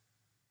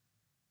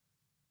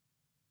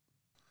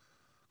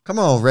Come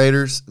on,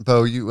 Raiders.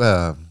 Bo, you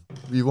want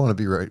to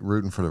be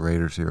rooting for the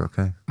Raiders here,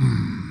 okay?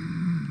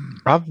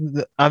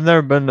 I've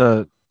never been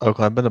to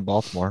Oakland. I've been to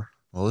Baltimore.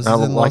 Well, this I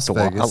is in like Las the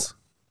Vegas.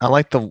 I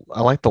like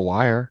the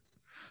Wire.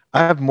 I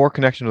have more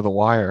connection to the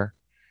Wire,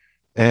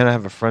 and I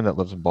have a friend that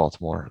lives in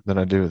Baltimore than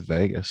I do with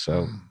Vegas.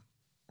 So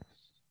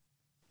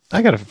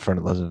I got a friend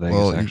that lives in Vegas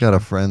Well, you got a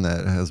actually. friend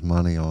that has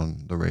money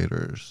on the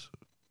Raiders.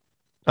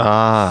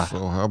 Ah,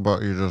 So how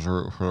about you just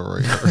root for the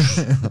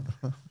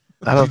Raiders?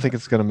 I don't think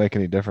it's gonna make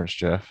any difference,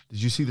 Jeff.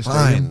 Did you see the Fine.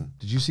 stadium?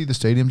 Did you see the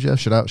stadium, Jeff?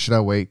 Should I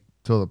wait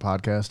till the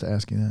podcast to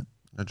ask you that?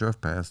 I drove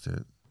past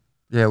it.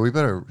 Yeah, we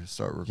better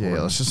start recording.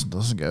 Yeah,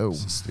 let's go.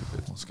 This is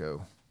stupid. Let's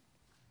go.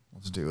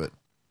 Let's do it.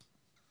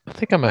 I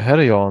think I'm ahead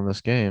of y'all in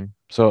this game.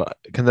 So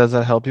does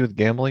that help you with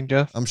gambling,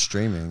 Jeff? I'm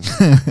streaming.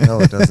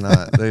 No, it does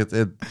not.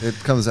 It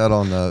comes out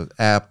on the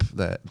app,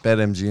 that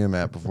BetMGM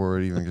app, before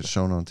it even gets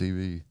shown on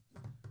TV.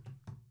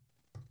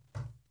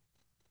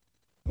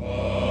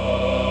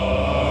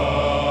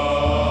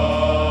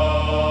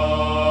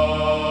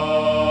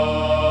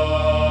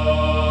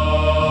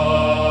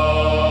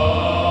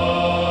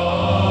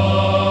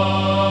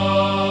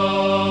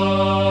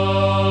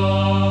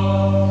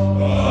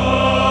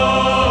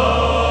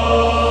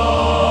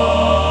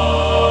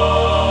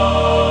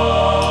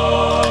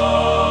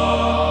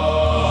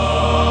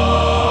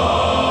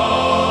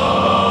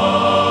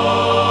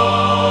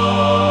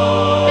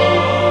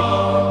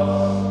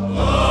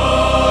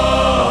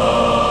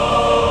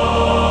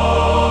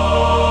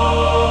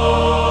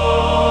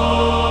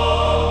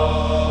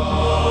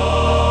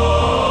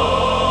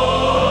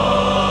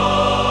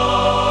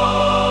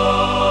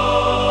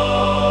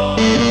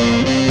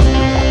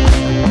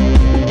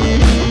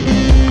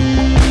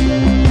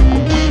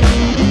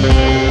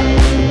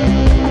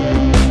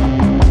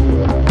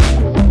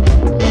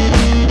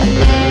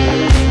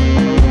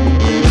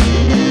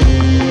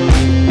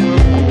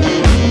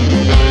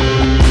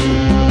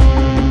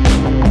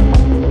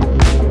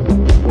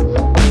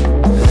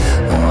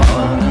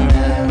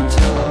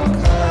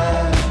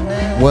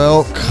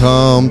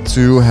 Welcome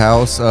to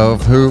House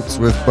of Hoops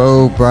with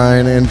Bo,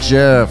 Brian, and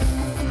Jeff.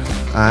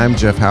 I'm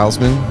Jeff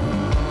Hausman,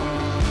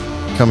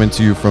 coming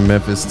to you from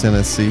Memphis,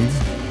 Tennessee.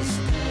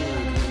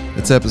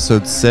 It's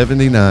episode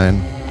 79.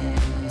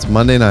 It's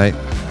Monday night,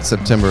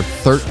 September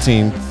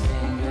 13th,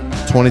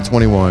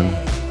 2021.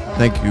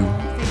 Thank you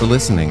for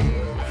listening.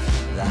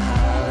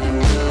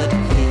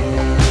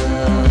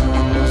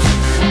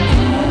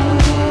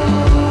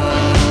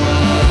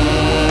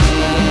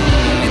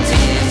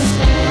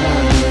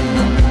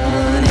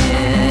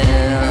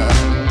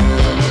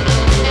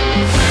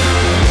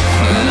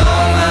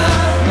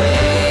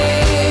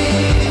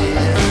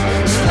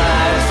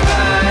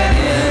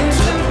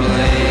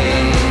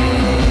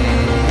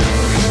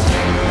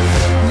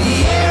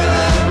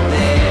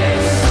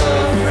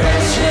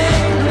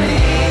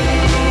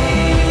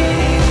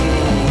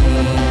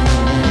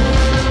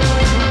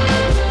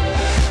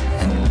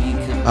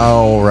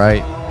 All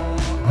right.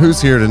 Who's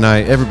here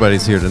tonight?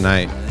 Everybody's here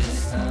tonight.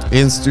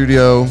 In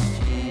studio,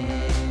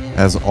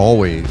 as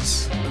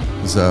always,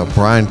 is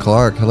Brian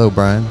Clark. Hello,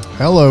 Brian.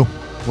 Hello.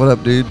 What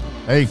up, dude?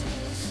 Hey.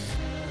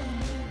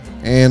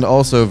 And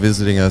also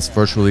visiting us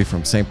virtually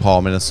from St.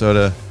 Paul,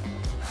 Minnesota.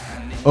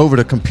 Over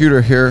the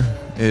computer here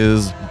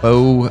is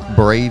Bo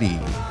Brady.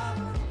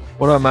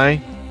 What up, man?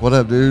 What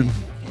up, dude?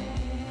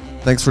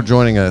 Thanks for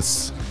joining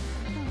us.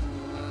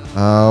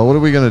 What are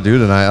we going to do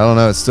tonight? I don't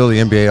know. It's still the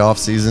NBA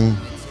offseason.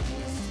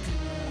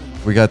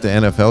 We got the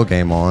NFL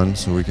game on,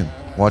 so we can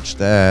watch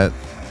that.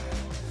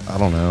 I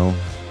don't know.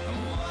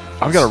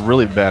 I've got a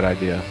really bad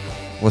idea.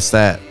 What's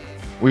that?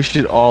 We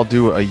should all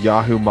do a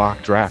Yahoo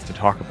mock draft to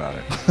talk about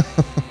it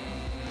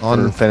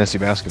On for fantasy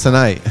basketball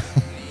tonight.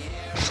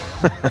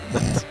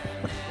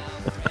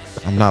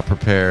 I'm not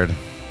prepared.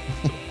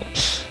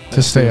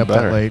 To stay even up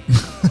better. that late.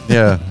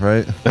 Yeah,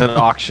 right? An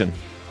auction.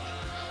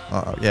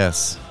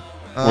 Yes.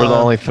 We're the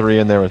only three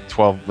in there with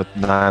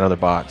 9 other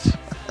bots.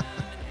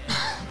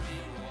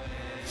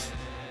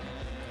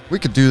 We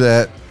could do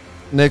that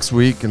next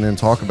week and then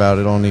talk about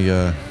it on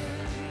the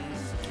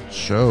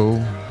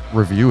show,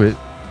 review it.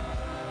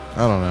 I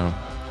don't know.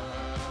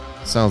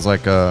 Sounds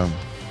like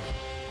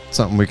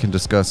something we can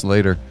discuss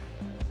later.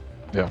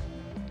 Yeah.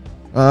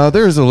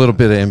 There's a little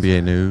bit of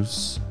NBA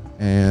news,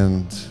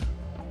 and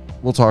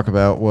we'll talk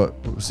about what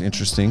was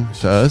interesting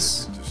to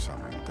us.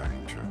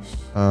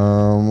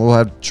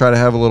 We'll try to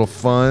have a little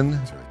fun.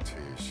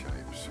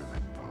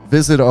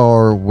 Visit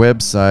our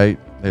website.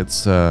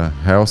 It's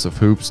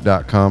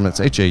houseofhoops.com. That's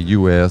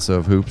HAUS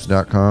of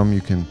hoops.com.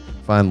 You can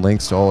find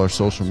links to all our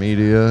social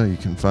media. You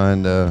can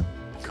find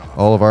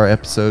all of our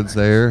episodes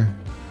there.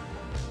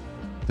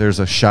 There's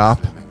a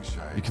shop.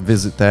 You can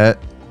visit that.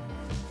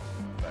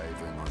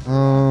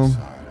 I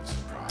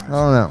don't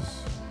know.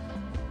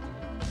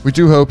 We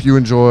do hope you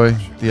enjoy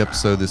the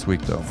episode this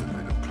week, though.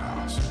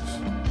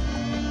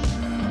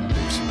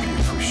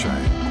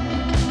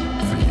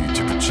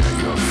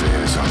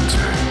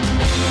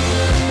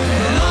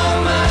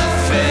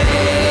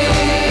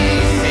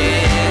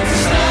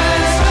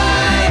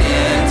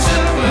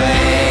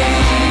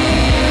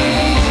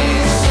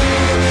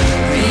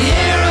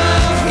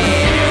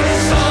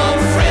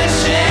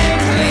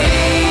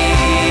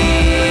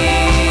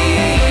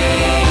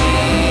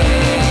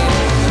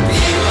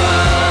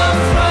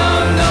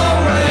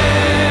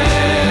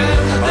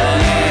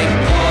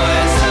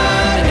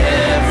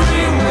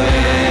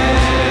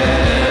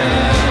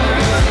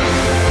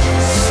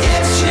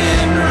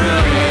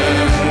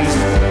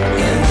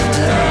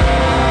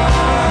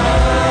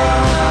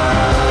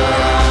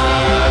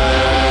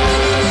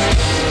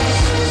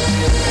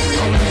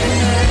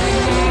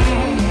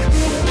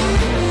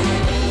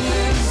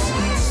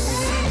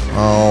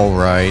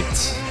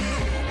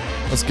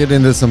 get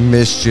into some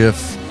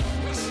mischief.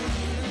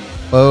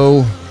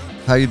 Bo,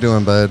 how you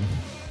doing, bud?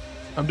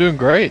 I'm doing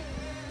great.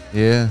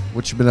 Yeah,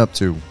 what you been up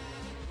to?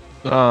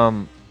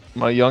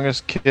 My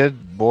youngest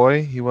kid,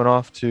 boy, he went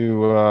off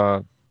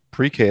to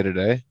pre-K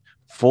today.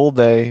 Full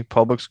day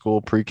public school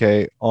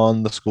pre-K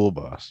on the school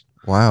bus.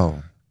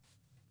 Wow.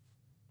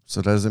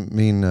 So does it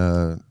mean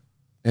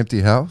empty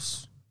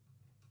house?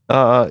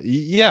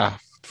 Yeah,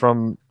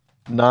 from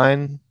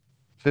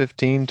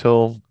 9:15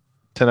 till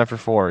 10 after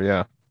 4.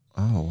 Yeah.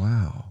 Oh,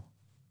 wow.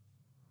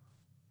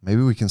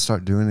 Maybe we can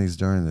start doing these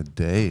during the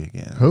day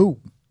again. Oh,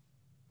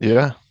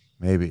 Yeah.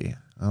 Maybe.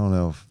 I don't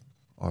know if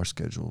our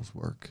schedules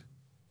work.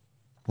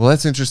 Well,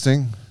 that's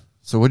interesting.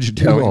 So what'd you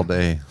do Yeah, all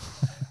day?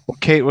 Well,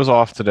 Kate was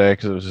off today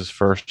because it was his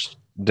first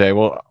day.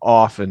 Well,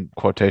 off in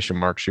quotation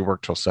marks. She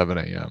worked till 7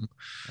 a.m.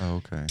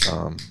 Oh, okay.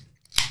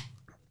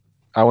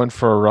 I went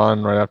for a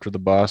run right after the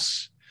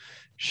bus.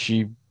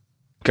 She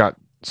got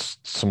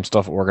some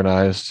stuff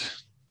organized.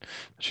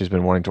 She's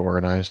been wanting to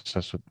organize.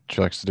 That's what she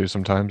likes to do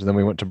sometimes. And then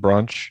we went to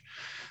brunch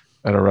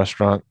at a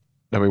restaurant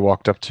that we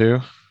walked up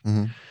to.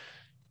 hmm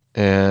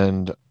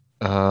And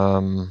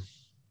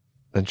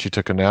then she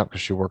took a nap because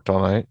she worked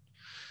all night.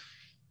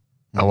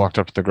 I Mhm. walked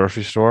up to the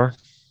grocery store.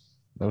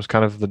 That was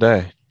kind of the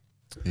day.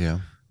 Yeah.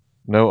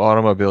 No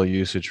automobile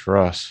usage for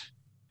us.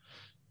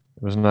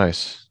 It was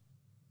nice.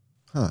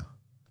 Huh.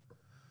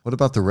 What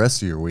about the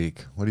rest of your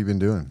week? What have you been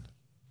doing?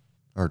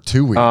 Or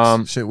 2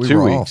 weeks? Shit, we 2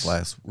 were weeks. off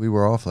last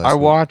I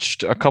week.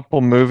 watched a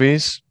couple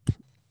movies.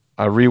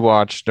 I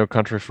rewatched No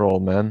Country for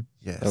Old Men.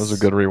 Yes. That was a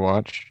good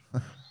rewatch.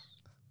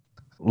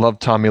 Love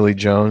Tommy Lee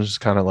Jones,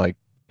 kind of like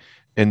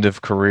end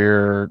of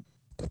career,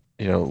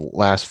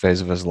 last phase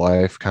of his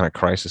life, kind of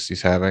crisis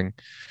he's having,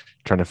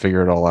 trying to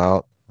figure it all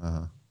out.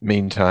 Uh-huh.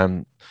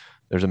 Meantime,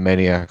 there's a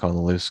maniac on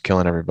the loose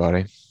killing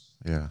everybody.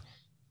 Yeah.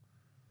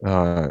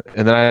 And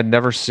then I had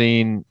never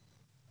seen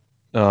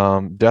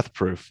Death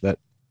Proof, that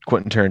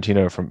Quentin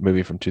Tarantino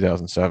movie from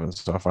 2007.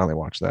 So I finally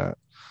watched that.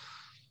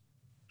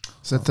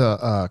 is that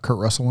the Kurt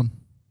Russell one?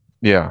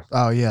 Yeah.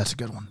 Oh, yeah, it's a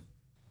good one.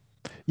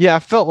 Yeah, I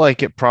felt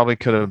like it probably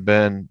could have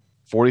been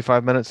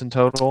 45 minutes in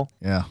total,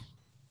 Yeah.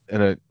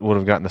 and it would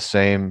have gotten the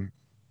same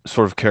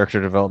sort of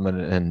character development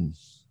and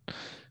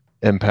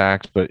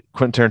impact. But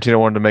Quentin Tarantino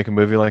wanted to make a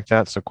movie like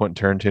that, so Quentin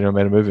Tarantino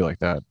made a movie like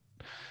that.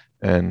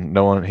 And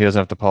he doesn't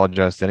have to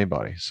apologize to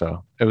anybody.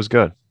 So it was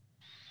good.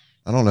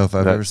 I don't know if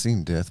I've That- ever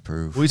seen Death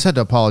Proof. We just had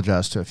to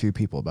apologize to a few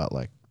people about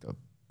like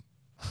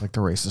the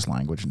racist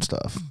language and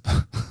stuff.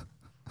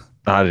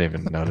 I didn't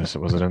even notice it.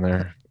 Was it in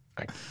there?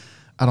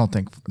 I don't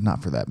think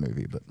not for that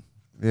movie, but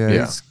Yeah,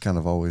 Yeah. he's kind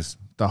of always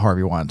the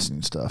Harvey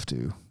Weinstein stuff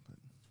too.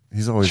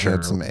 he's always Sure.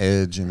 had some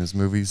edge in his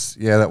movies.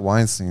 Yeah, that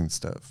Weinstein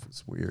stuff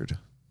was weird.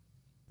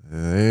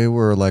 They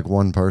were like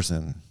one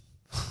person.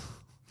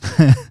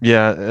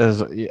 Yeah,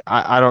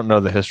 I don't know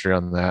the history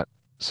on that,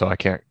 so I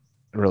can't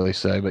really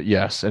say. But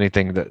yes,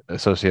 anything that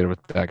associated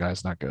with that guy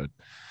is not good.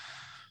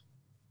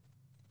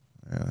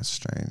 Yeah, that's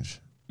strange.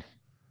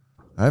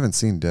 I haven't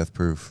seen Death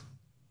Proof.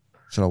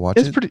 Should I watch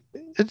It's it? pretty.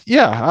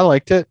 Yeah, I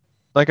liked it.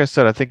 Like I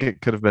said, I think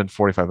it could have been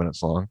 45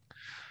 minutes long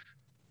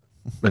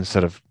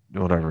instead of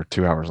whatever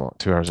 2 hours long,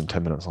 2 hours and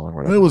 10 minutes long.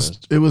 Whatever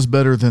It was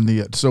better than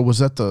the. So was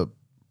that the?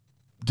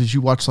 Did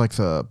you watch like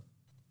the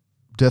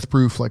Death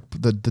Proof, like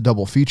the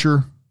double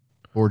feature,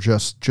 or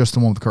just the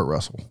one with Kurt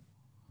Russell?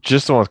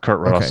 Just the one with Kurt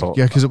Russell.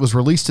 Okay, yeah, because it was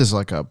released as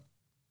like a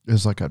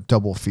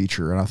double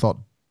feature, and I thought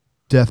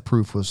Death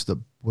Proof was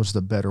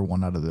the better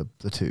one out of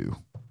the two.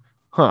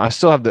 Huh, I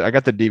still have I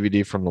got the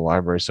DVD from the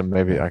library, so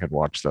maybe I could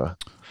watch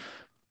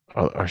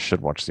I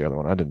should watch the other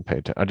one. I didn't pay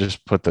attention. I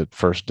just put the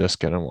first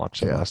disc in and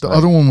watched it Yeah, last the night.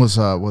 other one was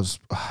I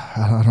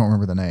don't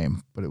remember the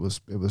name, but it was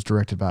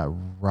directed by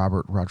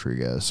Robert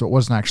Rodriguez, so it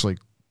wasn't actually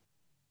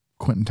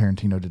Quentin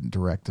Tarantino didn't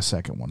direct the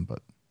second one, but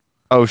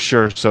Oh,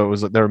 sure. So it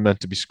was they were meant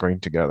to be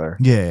screened together.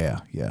 yeah.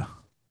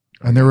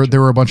 And there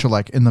were a bunch of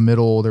like in the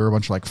middle, there were a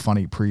bunch of like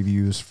funny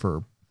previews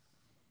for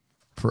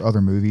other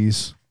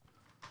movies.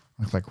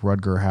 Like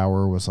Rutger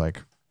Hauer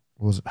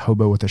was it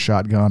Hobo with a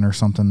Shotgun or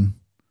something.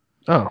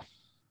 Oh,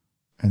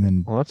 And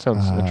then well, that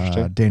sounds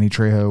interesting. Danny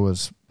Trejo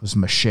was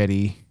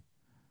Machete.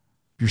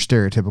 Your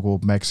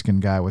stereotypical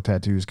Mexican guy with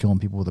tattoos killing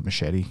people with a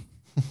machete.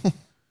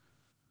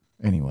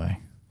 Anyway.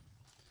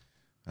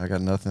 I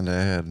got nothing to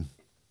add.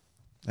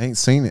 I ain't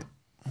seen it.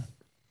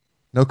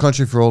 No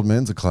Country for Old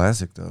Men's a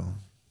classic though.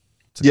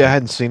 Yeah, I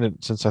hadn't seen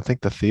it since I think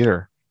the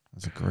theater.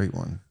 It's a great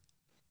one.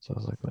 So I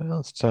was like, well,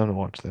 it's time to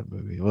watch that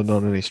movie. It wasn't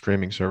on any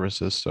streaming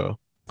services, so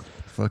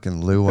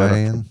Fucking Lou Got it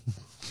Ann.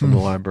 from the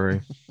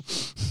library.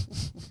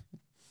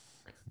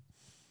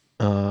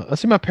 I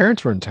see my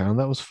parents were in town.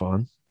 That was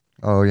fun.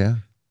 Oh yeah,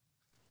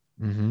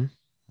 Mm-hmm.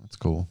 that's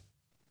cool.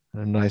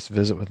 Had a nice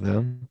visit with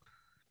them.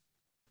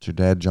 Did your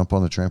dad jump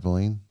on the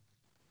trampoline?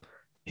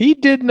 He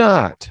did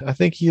not. I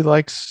think he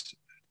likes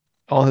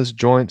all his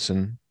joints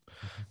and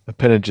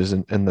appendages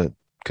in the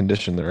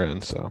condition they're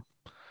in. So,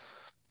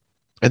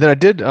 and then I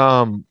did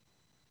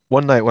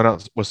one night went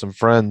out with some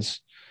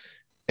friends,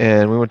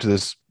 and we went to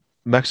this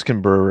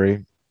Mexican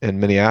brewery in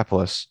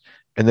Minneapolis,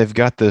 and they've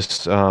got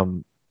this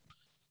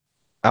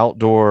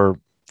outdoor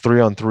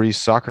 3-on-3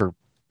 soccer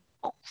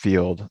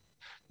field.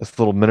 This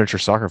little miniature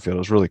soccer field. It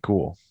was really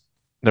cool.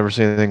 Never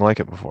seen anything like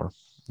it before.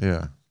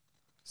 Yeah.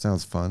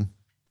 Sounds fun.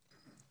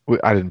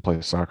 I didn't play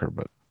soccer,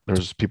 but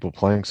there's people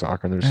playing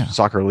soccer, and there's Yeah.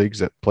 soccer leagues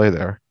that play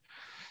there.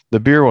 The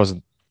beer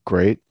wasn't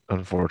great,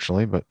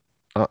 unfortunately, but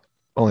I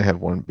only had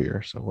one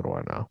beer, so what do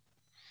I know?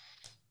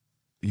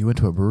 You went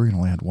to a brewery and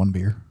only had one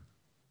beer?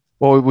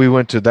 Well, we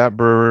went to that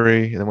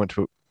brewery, and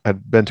then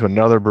had been to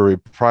another brewery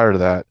prior to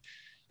that,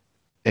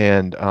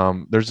 and we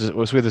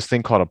have this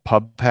thing called a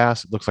pub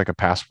pass. It looks like a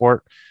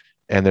passport,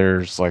 and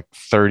there's like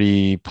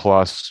 30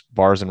 plus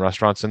bars and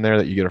restaurants in there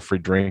that you get a free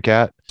drink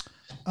at.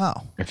 Oh.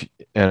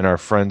 And our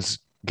friends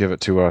give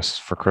it to us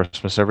for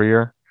Christmas every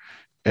year.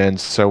 And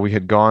so we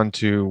had gone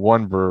to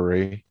one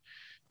brewery,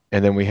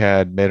 and then we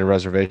had made a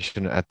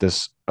reservation at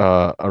this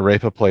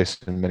arepa place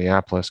in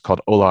Minneapolis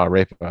called Ola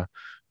Arepa,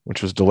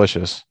 which was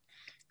delicious.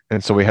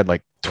 And so we had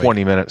like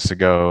 20 minutes to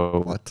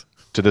go What?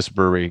 to this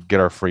brewery, get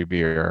our free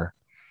beer,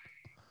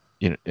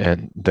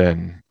 and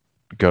then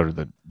go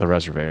to the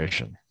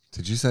reservation.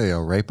 Did you say a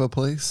Rapa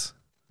place?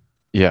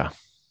 Yeah,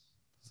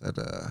 Is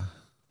that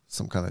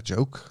some kind of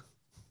joke?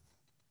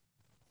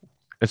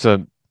 it's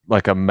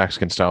like a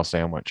Mexican style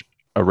sandwich,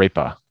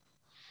 arepa.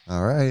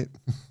 All right.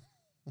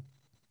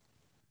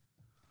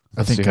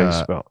 I think See how you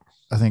spell.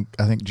 I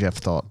think Jeff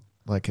thought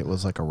like it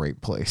was like a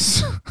rape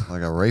place.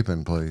 Like a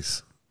raping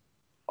place.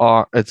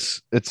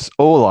 It's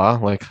hola,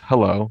 like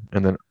hello,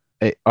 and then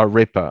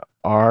arepa,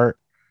 AREA.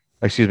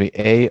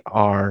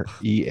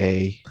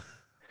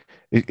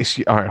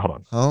 All right, hold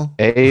on. Oh?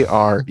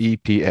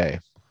 AREPA.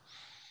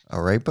 A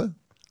Rapa?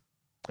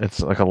 It's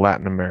like a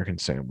Latin American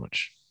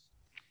sandwich.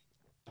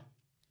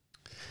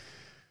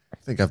 I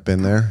think I've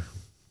been there.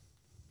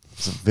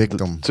 It's a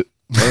victim. T-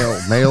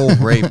 Male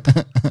rape.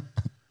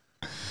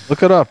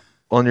 Look it up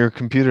on your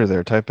computer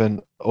there. Type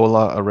in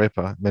Ola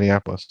Arepa,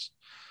 Minneapolis.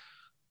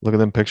 Look at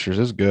them pictures.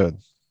 It's good.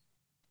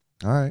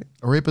 All right.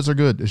 Arepas are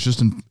good. It's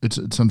just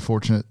it's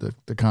unfortunate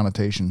the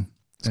connotation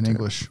in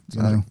English. It's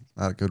You know,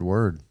 not a good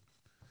word.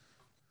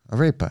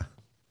 Arepa.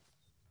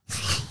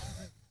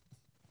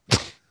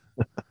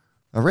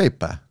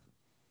 Arepa.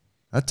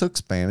 I took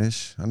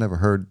Spanish. I never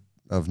heard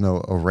of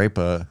no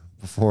arepa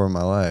before in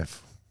my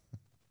life.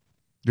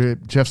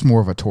 Jeff's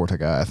more of a torta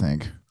guy, I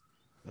think.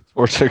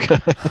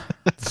 Ortega.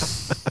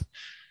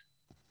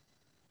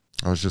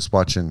 I was just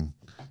watching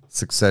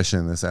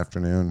Succession this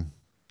afternoon,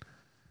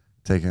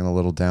 taking a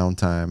little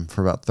downtime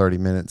for about 30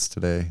 minutes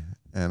today.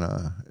 And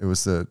it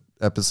was the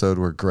episode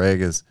where Greg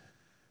has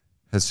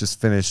just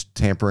finished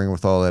tampering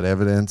with all that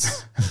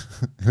evidence.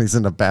 And he's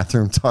in the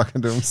bathroom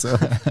talking to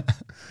himself.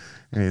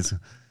 And he's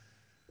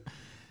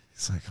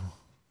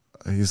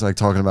like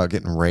talking about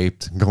getting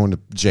raped and going to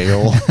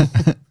jail.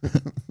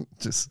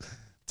 Just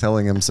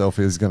telling himself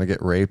he was going to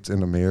get raped in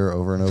the mirror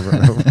over and over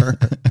and over.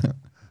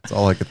 That's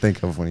all I could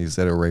think of when he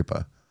said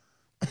arepa.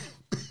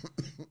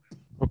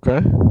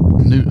 Okay.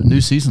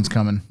 New season's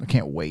coming. I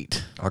can't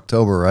wait.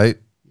 October, right?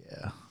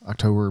 Yeah,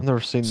 October. I've never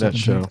seen that 17th.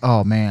 show.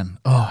 Oh man,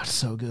 it's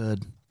so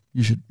good.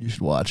 You should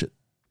watch it.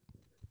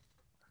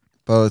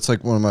 But it's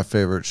like one of my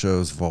favorite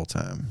shows of all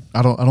time.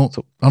 I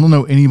don't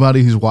know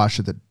anybody who's watched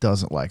it that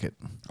doesn't like it.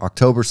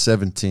 October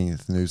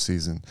 17th, new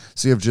season.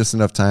 So you have just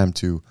enough time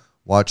to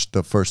watch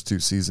the first 2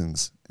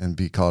 seasons and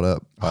be caught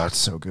up Oh, it's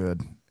so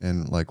good.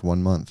 in like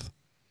 1 month.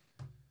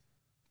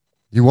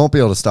 You won't be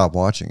able to stop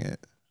watching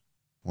it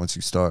once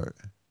you start.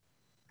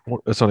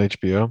 It's on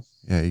HBO.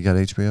 Yeah, you got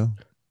HBO?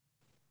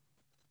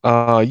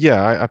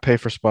 Yeah, I pay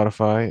for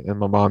Spotify, and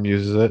my mom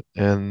uses it,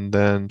 and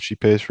then she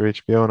pays for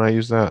HBO, and I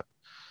use that.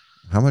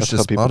 How much That's does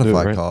how people do it,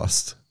 Spotify right?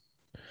 cost?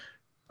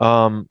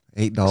 $8.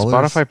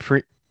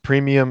 $8?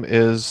 Premium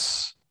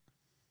is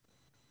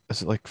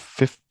it like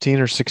 15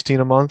 or 16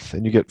 a month,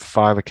 and you get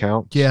 5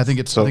 accounts. Yeah, I think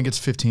it's So-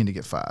 15 to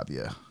get 5.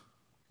 Yeah.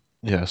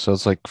 Yeah, so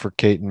it's like for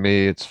Kate and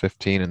me, it's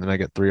 15, and then I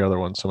get 3 other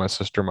ones. So my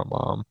sister, my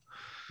mom.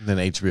 And then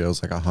HBO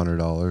is like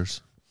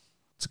 $100.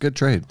 It's a good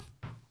trade.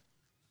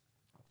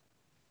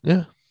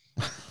 Yeah.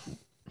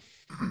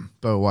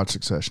 But watch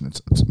Succession.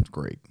 It's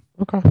great.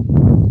 Okay.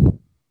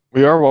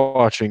 We are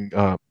watching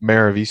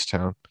Mayor of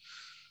Easttown.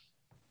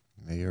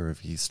 Mayor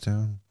of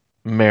Easttown?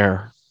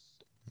 Mayor.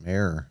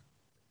 Mayor.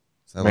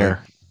 Is that, Mayor.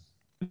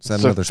 Is that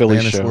It's a another Philly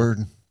Spanish show. word?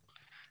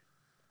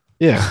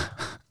 Yeah.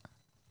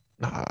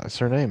 It's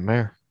her name,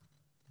 Mayor.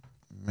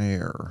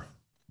 Mayor.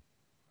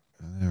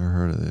 I never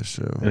heard of this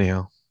show.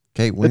 Anyhow,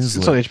 Kate it's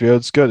on Winslet. HBO.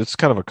 It's good. It's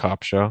kind of a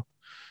cop show.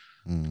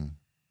 Hmm.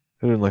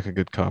 Who didn't like a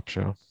good cop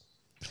show?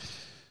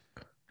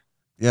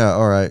 Yeah,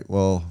 all right.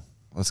 Well,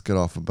 let's get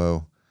off a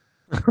bow.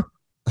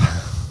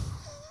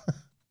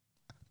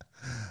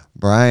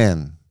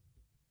 Brian.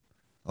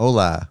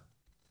 Hola.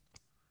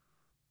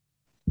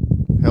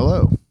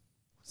 Hello.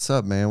 What's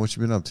up, man? What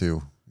you been up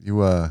to? You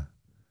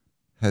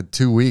had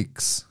 2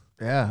 weeks.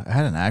 Yeah, I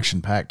had an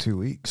action-packed 2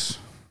 weeks.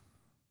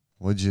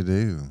 What'd you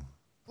do?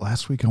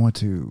 Last week I went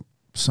to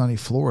sunny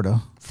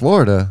Florida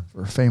Florida?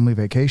 for a family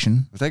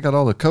vacation. But they got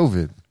all the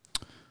COVID.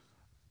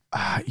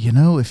 You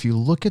know, if you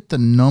look at the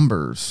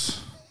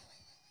numbers,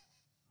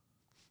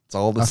 It's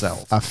all the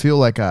South. I feel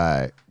like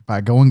by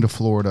going to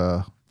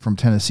Florida from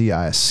Tennessee,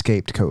 I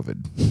escaped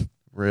COVID.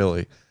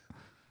 Really?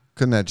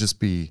 Couldn't that just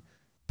be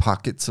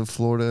pockets of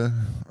Florida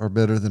are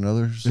better than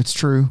others? It's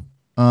true.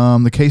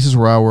 The cases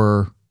where I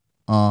were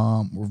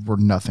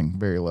nothing,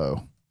 very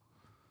low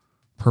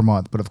per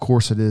month. But of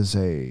course, it's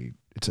a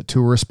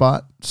tourist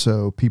spot,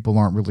 so people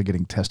aren't really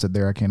getting tested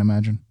there. I can't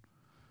imagine.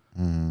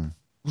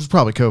 There's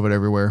probably COVID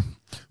everywhere.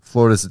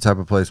 Florida's the type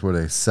of place where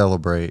they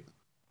celebrate.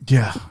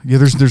 Yeah.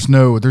 There's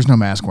no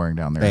mask wearing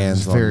down there.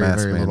 Bans There's very on mask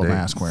very little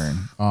mandates. mask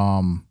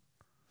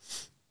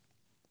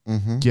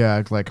wearing. Yeah,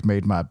 I like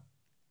made my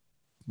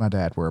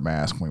dad wear a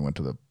mask when we went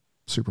to the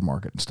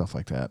supermarket and stuff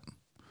like that.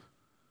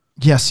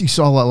 Yes, you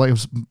saw a lot. Like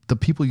the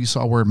people you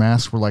saw wearing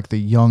masks were like the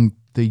young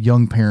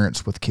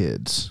parents with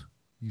kids.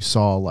 You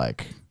saw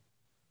like,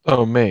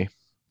 Oh, me.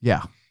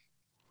 yeah,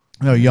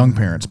 no young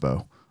parents,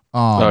 Bo.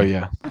 Oh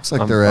yeah. Looks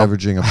like they're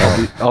averaging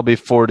about. I'll be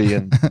 40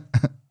 and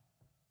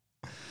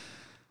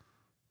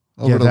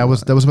Yeah, that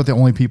was about the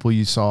only people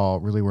you saw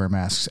really wearing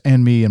masks,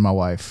 and me and my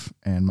wife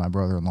and my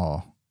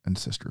brother-in-law and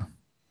sister.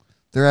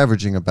 They're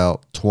averaging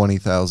about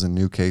 20,000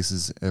 new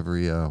cases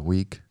every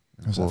week.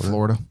 Was that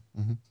Florida?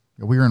 Mhm.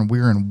 Yeah,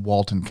 we're in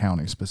Walton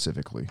County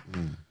specifically,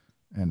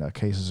 and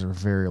cases are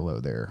very low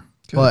there.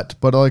 Good.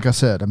 But like I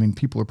said, I mean,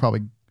 people are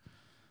probably,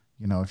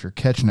 if you're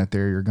catching it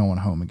there, you're going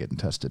home and getting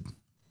tested.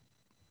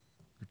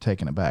 You're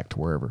taking it back to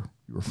wherever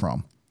you were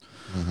from.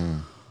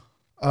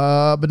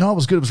 But no, it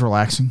was good. It was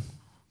relaxing.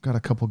 Got a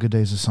couple good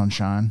days of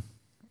sunshine.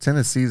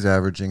 Tennessee's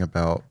averaging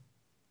about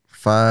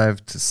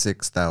 5,000 to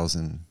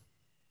 6,000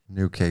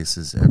 new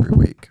cases every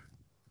week.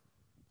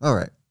 All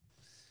right.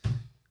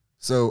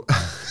 So,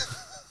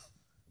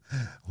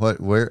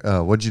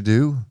 what'd you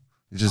do?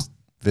 You're just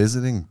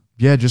visiting?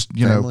 Yeah, just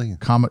Family.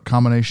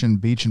 Combination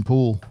beach and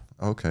pool.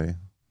 Okay. Hit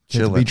the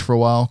Chilling. beach for a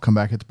while, come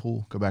back at the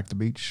pool, go back to the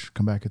beach,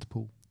 come back at the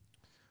pool.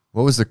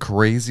 What was the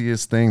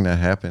craziest thing that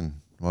happened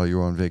while you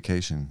were on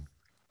vacation?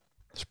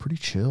 It's pretty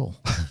chill.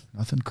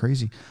 Nothing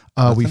crazy.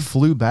 We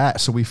flew back.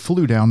 So we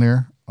flew down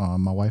there.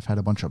 My wife had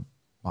a bunch of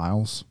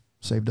miles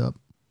saved up.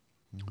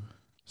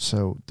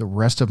 So the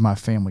rest of my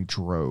family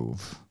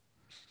drove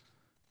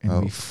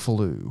and we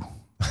flew.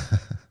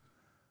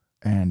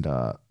 And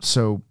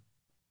so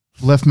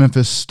left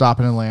Memphis, stop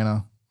in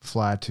Atlanta,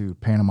 fly to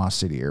Panama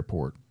City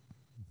Airport.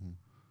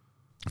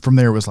 From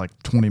there, it was like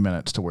 20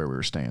 minutes to where we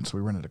were staying. So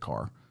we rented a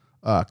car.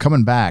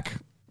 Coming back,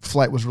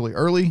 flight was really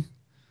early.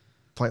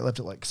 Flight left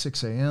at like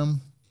 6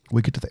 a.m.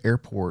 We get to the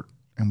airport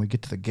and we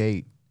get to the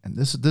gate. And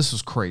this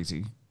is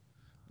crazy.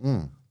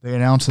 They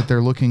announced that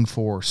they're looking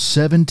for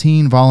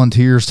 17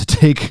 volunteers to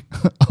take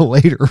a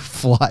later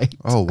flight.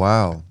 Oh,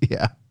 wow.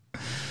 Yeah.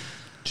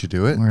 Did you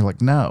do it? And we were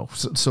like, no.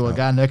 So a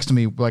guy next to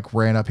me like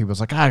ran up. He was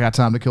like, I got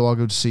time to kill. I'll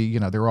go to see,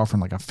 they were offering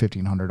like a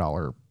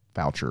 $1,500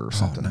 voucher or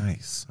something. Oh,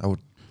 nice. I would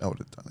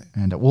have done it.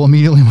 And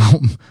immediately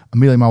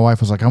my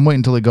wife was like, I'm waiting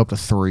until they go up to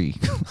 3.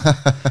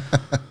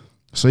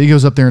 So he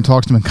goes up there and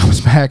talks to him and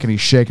comes back and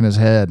he's shaking his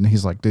head and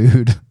he's like,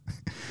 dude,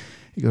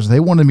 he goes, they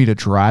wanted me to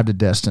drive to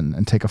Destin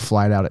and take a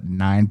flight out at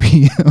 9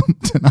 p.m.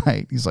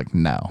 tonight. He's like,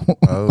 no.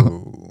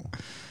 Oh.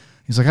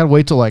 He's like, I'd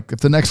wait till like, if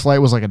the next flight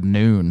was like at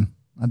noon,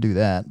 I'd do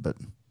that. But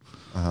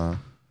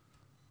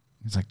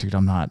he's like, dude,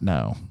 I'm not,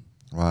 no.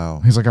 Wow.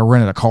 He's like, I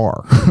rented a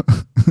car.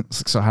 It's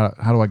like, so how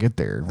do I get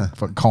there?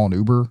 Fucking call an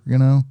Uber,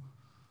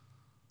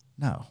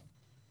 No.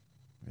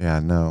 Yeah,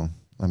 no.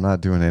 I'm not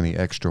doing any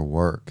extra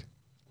work.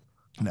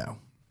 No.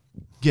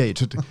 Yeah, you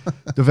took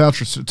the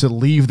voucher to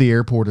leave the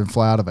airport and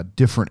fly out of a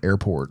different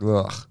airport.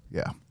 Ugh.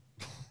 Yeah.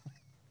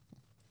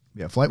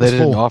 Yeah, flight they was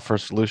didn't full. offer a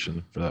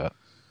solution for that.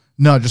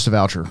 No, just a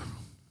voucher.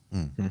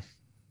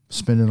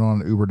 Spend it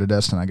on an Uber to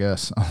Destin, I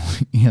guess.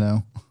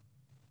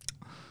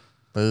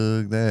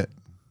 Bug that.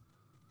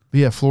 But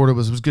yeah, Florida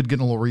was good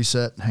getting a little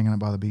reset, hanging out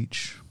by the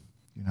beach,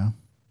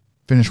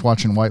 Finished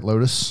watching White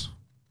Lotus.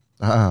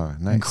 Ah,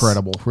 nice.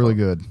 Incredible. Really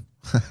good.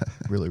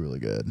 Really, really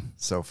good.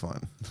 So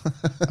fun.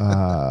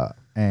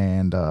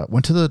 And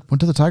went to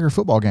the Tiger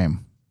football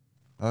game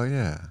Oh,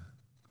 yeah.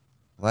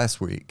 Last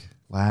week.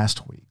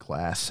 last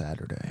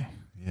Saturday.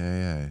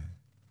 Yeah.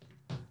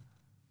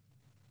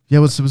 Yeah,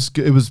 it was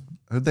good. It was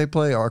Who'd they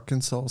play?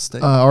 Arkansas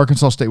State?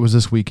 Arkansas State was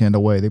this weekend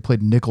away. They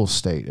played Nicholls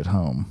State at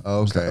home. Oh,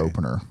 It was the okay.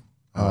 opener.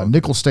 Okay.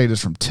 Nicholls State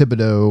is from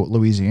Thibodaux,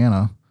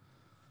 Louisiana.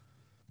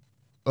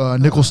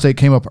 Nicholls State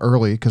came up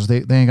early because they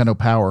ain't got no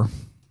power.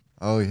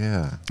 Oh,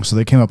 yeah. So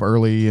they came up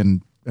early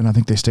and I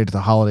think they stayed at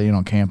the Holiday Inn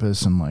on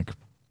campus and like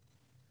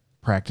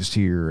practiced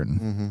here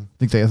and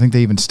I think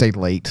they even stayed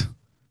late.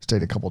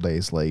 Stayed a couple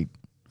days late.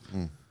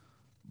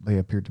 They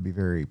appeared to be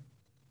very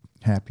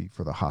happy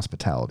for the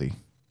hospitality.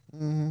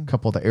 A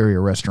couple of the area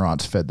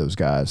restaurants fed those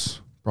guys,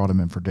 brought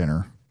them in for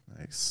dinner,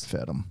 Nice.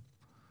 fed them.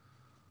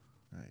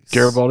 Nice.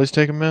 Garibaldi's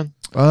taking him in?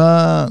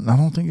 I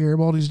don't think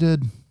Garibaldi's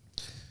did.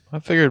 I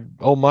figured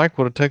old Mike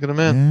would have taken him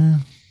in. Yeah,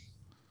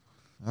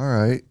 All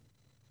right.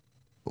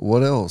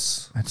 What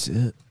else? that's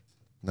it.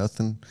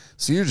 Nothing.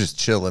 So you're just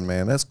chilling,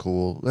 man. That's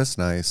cool. That's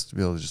nice to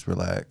be able to just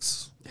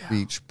relax.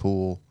 Beach,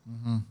 pool,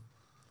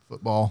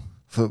 Football.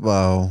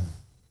 football,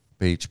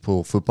 beach,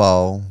 pool,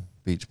 football.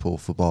 beach pool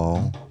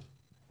football.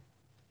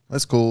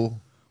 That's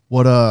cool.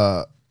 What's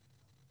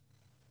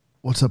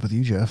up with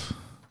you, Jeff?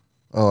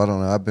 Oh, I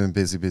don't know. I've been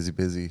busy.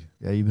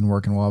 Yeah, you've been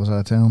working while I was out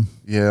of town.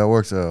 Yeah, I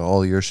worked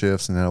all your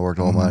shifts, and then I worked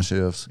all my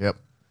shifts. Yep.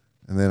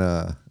 And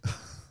then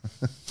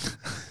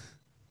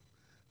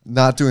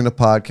not doing a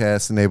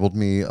podcast enabled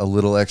me a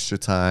little extra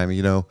time,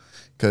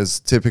 because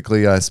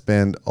typically I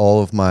spend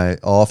all of my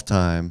off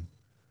time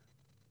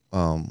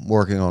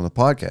working on the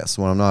podcast.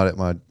 So when I'm not at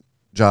my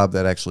job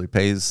that actually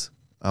pays,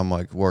 I'm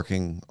like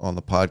working on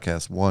the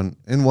podcast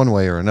in one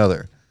way or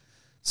another.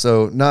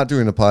 So not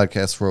doing a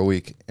podcast for a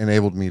week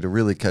enabled me to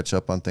really catch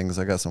up on things.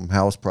 I got some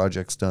house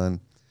projects done.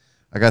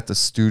 I got the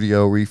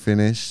studio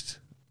refinished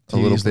a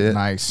little TVs look bit.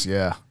 nice,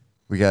 yeah.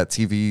 We got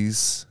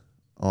TVs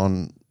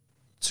on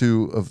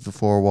 2 of the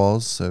 4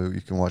 walls, so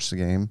you can watch the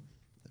game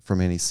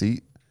from any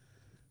seat.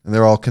 And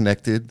they're all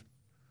connected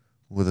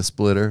with a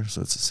splitter,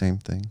 so it's the same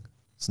thing.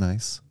 It's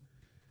nice.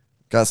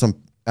 Got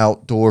some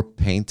outdoor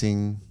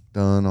painting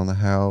done on the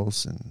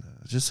house, and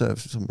just have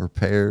some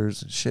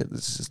repairs and shit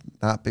that's just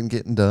not been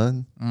getting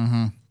done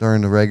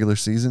during the regular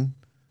season,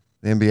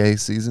 the NBA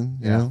season,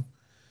 you know?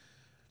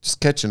 Just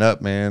catching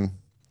up, man.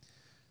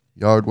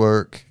 Yard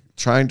work,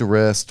 trying to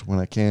rest when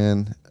I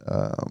can.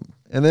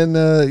 And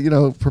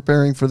then,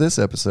 preparing for this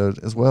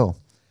episode as well.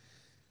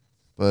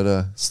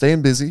 But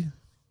staying busy.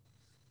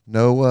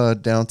 No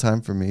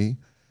downtime for me.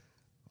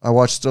 I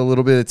watched a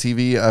little bit of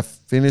TV. I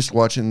finished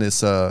watching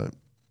this on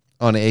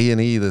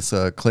A&E, this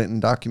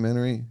Clinton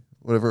documentary,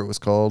 whatever it was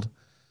called.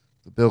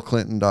 The Bill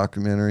Clinton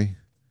documentary.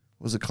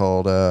 What was it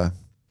called?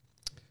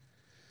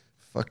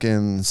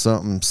 Fucking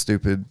something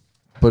stupid.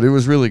 But it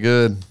was really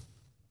good.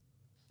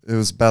 It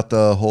was about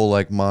the whole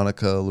like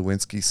Monica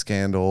Lewinsky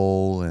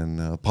scandal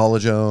and Paula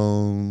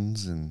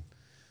Jones and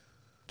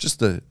just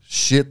the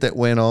shit that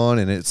went on.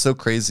 And it's so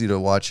crazy to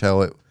watch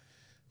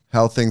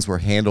how things were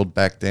handled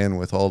back then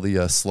with all the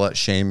slut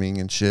shaming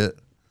and shit.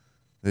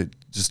 It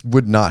just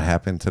would not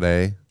happen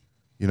today.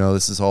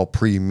 This is all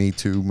pre-Me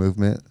Too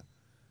movement.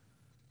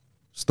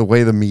 Just the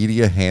way the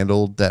media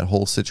handled that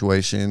whole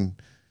situation.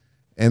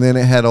 And then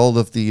it had all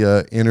of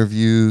the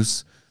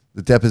interviews,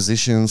 the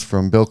depositions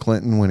from Bill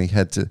Clinton when he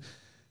had to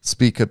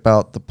speak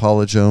about the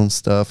Paula Jones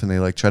stuff, and they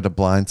like tried to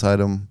blindside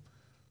him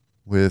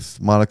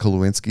with Monica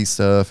Lewinsky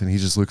stuff, and he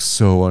just looked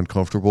so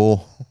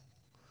uncomfortable.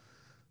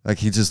 Like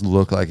he just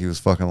looked like he was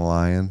fucking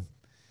lying.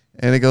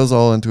 And it goes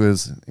all into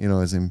his,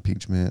 his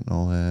impeachment and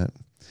all that.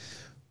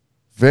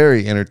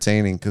 Very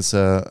entertaining because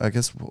I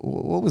guess,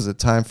 what was the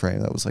time frame?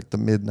 That was like the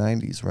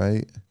mid-90s,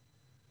 right?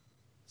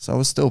 So I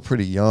was still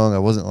pretty young. I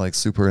wasn't like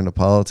super into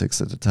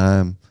politics at the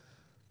time.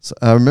 So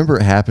I remember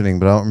it happening,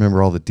 but I don't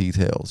remember all the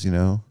details,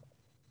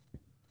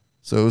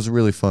 So it was a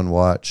really fun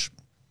watch.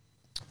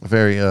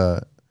 Very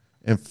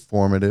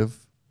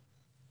informative.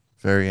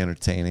 Very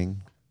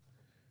entertaining.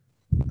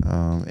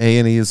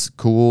 A&E is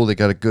cool. They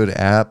got a good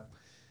app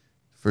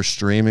for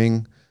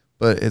streaming,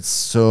 but it's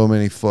so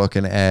many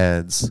fucking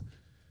ads.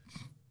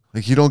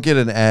 Like you don't get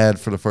an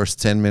ad for the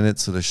first 10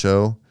 minutes of the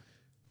show.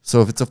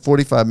 So if it's a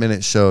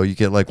 45-minute show, you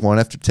get like one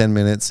after 10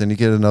 minutes, and you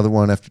get another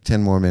one after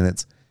 10 more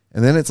minutes.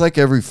 And then it's like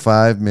every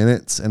 5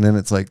 minutes, and then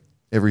it's like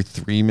every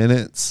 3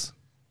 minutes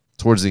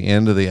towards the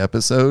end of the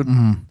episode.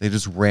 They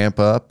just ramp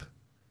up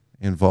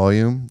in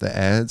volume, the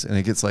ads, and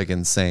it gets like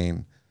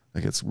insane.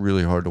 Like it's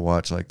really hard to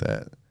watch like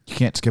that. You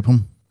can't skip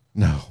them?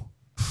 No.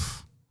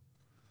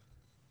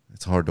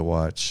 It's hard to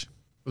watch.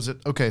 Was it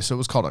okay? So it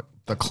was called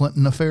the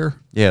Clinton Affair.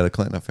 Yeah, the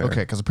Clinton Affair.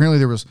 Okay, because apparently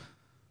there was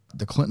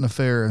the Clinton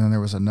Affair, and then there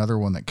was another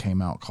one that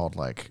came out called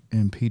like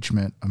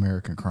Impeachment: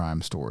 American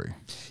Crime Story.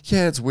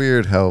 Yeah, it's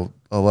weird how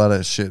a lot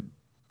of shit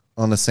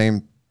on the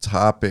same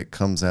topic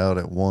comes out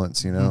at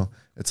once.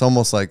 It's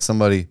almost like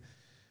somebody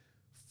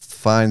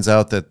finds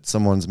out that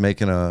someone's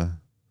making a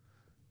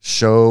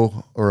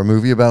show or a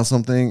movie about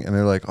something, and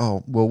they're like,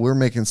 "Oh, well, we're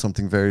making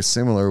something very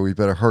similar. We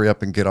better hurry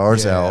up and get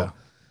ours out."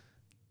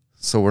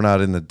 So we're not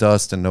in the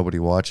dust and nobody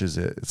watches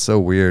it. It's so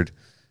weird.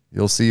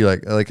 You'll see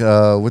like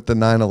with the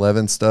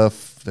 9/11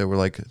 stuff, there were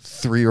like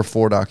 3 or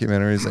 4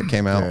 documentaries that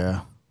came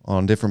out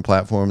on different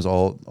platforms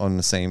all on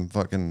the same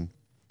fucking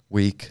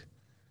week.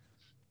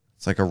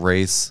 It's like a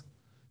race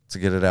to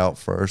get it out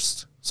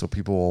first so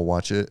people will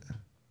watch it.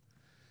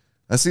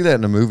 I see that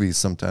in the movies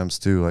sometimes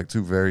too. Like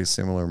 2 very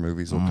similar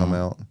movies will come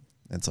out.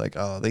 It's like,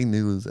 oh, they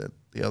knew that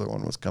the other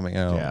one was coming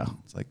out. Yeah.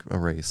 It's like a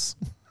race.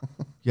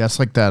 Yeah, it's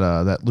like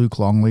that Luke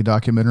Longley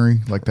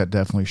documentary. Like that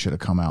definitely should have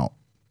come out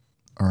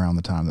around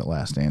the time that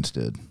Last Dance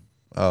did.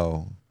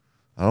 Oh,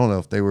 I don't know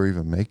if they were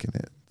even making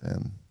it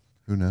then.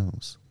 Who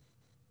knows?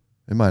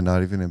 It might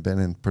not even have been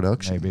in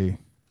production. Maybe.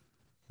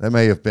 That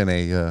may have been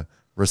a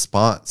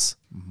response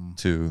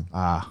to.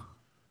 Yeah,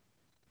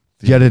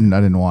 I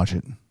didn't watch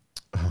it.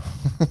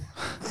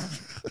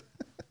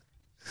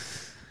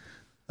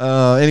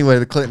 Anyway,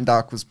 the Clinton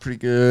doc was pretty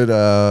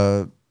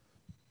good.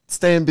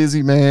 Staying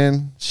busy,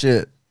 man.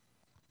 Shit.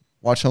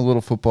 Watching a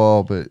little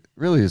football, but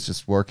really it's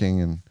just working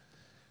and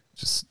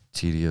just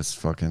tedious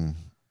fucking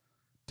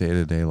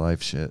day-to-day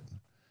life shit.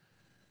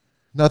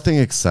 Nothing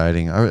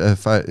exciting.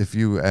 If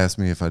you asked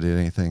me if I did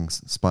anything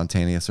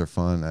spontaneous or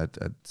fun,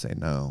 I'd say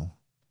no.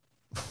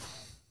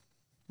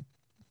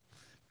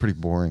 Pretty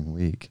boring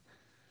week.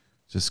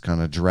 Just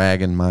kind of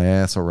dragging my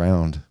ass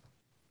around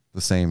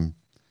the same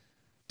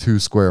 2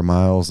 square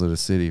miles of the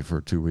city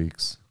for 2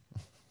 weeks.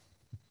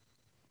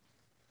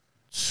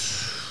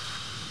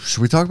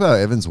 Should we talk about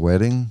Evan's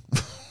wedding?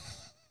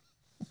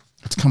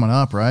 It's coming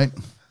up, right?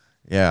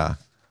 Yeah.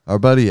 Our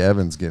buddy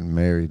Evan's getting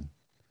married.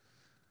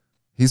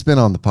 He's been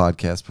on the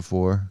podcast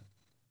before.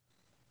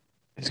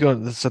 He's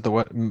going. This is at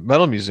the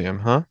Metal Museum,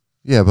 huh?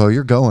 Yeah, Bo,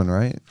 you're going,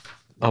 right?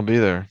 I'll be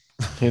there.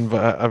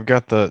 I've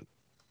got the.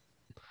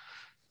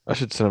 I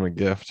should send him a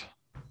gift.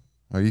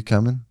 Are you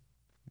coming?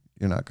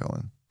 You're not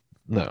going.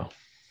 No.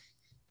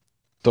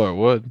 Though I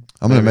would.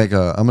 I'm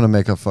gonna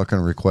make a fucking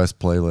request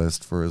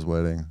playlist for his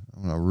wedding.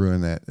 I'm gonna ruin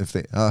that. If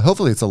they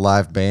hopefully it's a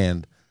live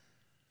band,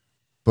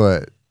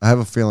 but I have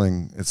a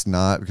feeling it's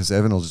not because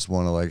Evan will just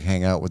want to like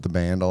hang out with the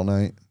band all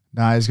night.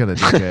 Nah, he's got a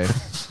DJ.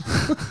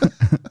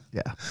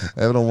 Yeah.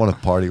 Evan will want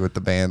to party with the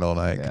band all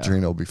night. Yeah.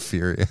 Katrina will be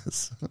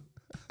furious.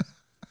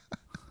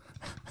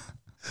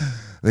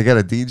 They got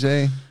a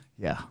DJ?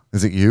 Yeah.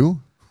 Is it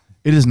you?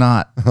 It is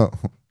not. Oh,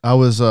 I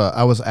was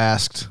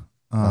asked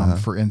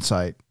for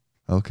insight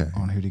okay.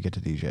 on who to get to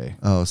DJ.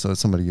 Oh, so it's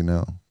somebody you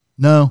know.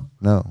 No,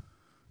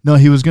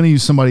 he was going to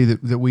use somebody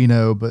that we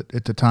know, but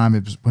at the time,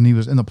 it was when he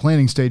was in the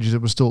planning stages,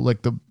 it was still like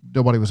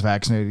nobody was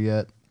vaccinated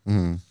yet.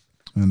 Mm.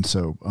 And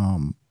so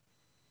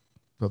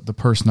the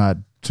person I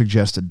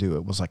suggested do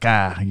it was like,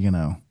 I don't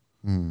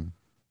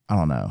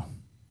know.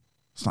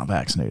 It's not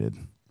vaccinated.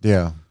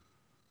 Yeah.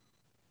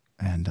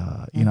 And,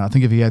 I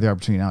think if he had the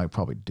opportunity now, he'd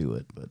probably do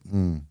it. But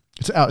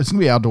it's going to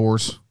be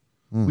outdoors.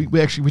 We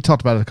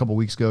talked about it a couple of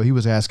weeks ago. He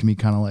was asking me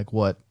kind of like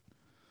what,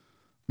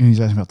 he's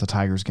asking about the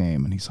Tigers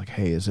game. And he's like,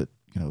 hey, is it,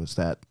 is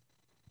that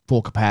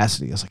full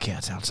capacity? I was like, yeah,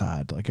 it's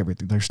outside. Like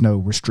everything. There's no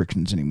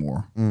restrictions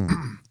anymore.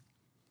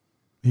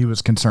 He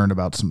was concerned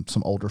about some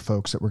older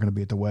folks that were going to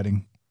be at the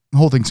wedding. The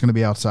whole thing's going to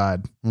be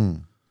outside.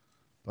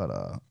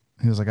 But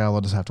he was like,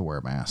 I'll just have to wear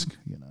a mask,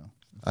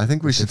 I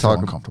think we should feel talk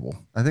uncomfortable.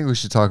 I think we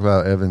should talk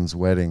about Evan's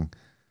wedding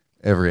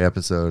every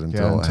episode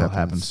until it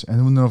happens.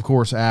 And then, of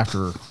course,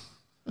 after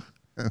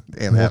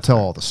we'll tell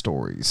all the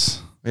stories.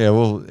 Yeah,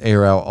 we'll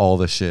air out all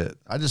the shit.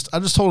 I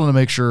just told him to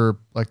make sure,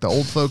 like the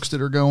old folks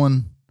that are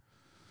going,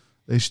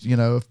 they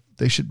should,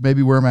 they should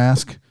maybe wear a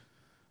mask,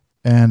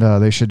 and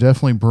they should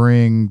definitely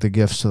bring the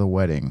gifts to the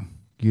wedding.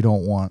 You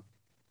don't want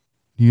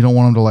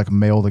them to like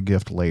mail the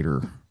gift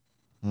later,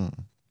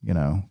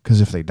 because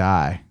if they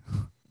die,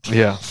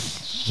 Yeah.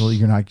 well,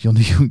 you're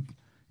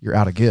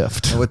out of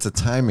gift. Oh, it's a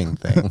timing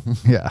thing.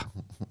 Yeah.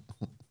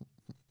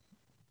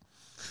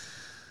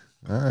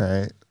 All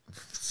right.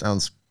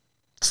 Sounds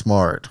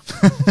smart.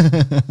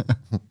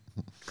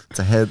 It's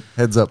a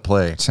heads up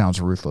play.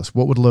 Sounds ruthless.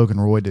 What would Logan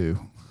Roy do?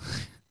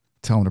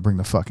 Tell him to bring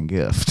the fucking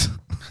gift.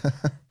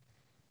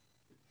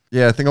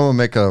 Yeah, I think I'm gonna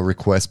make a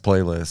request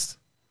playlist.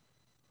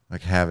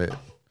 Like have it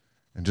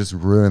and just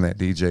ruin that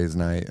DJ's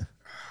night.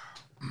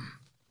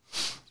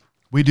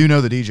 We do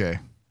know the DJ.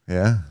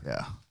 Yeah.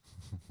 Yeah.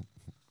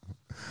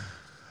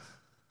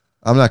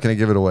 I'm not gonna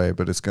give it away,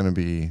 but it's gonna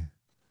be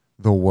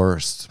the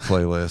worst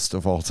playlist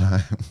of all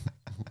time.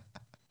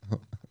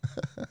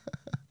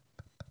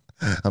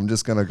 I'm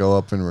just gonna go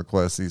up and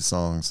request these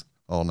songs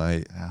all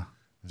night. Yeah.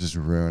 Just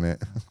ruin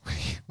it. I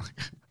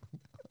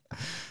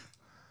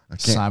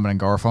can't. Simon and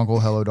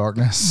Garfunkel, Hello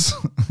Darkness.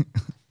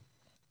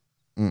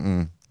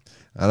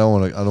 I don't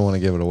want to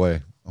give it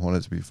away. I want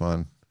it to be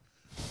fun.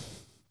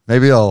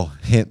 Maybe I'll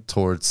hint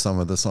towards some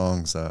of the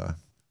songs,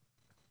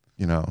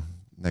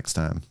 next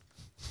time.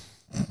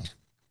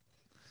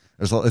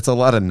 It's a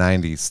lot of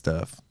 90s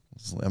stuff.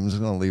 I'm just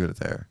going to leave it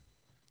there.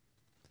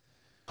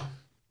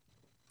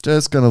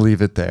 Just going to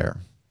leave it there.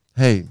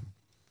 Hey,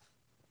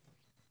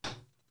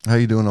 how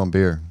you doing on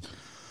beer?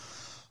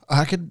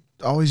 I could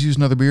always use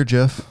another beer,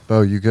 Jeff.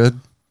 Bo, you good?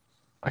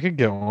 I could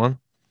get one.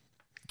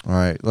 All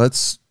right,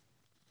 let's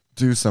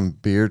do some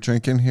beer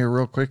drinking here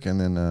real quick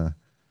and then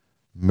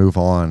move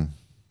on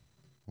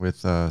with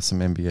some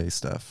NBA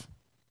stuff.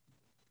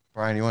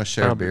 Brian, you want to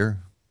share a beer?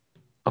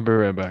 I'll be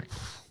right back.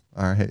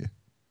 All right.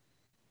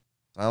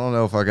 I don't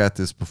know if I got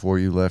this before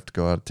you left to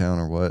go out of town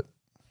or what,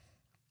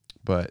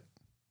 but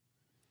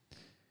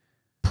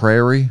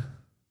Prairie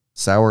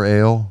Sour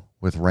Ale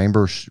with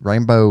rainbow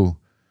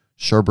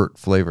sherbet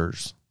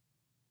flavors.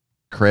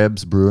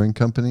 Krebs Brewing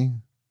Company.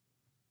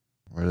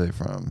 Where are they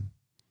from?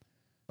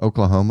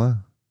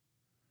 Oklahoma.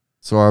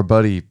 So our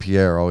buddy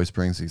Pierre always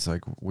brings these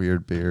like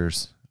weird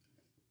beers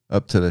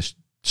up to the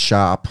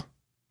shop,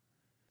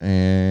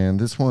 and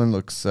this one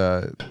looks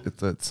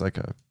it's like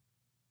a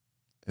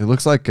it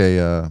looks like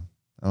a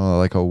I don't know,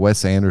 like a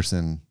Wes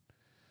Anderson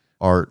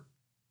art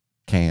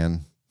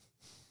can.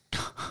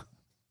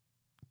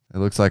 It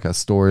looks like a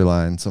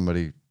storyline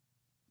somebody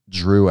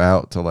drew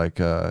out to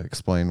like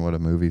explain what a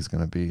movie's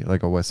gonna be,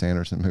 like a Wes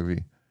Anderson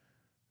movie.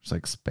 It's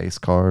like space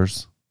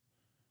cars.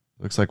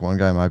 Looks like one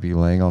guy might be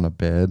laying on a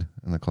bed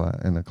in the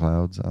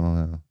clouds. I don't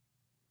know.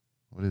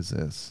 What is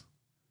this?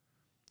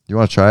 You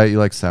want to try it? You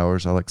like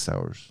sours? I like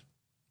sours.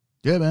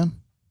 Yeah, man.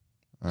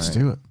 All Let's right.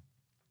 do it.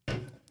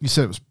 You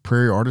said it was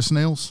Prairie Artisan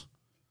Ales?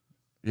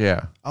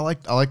 Yeah. I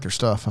like their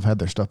stuff. I've had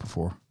their stuff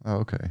before. Oh,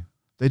 okay.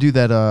 They do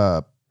that.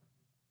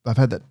 I've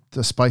had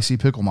the spicy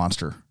pickle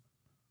monster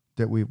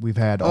that we've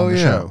had on the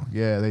show.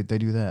 Yeah, they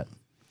do that.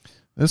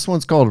 This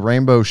one's called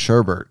Rainbow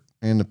Sherbet,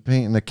 and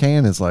the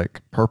can is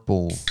like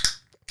purple,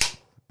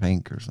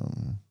 pink or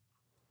something.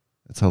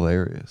 It's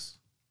hilarious.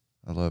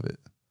 I love it.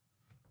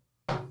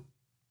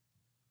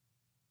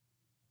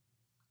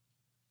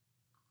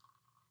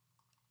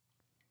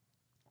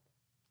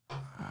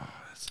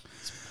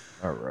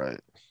 All right.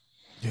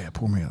 Yeah,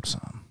 pour me up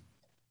some.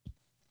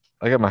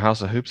 I got my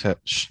House of Hoops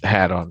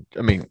hat on.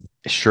 I mean,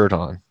 shirt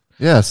on.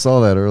 Yeah, I saw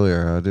that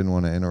earlier. I didn't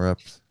want to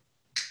interrupt.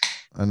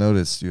 I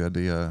noticed you had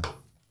the.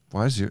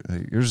 Why is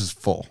yours is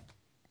full?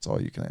 That's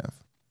all you can have.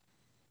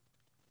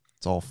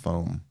 It's all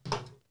foam.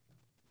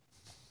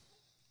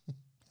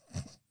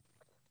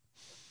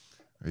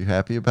 Are you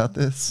happy about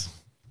this?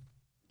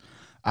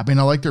 I mean,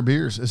 I like their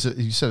beers.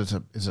 You said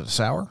is it a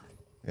sour?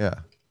 Yeah.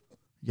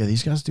 Yeah,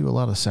 these guys do a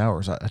lot of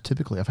sours.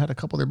 I've had a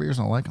couple of their beers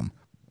and I like them.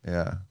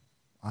 Yeah.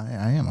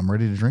 I am. I'm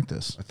ready to drink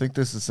this. I think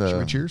this is Should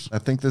we cheers? I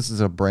think this is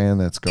a brand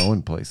that's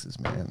going places,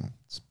 man.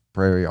 It's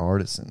Prairie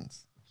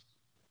Artisans.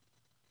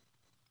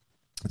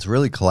 It's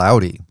really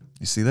cloudy.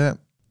 You see that?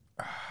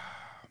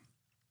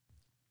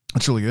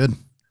 That's really good.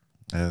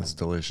 Yeah, it's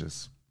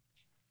delicious.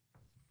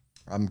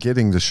 I'm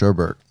getting the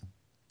sherbet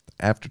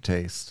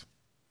aftertaste.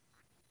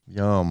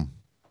 Yum.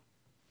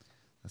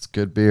 That's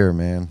good beer,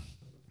 man.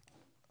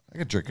 I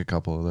could drink a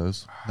couple of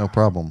those. No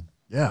problem.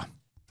 Yeah.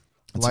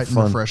 It's Light a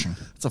fun- and refreshing.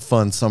 It's a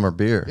fun summer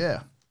beer.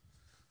 Yeah.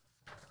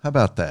 How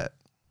about that?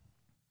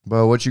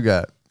 Bo, what you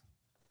got?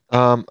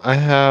 I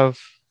have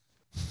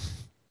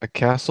a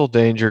Castle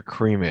Danger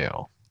Cream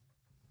Ale.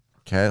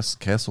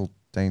 Castle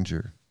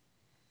Danger.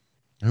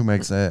 Who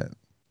makes that?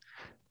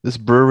 This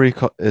brewery,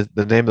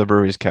 the name of the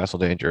brewery is Castle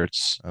Danger.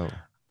 It's Oh.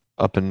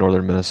 up in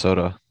northern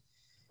Minnesota.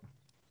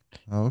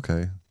 Oh,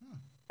 okay.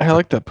 I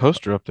like that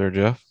poster up there,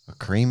 Jeff. A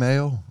cream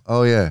ale?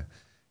 Oh, yeah.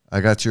 I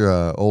got your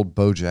old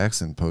Bo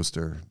Jackson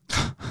poster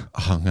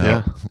hung up.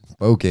 Yeah.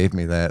 Bo gave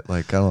me that,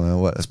 like, I don't know,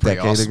 what, a pretty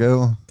decade awesome.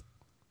 ago?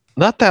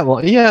 Not that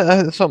long.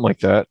 Yeah, something like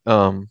that.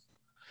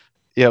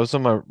 Yeah, it was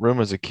in my room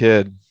as a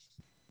kid.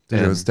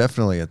 Dude, it was And-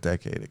 definitely a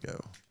decade ago.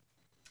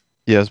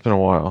 Yeah, it's been a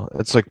while.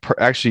 It's like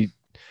actually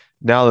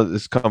now that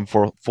it's come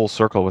full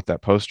circle with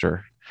that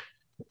poster.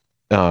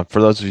 For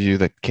those of you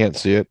that can't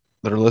see it,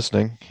 that are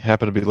listening,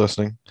 happen to be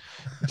listening,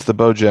 it's the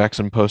Bo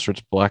Jackson poster.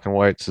 It's black and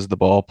white. It says the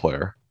ball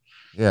player.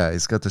 Yeah,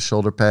 he's got the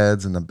shoulder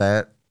pads and the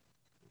bat.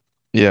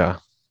 Yeah,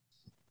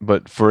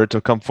 but for it to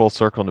come full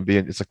circle and to be,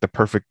 it's like the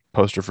perfect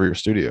poster for your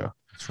studio.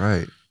 That's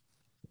right.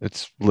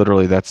 It's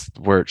literally that's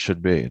where it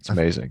should be. It's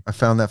amazing. I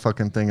found that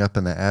fucking thing up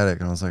in the attic,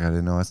 and I was like, I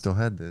didn't know I still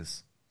had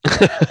this.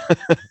 I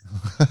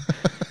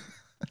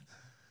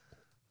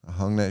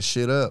hung that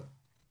shit up.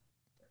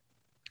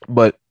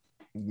 But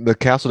the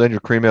Castle Danger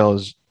Cream Ale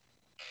is,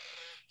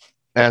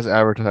 as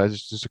advertised,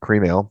 it's just a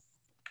cream ale.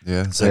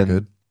 Yeah, is that And-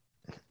 good?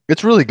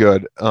 It's really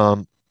good.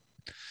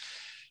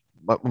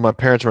 My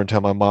parents were in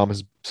town. My mom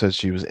said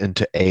she was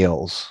into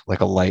ales, like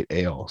a light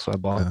ale. So I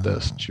bought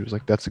this. Oh. She was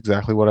like, "That's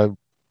exactly what I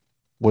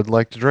would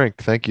like to drink.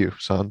 Thank you,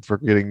 son, for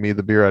getting me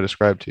the beer I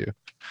described to you."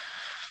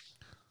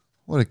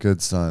 What a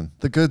good son.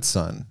 The good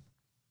son.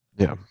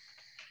 Yeah.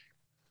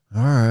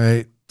 All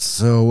right.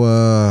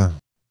 So,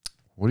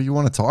 what do you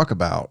want to talk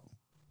about?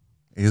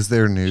 Is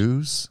there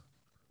news?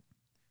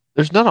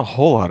 There's not a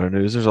whole lot of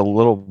news.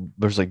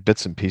 There's like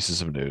bits and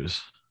pieces of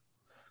news.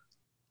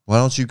 Why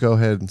don't you go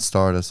ahead and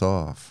start us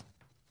off?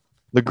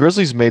 The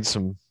Grizzlies made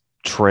some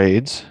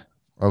trades,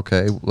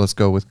 Okay, let's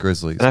go with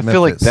Grizzlies. and I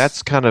feel like Memphis. that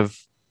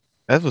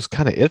was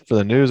kind of it for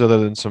the news, other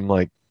than some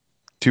like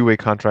two-way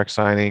contract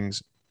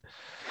signings.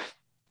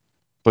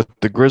 But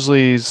the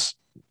Grizzlies,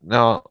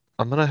 now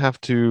I'm gonna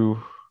have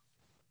to.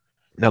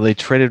 Now they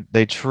traded with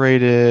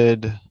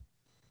the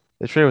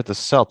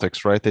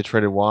Celtics, right? They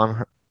traded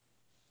Juan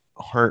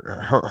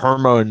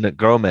Herman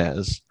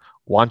Gomez,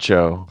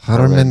 Juancho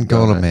Herman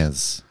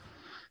Gomez.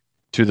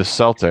 to the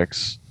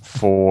Celtics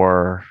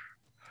for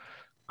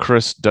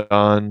Chris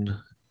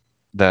Dunn,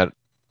 that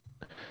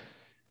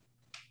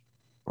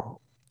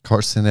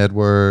Carson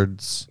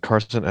Edwards,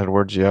 Carson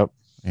Edwards, yep.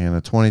 and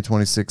a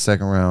 2026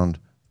 second round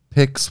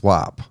pick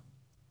swap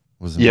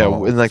was Yeah,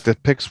 involved. and like the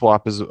pick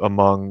swap is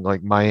among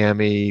like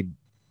Miami,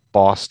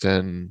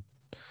 Boston,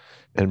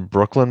 and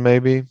Brooklyn,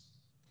 maybe.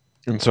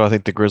 And so I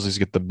think the Grizzlies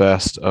get the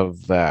best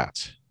of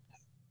that.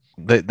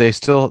 They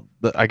still,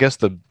 I guess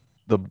the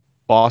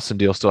Boston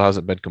deal still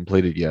hasn't been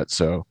completed yet,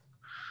 so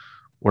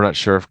we're not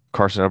sure if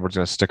Carson Edwards is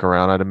going to stick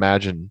around. I'd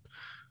imagine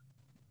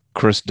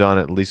Chris Dunn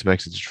at least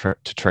makes it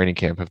to training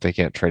camp if they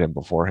can't trade him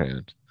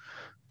beforehand.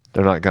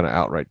 They're not going to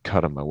outright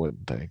cut him, I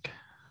wouldn't think.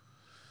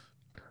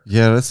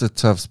 Yeah, that's a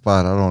tough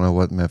spot. I don't know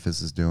what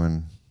Memphis is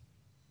doing.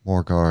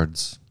 More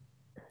guards.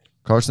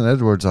 Carson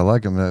Edwards, I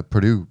like him. That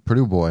Purdue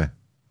boy.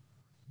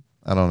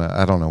 I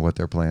don't know what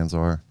their plans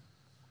are.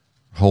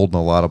 Holding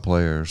a lot of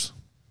players.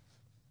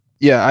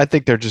 Yeah, I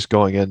think they're just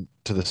going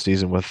into the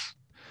season with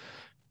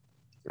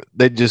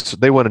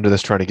they went into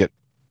this trying to get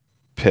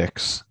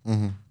picks,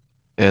 Hmm.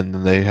 and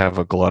then they have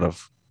a glut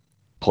of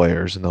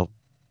players, and they'll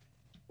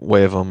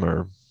waive them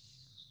or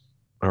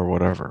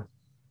whatever.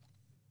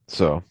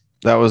 So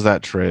that was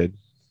that trade.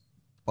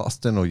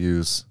 Boston will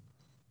use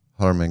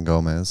Herman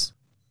Gomez.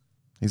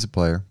 He's a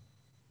player.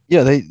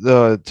 Yeah,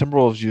 the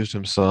Timberwolves used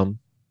him some.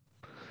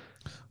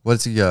 What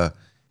is he?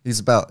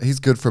 He's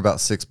good for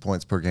about 6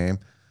 points per game.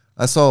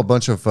 I saw a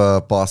bunch of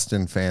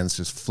Boston fans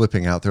just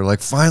flipping out. They're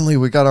like, finally,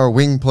 we got our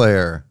wing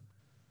player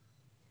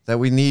that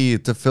we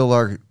need to fill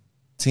our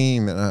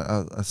team. And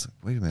I was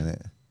like, wait a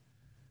minute.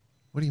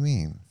 What do you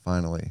mean,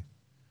 finally?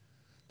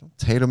 Don't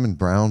Tatum and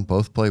Brown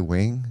both play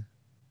wing?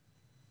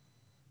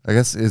 I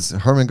guess is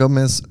Herman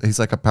Gomez, he's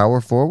like a power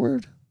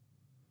forward?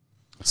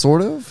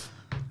 Sort of?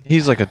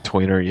 He's like a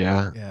tweener,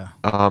 yeah.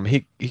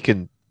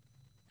 Yeah.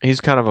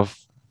 He's kind of a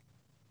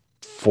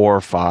 4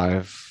 or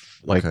 5,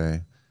 like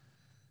Okay.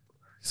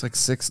 He's like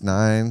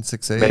 6'9",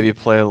 6'8". maybe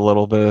play a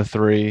little bit of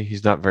 3.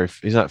 He's not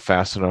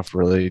fast enough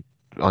really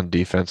on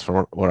defense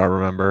from what I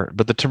remember.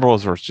 But the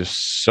Timberwolves were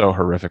just so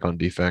horrific on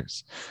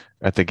defense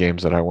at the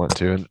games that I went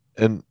to.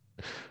 And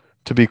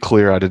to be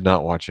clear, I did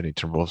not watch any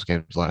Timberwolves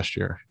games last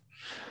year.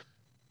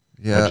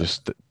 Yeah.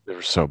 They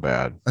were so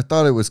bad. I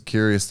thought it was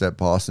curious that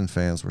Boston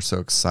fans were so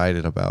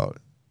excited about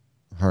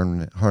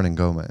Hernan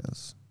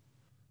Gomez.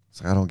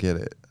 It's like, I don't get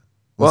it.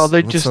 Well,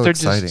 What's so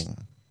exciting?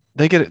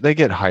 They get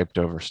hyped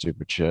over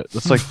stupid shit.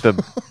 It's like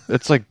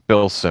it's like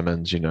Bill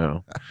Simmons, you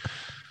know.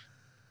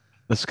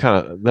 It's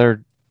kind of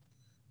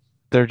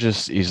they're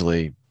just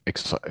easily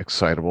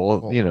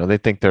excitable. Well, You know, they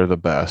think they're the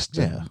best.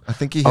 Yeah. I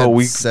think he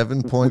had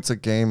 7 points a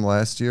game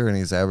last year, and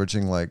he's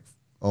averaging like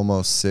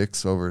almost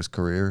 6 over his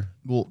career.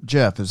 Well,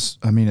 Jeff as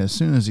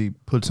soon as he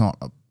puts on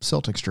a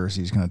Celtics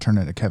jersey, he's going to turn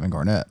into Kevin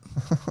Garnett.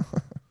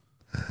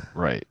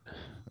 Right.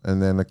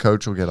 And then the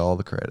coach will get all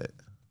the credit.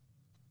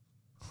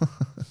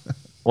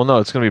 Well, no,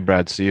 it's going to be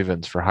Brad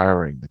Stevens for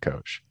hiring the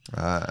coach.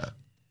 Right.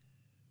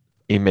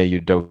 Ime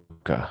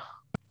Udoka.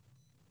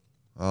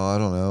 Oh, I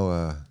don't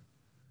know.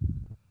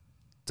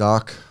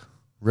 Doc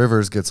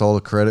Rivers gets all the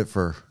credit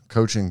for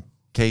coaching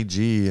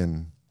KG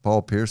and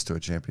Paul Pierce to a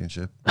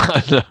championship.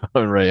 I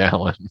know, Ray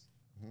Allen.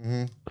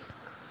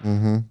 Mm-hmm.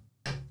 Mm-hmm.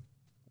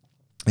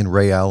 And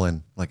Ray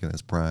Allen, like in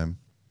his prime.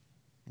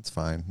 It's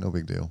fine. No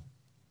big deal.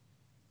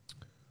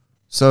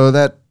 So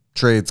that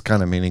trade's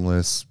kind of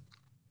meaningless.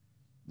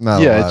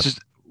 Not a lot. It's just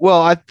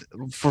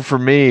for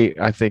me,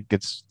 I think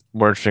it's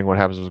more interesting what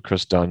happens with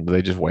Chris Dunn. Do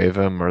they just waive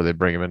him, or they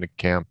bring him into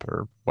camp,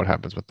 or what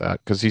happens with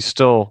that? Because he's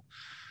still,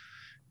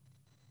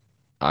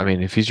 I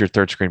mean, if he's your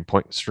third string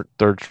point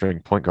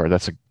guard,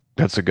 that's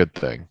a good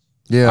thing.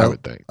 Yeah, I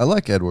would think. I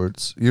like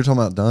Edwards. You're talking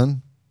about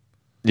Dunn?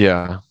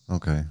 Yeah,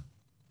 Okay.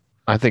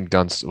 I think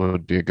Dunn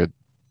would be a good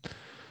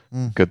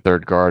Mm.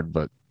 third guard,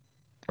 but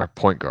or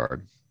point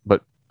guard.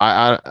 But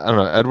I don't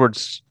know.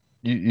 Edwards,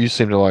 you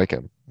seem to like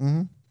him.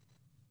 Mm-hmm.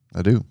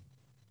 I do.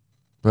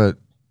 But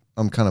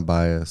I'm kind of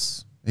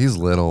biased. He's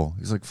little.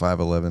 He's like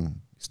 5'11".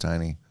 He's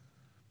tiny.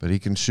 But he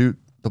can shoot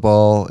the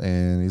ball,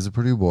 and he's a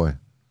Purdue boy.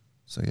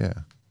 So, yeah.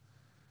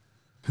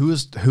 Who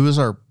was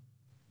our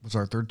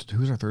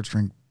third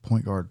string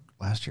point guard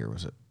last year?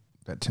 Was it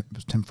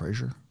Tim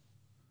Frazier?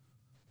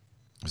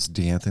 It's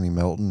DeAnthony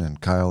Melton and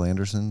Kyle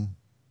Anderson.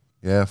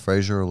 Yeah,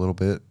 Frazier a little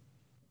bit.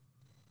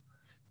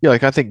 Yeah,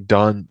 like I think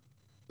Dunn,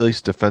 at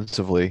least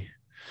defensively,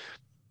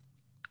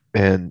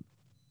 and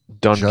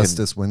Dunn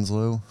Justice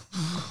Winslow.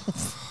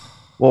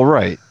 well,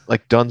 right.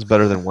 Like Dunn's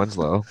better than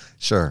Winslow.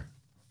 Sure.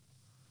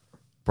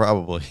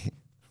 Probably.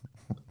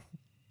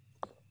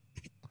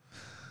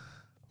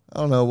 I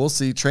don't know. We'll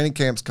see. Training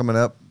camp's coming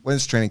up. When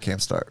does training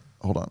camp start?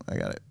 Hold on. I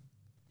got it.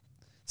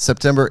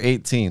 September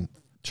 18th,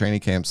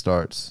 training camp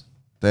starts.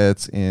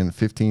 That's in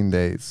 15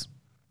 days.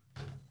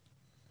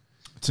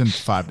 It's in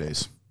 5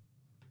 days.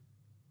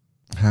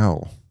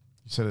 How?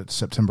 You said it's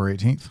September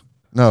 18th?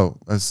 No,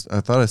 I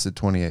thought I said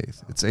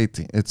 28th. It's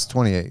 18th. It's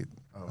 28th.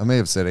 Oh. I may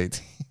have said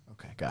 18th.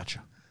 Okay,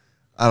 gotcha.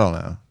 I don't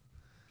know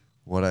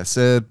what I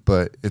said,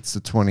 but it's the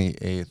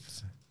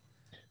 28th.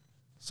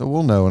 So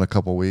we'll know in a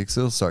couple weeks.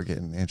 It'll start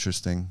getting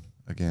interesting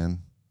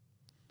again.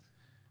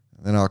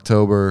 And then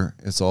October,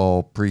 it's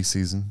all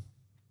preseason.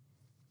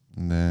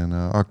 And then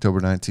October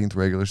 19th,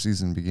 regular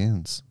season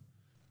begins.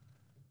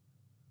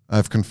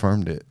 I've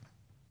confirmed it.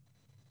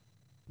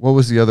 What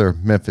was the other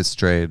Memphis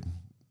trade?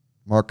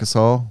 Marc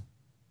Gasol?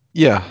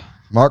 Yeah.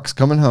 Mark's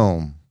coming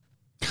home.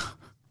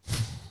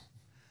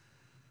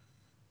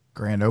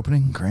 Grand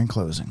opening, grand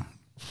closing.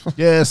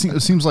 Yeah, it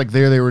seems like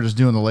they were just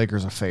doing the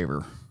Lakers a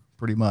favor,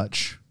 pretty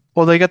much.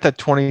 Well, they got that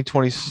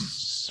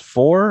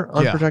 2024 Yeah.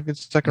 unprotected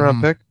second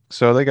round pick,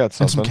 so they got And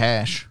something. some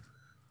cash.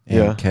 And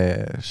Yeah.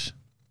 cash.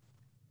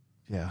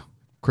 Yeah.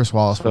 Chris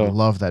Wallace So- would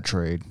love that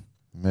trade.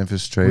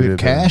 Memphis We traded had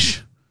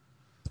cash?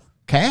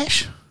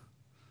 Cash?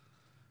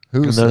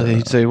 And Who's then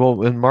he'd say,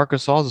 "Well, and Marc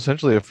Gasol is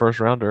essentially a first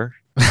rounder."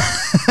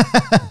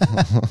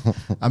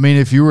 I mean,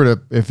 if you were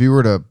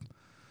to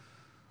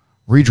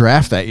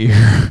redraft that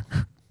year,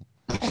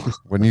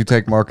 Wouldn't you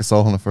take Marc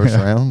Gasol in the first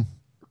Yeah. round?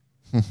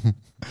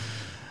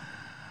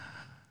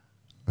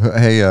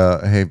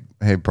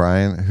 Hey,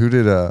 Brian. Who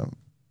did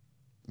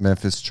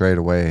Memphis trade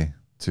away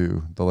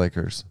to the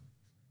Lakers?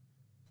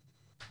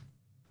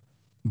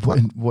 What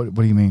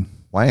do you mean?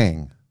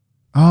 Wang.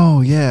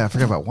 Oh yeah, I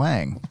forgot about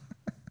Wang.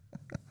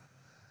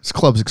 This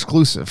club's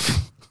exclusive.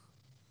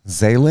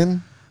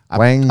 Zalen?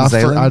 Wang I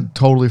Zalen?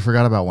 totally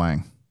forgot about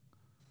Wang.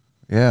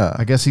 Yeah.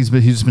 I guess he's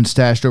been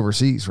stashed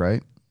overseas,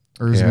 right?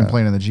 Or has he Yeah. been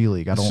playing in the G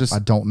League? It's just- I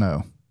don't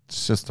know.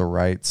 It's just the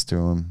rights to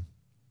him.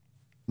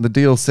 The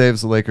deal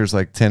saves the Lakers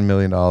like $10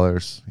 million.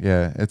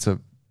 Yeah, it's a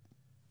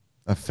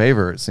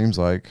favor, it seems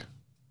like.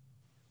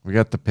 We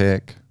got the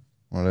pick,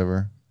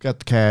 whatever. Got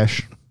the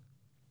cash.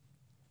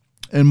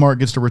 And Mark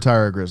gets to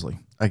retire a Grizzly.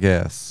 I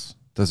guess.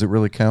 Does it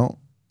really count?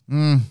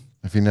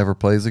 If he never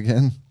plays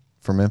again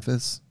for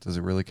Memphis, does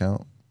it really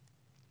count?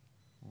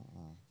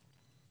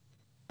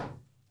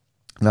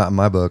 Not in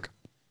my book.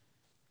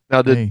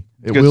 Now did Hey,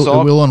 it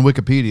Gasol will on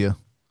Wikipedia.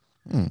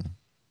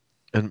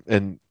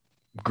 and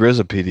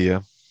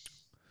Grizopedia.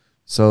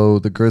 So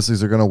the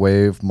Grizzlies are going to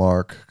waive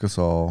Marc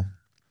Gasol.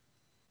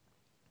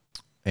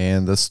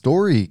 And the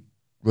story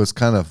was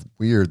kind of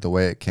weird the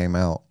way it came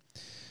out.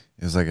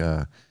 It was like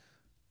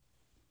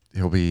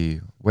he'll be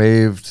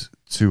waived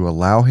to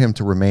allow him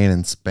to remain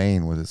in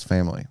Spain with his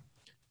family.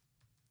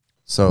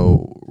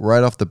 So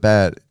right off the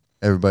bat,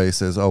 everybody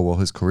says, oh, well,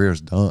 his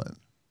career's done.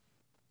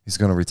 He's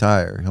going to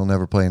retire. He'll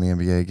never play in the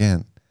NBA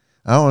again.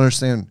 I don't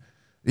understand.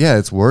 Yeah,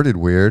 it's worded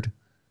weird,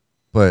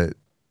 but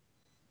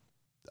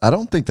I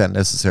don't think that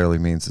necessarily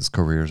means his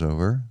career's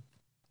over.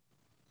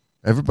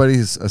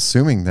 Everybody's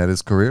assuming that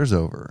his career's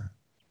over.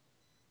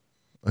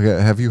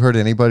 Okay, have you heard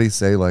anybody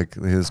say like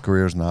his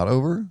career's not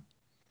over?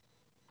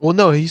 Well,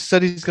 no, he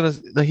said he's gonna.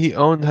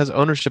 Has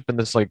ownership in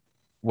this like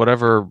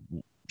whatever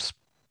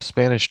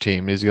Spanish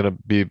team. He's gonna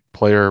be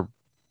player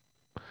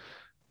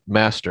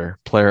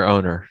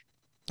owner.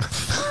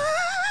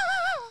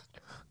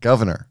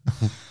 Governor.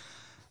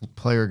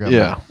 Player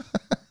government.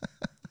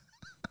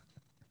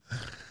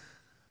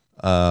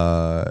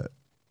 Yeah,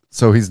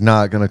 So he's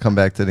not going to come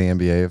back to the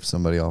NBA if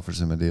somebody offers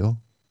him a deal?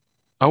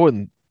 I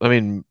wouldn't. I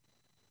mean,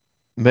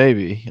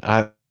 maybe.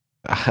 I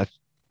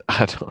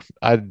don't.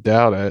 I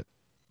doubt it.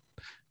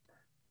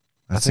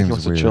 That I think he seems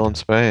wants weird. to chill in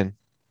Spain.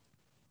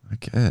 I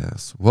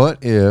guess.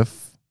 What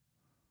if,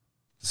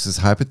 this is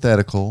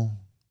hypothetical,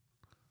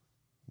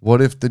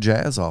 what if the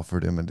Jazz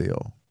offered him a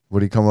deal?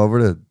 Would he come over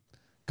to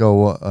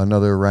go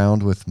another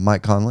round with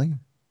Mike Conley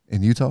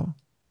in Utah?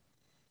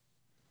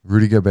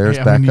 Rudy Gobert's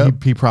Hey, I mean,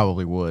 backup? he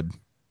probably would.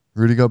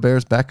 Rudy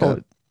Gobert's backup?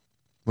 Oh.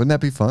 Wouldn't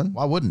that be fun?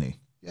 Why wouldn't he?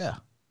 Yeah.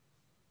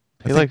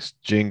 He likes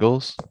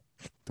jingles.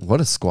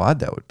 What a squad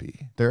that would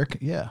be.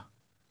 Yeah.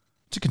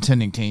 It's a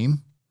contending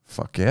team.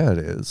 Fuck yeah, it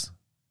is.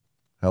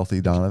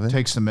 Healthy Donovan.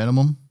 Takes the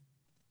minimum.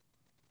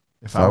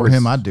 If I I were was-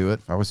 him, I'd do it.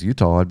 If I was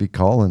Utah, I'd be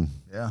calling.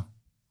 Yeah.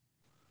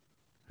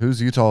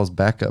 Who's Utah's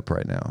backup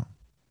right now?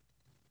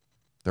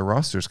 Their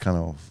roster's kind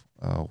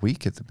of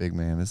weak at the big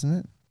man, isn't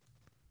it?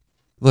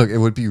 Look, it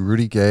would be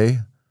Rudy Gay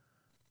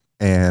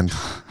and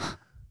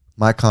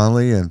Mike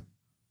Conley and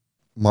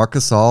Marc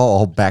Gasol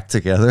all back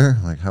together.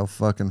 Like, how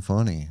fucking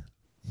funny.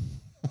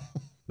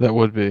 That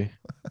would be.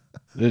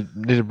 They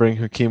need to bring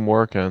Hakeem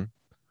Work in.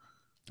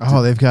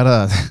 Oh, they've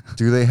got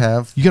Do they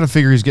have you got to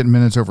figure he's getting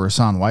minutes over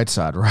Hassan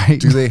Whiteside, right?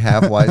 Do they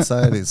have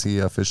Whiteside? Is he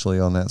officially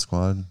on that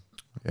squad?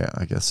 Yeah,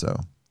 I guess so.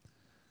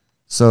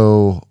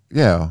 So,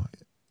 yeah,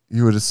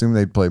 you would assume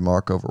they'd play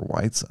Mark over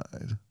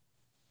Whiteside.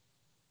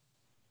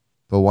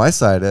 But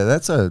Whiteside,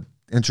 that's a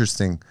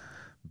interesting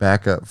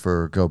backup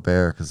for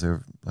Gobert because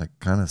they're like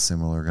kind of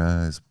similar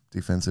guys,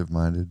 defensive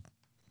minded.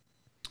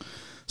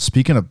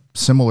 Speaking of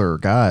similar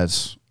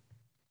guys,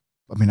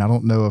 I mean, I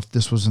don't know if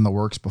this was in the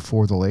works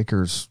before the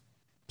Lakers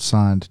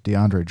signed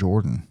DeAndre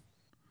Jordan.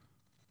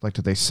 Like,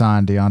 did they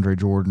sign DeAndre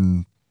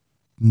Jordan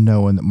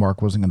knowing that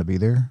Mark wasn't going to be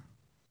there?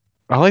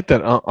 I like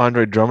that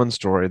Andre Drummond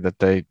story that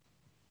they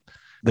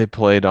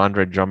played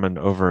Andre Drummond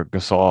over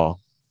Gasol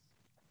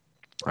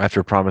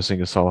after promising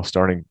Gasol a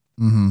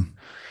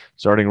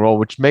starting role,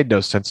 which made no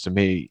sense to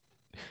me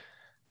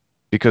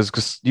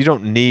because you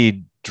don't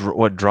need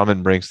what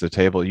Drummond brings to the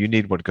table. You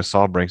need what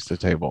Gasol brings to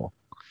the table,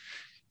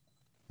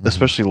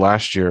 especially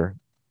last year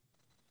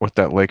with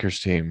that Lakers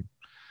team.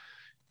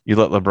 You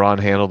let LeBron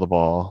handle the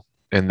ball,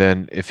 and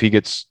then if he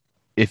gets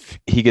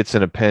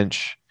in a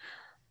pinch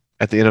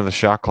at the end of the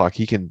shot clock,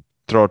 he can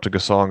throw it to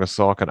Gasol, and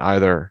Gasol can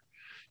either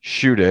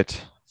shoot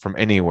it from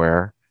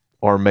anywhere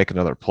or make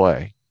another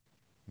play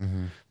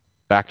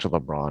back to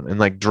LeBron. And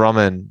like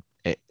Drummond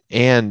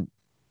and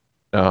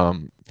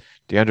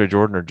DeAndre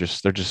Jordan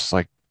they're just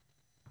like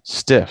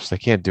stiffs. They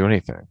can't do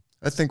anything.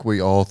 I think we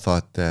all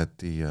thought that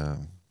the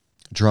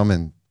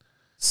Drummond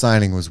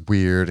signing was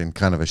weird and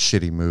kind of a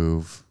shitty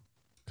move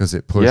because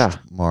it pushed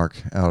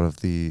Mark out of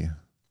the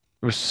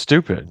It was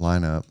stupid.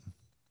 lineup.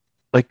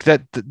 Like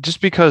that, just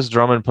because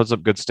Drummond puts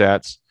up good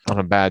stats on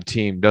a bad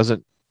team does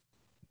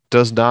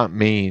not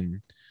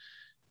mean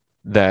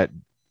that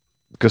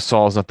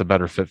Gasol is not the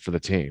better fit for the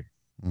team.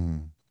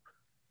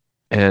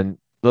 And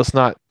let's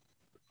not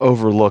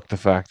overlook the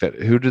fact that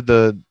who did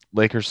the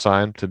Lakers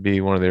sign to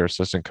be one of their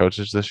assistant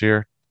coaches this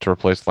year to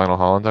replace Lionel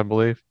Hollins, I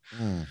believe?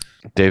 Mm.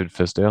 David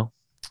Fisdale.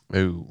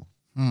 Ooh.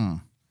 Hmm.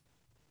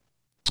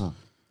 Hmm.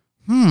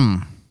 Hmm.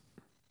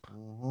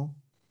 Mm-hmm.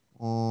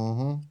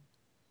 Mm-hmm.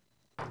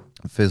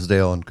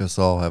 Fizdale and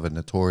Gasol have a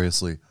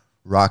notoriously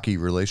rocky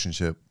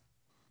relationship.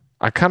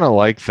 I kind of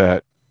like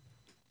that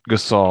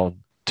Gasol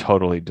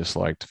totally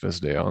disliked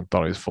Fisdale and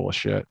thought he was full of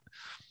shit.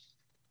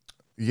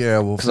 Yeah,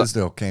 well, 'Cause I-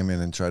 Fizdale came in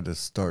and tried to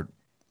start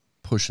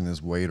pushing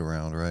his weight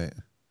around, right?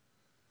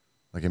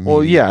 Like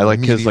Well, yeah, I like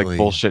his like immediately.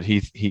 bullshit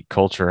heat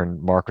culture,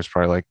 and Mark was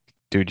probably like,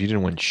 dude, you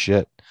didn't win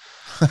shit.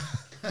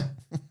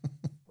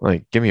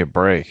 Like, give me a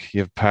break. You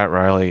have Pat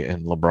Riley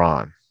and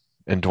LeBron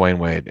and Dwayne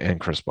Wade and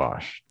Chris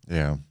Bosh.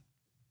 Yeah.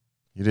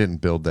 You didn't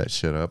build that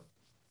shit up.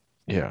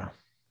 Yeah.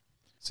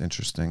 It's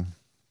interesting.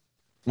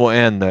 Well,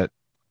 and that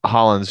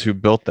Hollins, who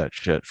built that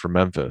shit for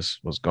Memphis,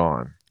 was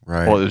gone.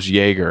 Right. Well, it was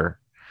Jaeger.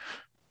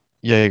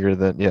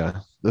 Then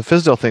yeah. The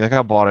Fizdale thing, like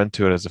I bought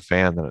into it as a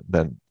fan.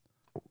 Then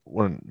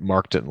when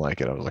Mark didn't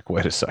like it, I was like,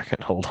 wait a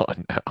second, hold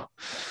on now.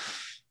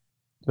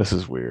 This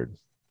is weird.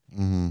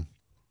 Mm-hmm.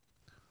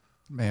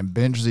 Man,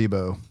 bench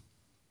Zebo.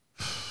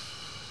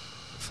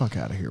 Fuck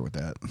out of here with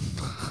that.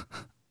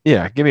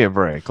 Yeah, give me a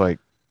break. Like,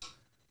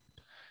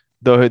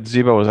 though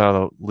Zebo was out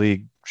of the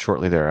league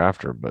shortly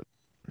thereafter, but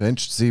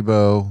Bench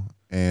Zebo,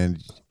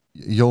 and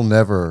you'll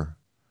never,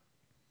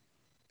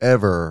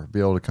 ever be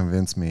able to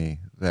convince me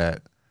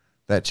that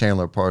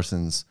Chandler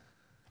Parsons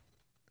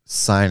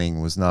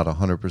signing was not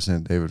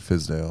 100% David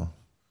Fizdale.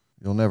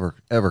 You'll never,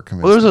 ever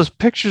convince well, there's me. those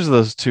pictures of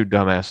those two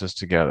dumbasses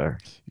together.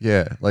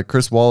 Yeah, like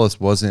Chris Wallace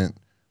wasn't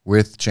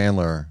with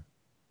Chandler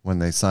when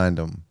they signed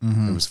him.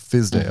 It was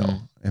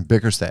Fizdale and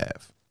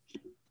Bickerstaff.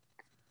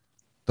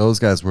 Those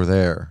guys were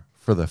there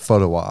for the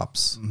photo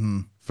ops,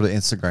 for the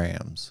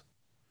Instagrams.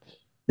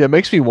 Yeah, it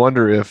makes me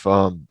wonder if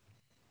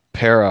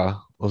Para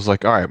was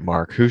like, all right,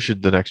 Mark, who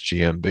should the next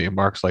GM be? And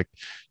Mark's like,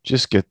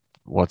 just get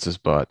what's his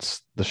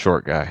butts, the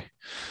short guy.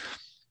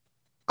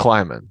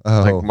 Kleiman.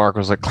 Oh. Like Mark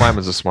was like,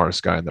 Kleiman's the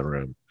smartest guy in the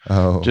room.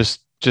 Oh, Just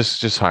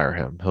hire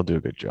him. He'll do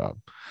a good job.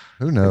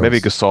 who knows? And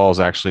maybe Gasol is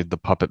actually the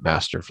puppet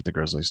master for the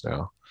Grizzlies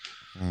now.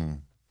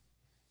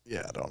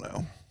 Yeah, I don't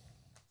know.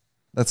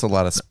 That's a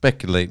lot of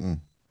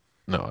speculating.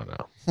 No.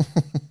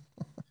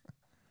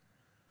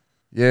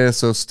 Yeah,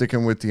 so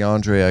sticking with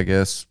DeAndre, I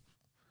guess.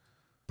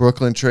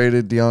 Brooklyn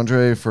traded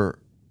DeAndre for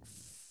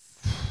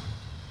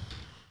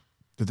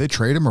Did they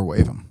trade him or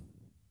waive him?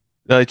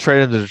 No, they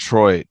traded him to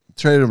Detroit.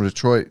 traded him to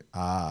Detroit,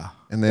 Ah.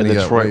 and then And he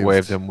got Detroit waived.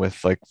 waived him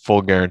with like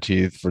full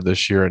guarantee for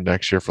this year and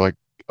next year for like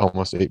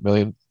almost $8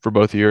 million for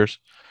both years.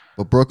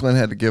 But Brooklyn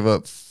had to give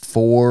up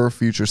 4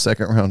 future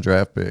second-round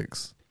draft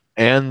picks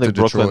And to the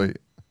Brooklyn Detroit.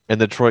 and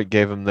Detroit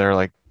gave him their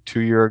like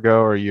 2 year ago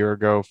or a year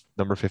ago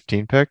number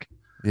 15 pick.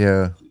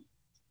 Yeah,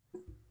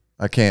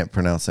 I can't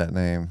pronounce that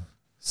name.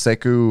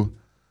 Sekou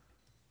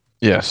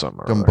Yeah, something.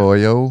 or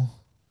other.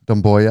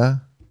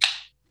 Dumboya.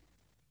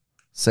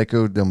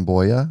 Sekou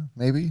Dumboya,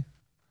 maybe.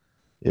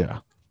 Yeah.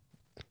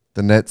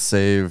 The Nets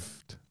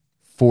saved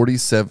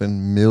 $47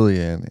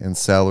 million in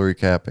salary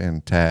cap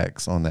and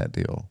tax on that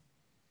deal.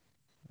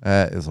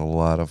 That is a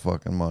lot of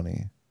fucking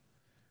money.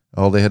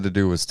 All they had to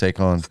do was take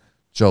on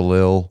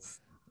Jalil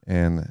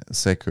and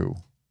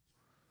Sekou.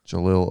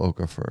 Jalil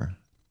Okafor,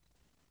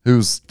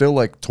 who's still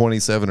like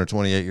 27 or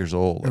 28 years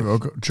old.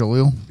 Like,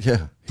 Jaleel?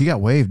 yeah. He got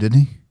waived, didn't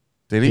he?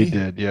 Did He he?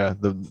 did, yeah.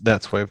 The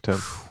Nets waived him.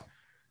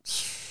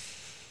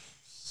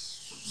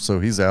 So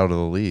he's out of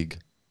the league.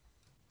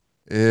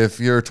 If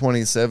you're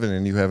 27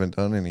 and you haven't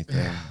done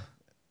anything,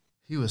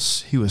 He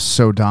was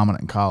so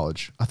dominant in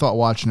college. I thought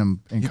watching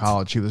him in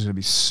college, he was going to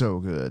be so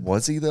good.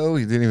 was he though?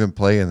 He didn't even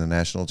play in the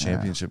national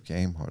championship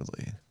game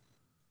hardly.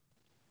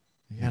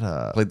 He had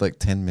a. Played like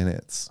 10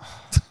 minutes.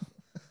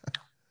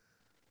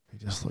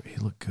 He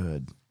looked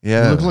good.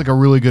 Yeah. He looked like a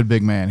really good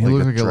big man. He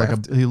Like looked a like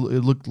draft- it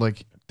looked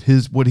like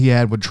what he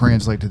had would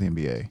translate to the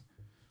NBA,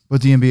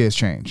 but the NBA has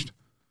changed.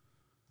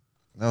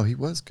 No, he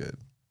was good.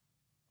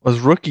 Was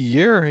rookie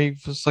year, he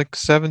was like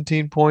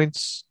 17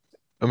 points.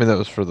 I mean, that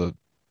was for the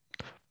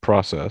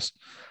process.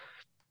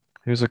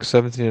 He was like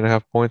 17 and a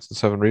half points and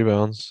 7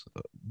 rebounds.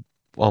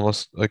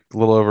 Almost like a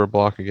little over a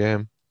block a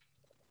game.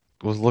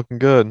 Was looking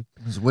good.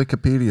 His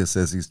Wikipedia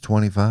says he's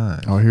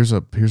 25. Oh, here's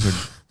a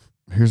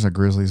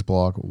Grizzlies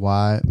blog.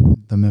 Why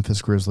the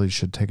Memphis Grizzlies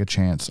should take a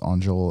chance on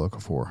Joel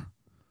Okafor.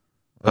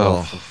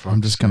 Oh, for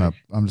I'm fuck's just gonna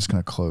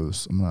sake.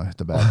 close. I'm gonna hit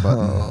the back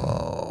button.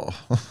 Oh.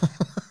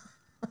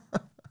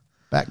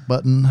 Back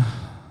button.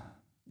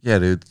 Yeah,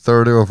 dude.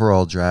 3rd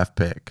overall draft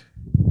pick.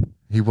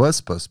 He was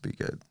supposed to be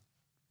good.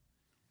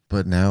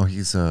 But now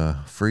he's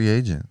a free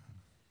agent.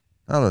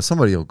 I don't know.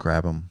 Somebody will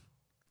grab him.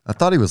 I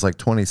thought he was like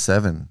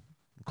 27.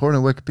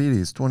 According to Wikipedia,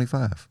 he's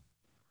 25.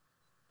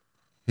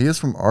 He is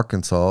from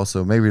Arkansas,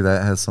 so maybe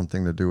that has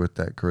something to do with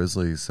that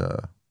Grizzlies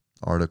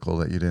article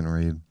that you didn't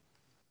read.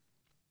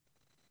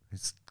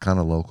 He's kind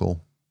of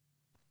local.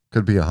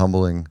 Could be a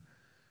humbling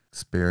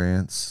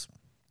experience.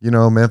 You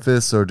know,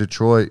 Memphis or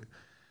Detroit,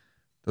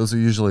 those are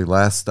usually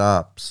last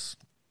stops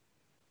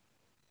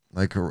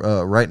Like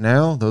right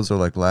now, those are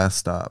like last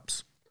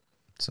stops.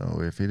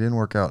 So if he didn't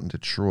work out in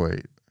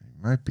Detroit, he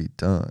might be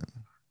done.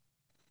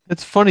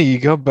 It's funny, you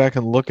go back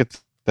and look at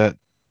that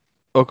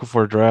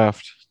Okafor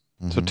draft.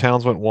 So Mhm.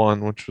 Towns went one,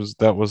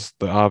 that was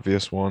the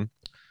obvious one.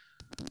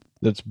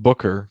 It's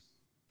Booker,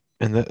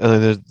 and then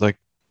there's like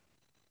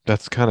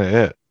that's kind of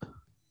it.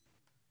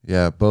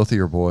 Yeah, both of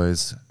your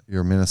boys,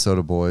 your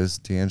Minnesota boys,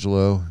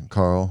 D'Angelo and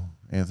Carl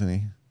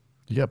Anthony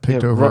You got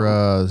picked Yeah, over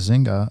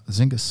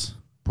Zingas.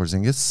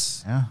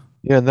 Porzingis, Yeah.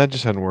 Yeah, and that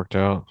just hadn't worked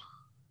out.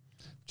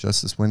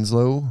 Justice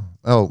Winslow.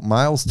 Oh,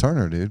 Miles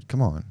Turner, dude.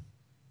 Come on.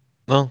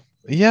 No,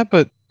 yeah,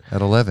 but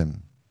At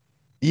 11.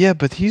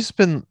 he's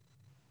been.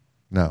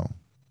 No.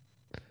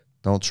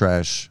 Don't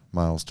trash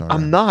Miles Turner.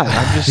 I'm not.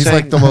 I'm just He's saying.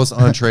 like the most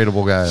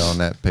untradeable guy on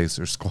that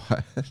Pacers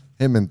squad.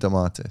 Him and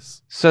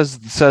DeMontis. Says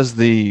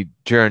the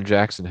Jaren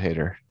Jackson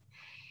hater.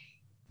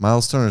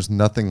 Miles Turner's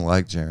nothing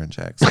like Jaren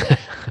Jackson.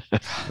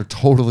 They're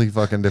totally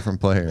fucking different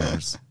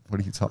players.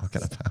 What are you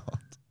talking about?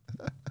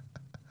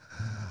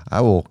 I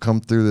will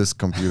come through this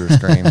computer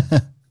screen.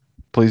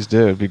 Please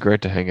do. It'd be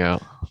great to hang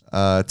out.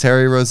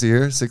 Terry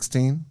Rozier,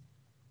 16.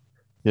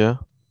 Yeah.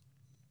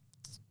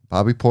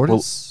 Bobby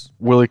Portis.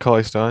 Willie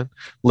Cauley-Stein,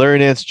 Larry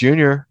Nance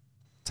Jr.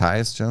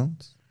 Tyus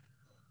Jones.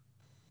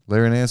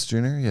 Larry Nance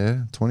Jr.,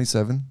 yeah,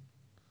 27.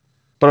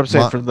 But I'm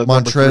saying for the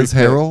Montrezl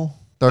Harrell,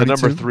 32. the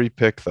number 3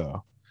 pick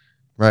though.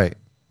 Right.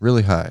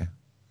 Really high.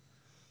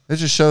 It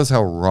just shows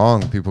how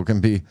wrong people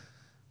can be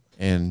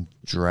in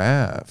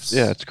drafts.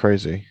 Yeah, it's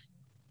crazy.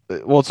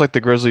 Well, it's like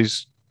the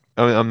Grizzlies.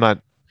 I mean, I'm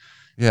not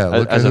Yeah,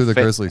 look at as who a the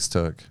fan- Grizzlies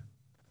took.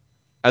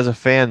 as a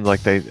fan.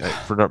 Like they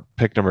for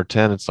pick number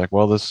 10, it's like,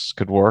 well, this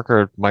could work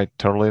or it might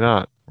totally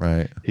not.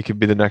 Right. He could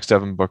be the next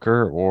Devin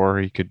Booker, or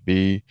he could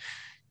be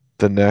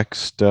the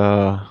next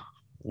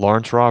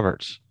Lawrence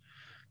Roberts.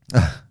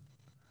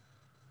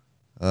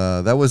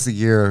 That was the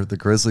year the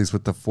Grizzlies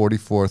with the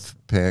 44th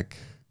pick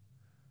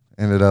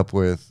ended up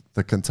with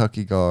the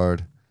Kentucky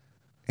guard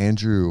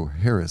Andrew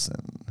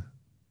Harrison.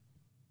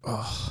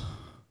 Ugh.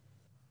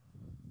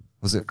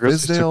 Was it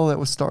Grizzlies Fizdale that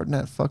was starting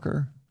that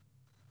fucker?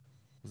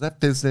 Was that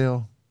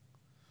Fizdale?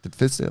 Did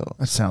Fizdale?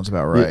 That sounds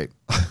about right.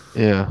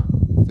 Yeah.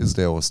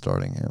 Fizdale was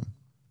starting him.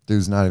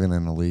 Dude's not even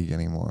in the league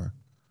anymore.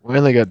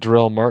 And they got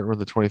Darrell Martin with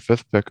the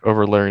 25th pick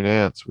over Larry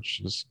Nance,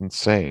 which is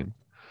insane.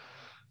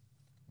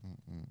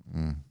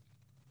 Mm.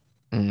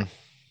 Mm.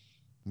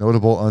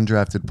 Notable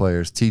undrafted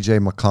players. TJ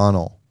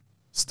McConnell,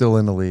 still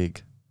in the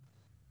league.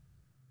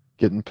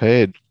 Getting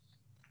paid.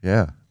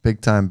 Yeah.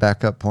 Big time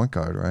backup point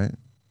guard, right?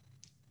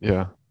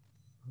 Yeah.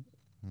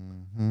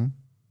 Mm-hmm.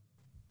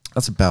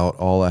 That's about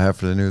all I have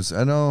for the news.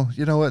 I know,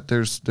 you know what?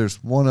 There's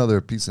one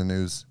other piece of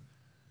news.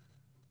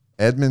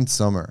 Edmund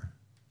Summer,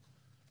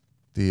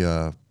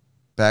 the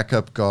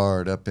backup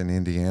guard up in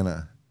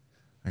Indiana.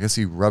 I guess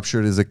he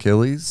ruptured his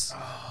Achilles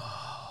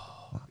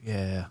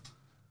Yeah.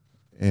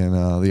 in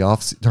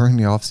during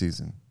the off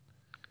season.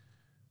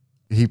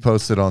 He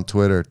posted on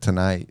Twitter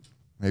tonight,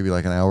 maybe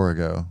like an hour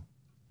ago.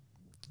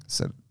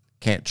 Said,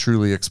 "Can't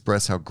truly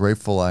express how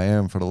grateful I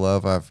am for the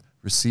love I've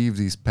received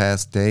these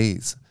past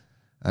days.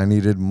 I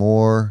needed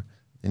more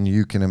than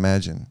you can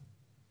imagine."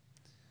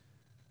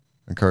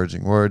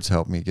 Encouraging words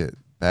helped me get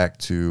back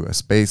to a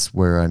space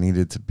where I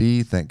needed to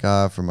be. Thank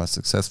God for my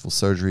successful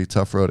surgery.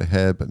 Tough road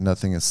ahead, but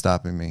nothing is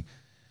stopping me.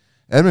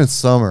 Edmund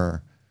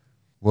Summer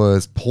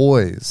was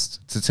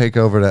poised to take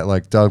over that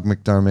like Doug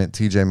McDermott,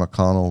 TJ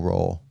McConnell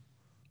role.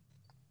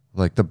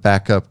 Like the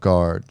backup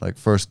guard, like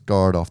first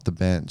guard off the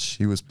bench.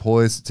 He was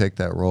poised to take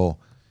that role.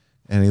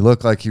 And he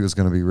looked like he was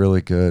going to be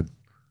really good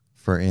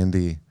for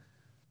Indy.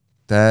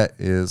 That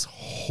is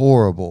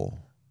horrible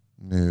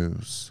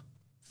news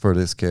for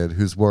this kid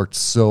who's worked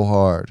so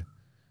hard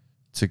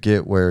to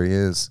get where he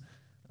is.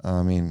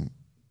 I mean,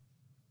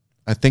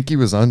 I think he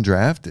was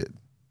undrafted,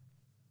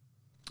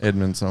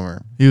 Edmund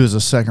Summer. He was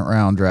a second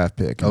round draft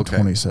pick in Okay.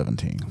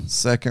 2017.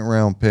 Second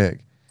round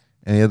pick.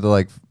 And he had to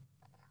like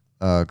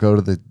go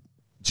to the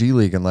G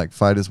League and like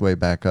fight his way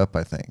back up,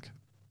 I think.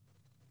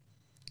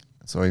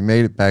 So he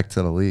made it back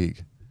to the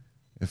league,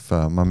 if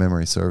my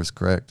memory serves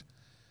correct.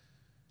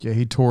 Yeah,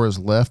 he tore his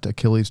left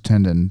Achilles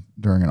tendon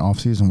during an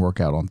offseason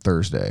workout on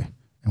Thursday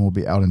and will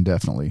be out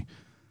indefinitely.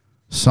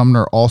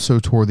 Sumner also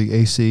tore the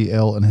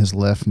ACL in his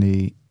left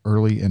knee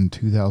early in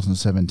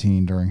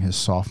 2017 during his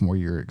sophomore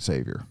year at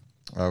Xavier.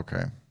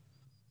 Okay.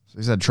 So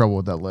he's had trouble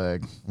with that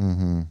leg.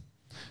 Mm-hmm.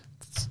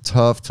 It's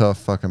a tough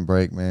fucking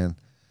break, man.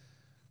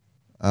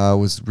 I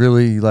was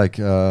really like,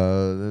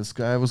 this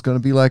guy was going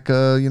to be like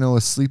a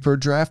sleeper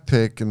draft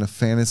pick in the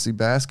fantasy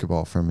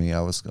basketball for me.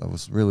 I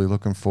was really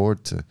looking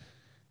forward to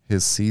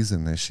his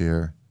season this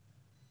year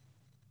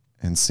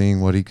and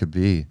seeing what he could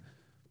be.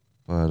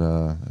 But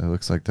it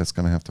looks like that's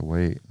going to have to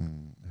wait.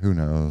 And who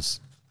knows?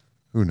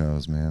 Who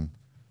knows, man?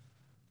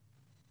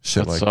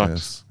 Shit That like sucks.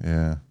 this.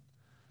 Yeah.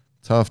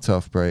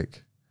 Tough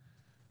break.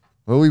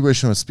 Well, we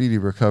wish him a speedy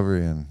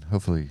recovery and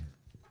hopefully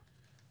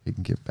he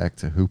can get back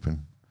to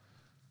hooping.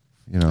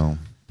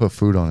 Put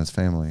food on his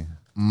family.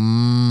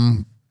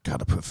 Got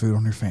to put food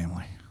on your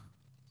family.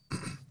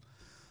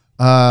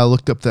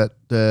 Looked up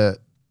that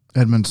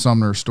Edmund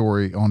Sumner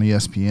story on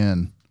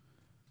ESPN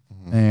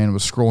and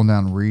was scrolling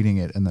down reading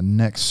it. And the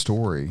next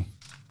story,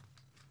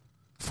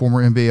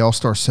 former NBA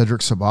All-Star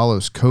Cedric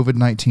Ceballos,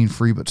 COVID-19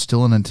 free, but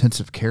still in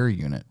intensive care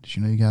unit. Did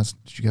you guys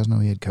know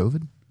he had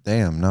COVID?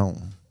 Damn, no.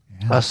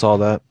 Yeah. I saw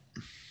that.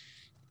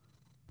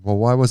 Well,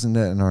 why wasn't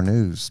that in our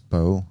news,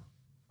 Bo?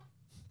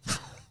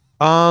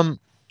 I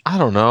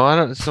don't know.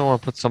 I just don't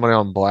want to put somebody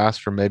on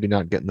blast for maybe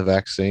not getting the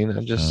vaccine.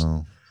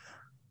 Oh,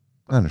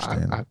 I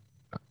understand.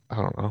 I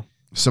don't know.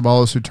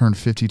 Ceballos, who turned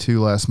 52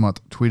 last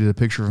month, tweeted a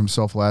picture of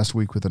himself last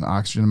week with an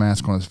oxygen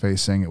mask on his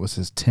face, saying it was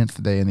his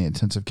 10th day in the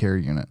intensive care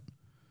unit.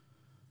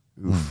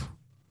 Oof.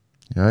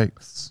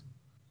 Yikes.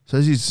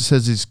 Says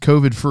he's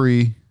COVID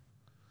free.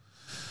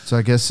 So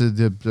I guess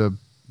the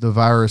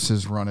virus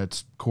has run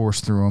its course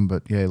through him,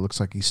 but yeah, it looks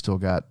like he's still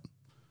got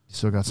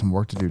some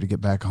work to do to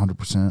get back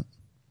 100%.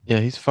 Yeah,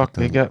 he's fucked.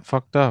 He got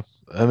fucked up.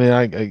 I mean,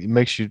 it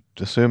makes you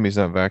assume he's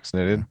not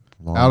vaccinated.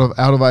 Long.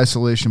 Out of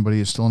isolation, but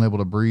he is still unable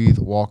to breathe,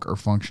 walk, or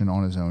function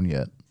on his own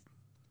yet.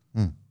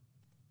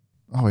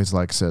 Always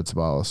liked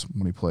Ceballos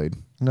when he played.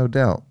 No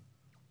doubt.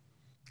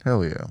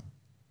 Hell yeah.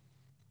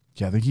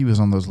 Yeah, I think he was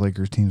on those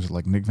Lakers teams with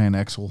like Nick Van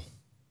Exel.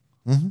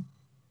 Mm-hmm.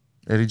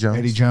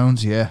 Eddie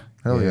Jones. Yeah.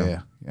 Hell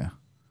yeah. Yeah.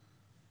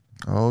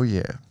 Oh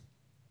yeah.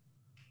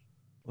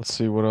 Let's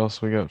see what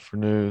else we got for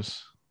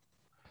news.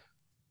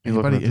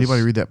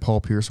 Anybody read that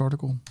Paul Pierce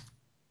article?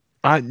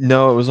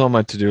 No, it was on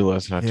my to-do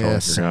list, and I totally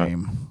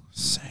forgot.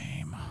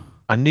 Same.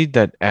 I need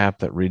that app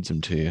that reads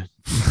them to you.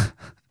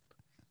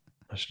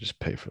 I should just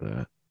pay for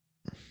that.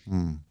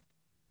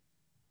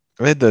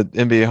 I had the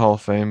NBA Hall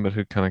of Fame, but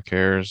who kind of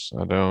cares?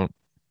 I don't.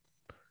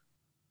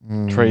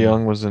 Trae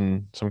Young was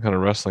in some kind of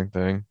wrestling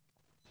thing.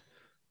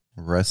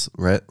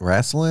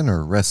 Wrestling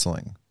or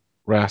wrestling?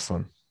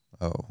 Wrestling.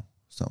 Oh,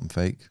 something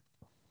fake.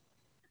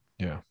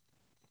 Yeah.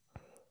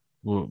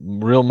 Well,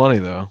 real money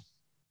though.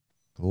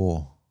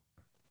 Cool.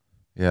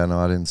 Yeah, no,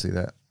 I didn't see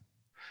that.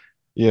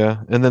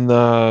 Yeah, and then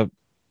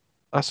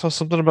I saw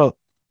something about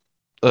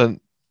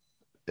an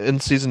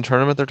in-season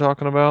tournament they're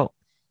talking about.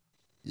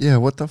 Yeah,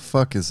 what the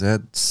fuck is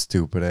that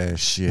stupid ass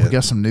shit? We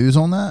got some news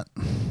on that?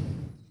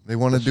 They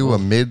want to do a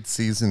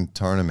mid-season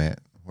tournament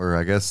where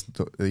I guess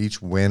each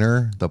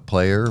winner, the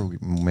player,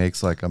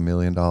 makes like $1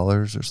 million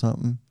or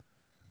something.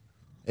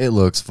 It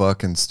looks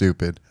fucking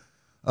stupid.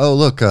 Oh,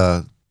 look,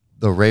 the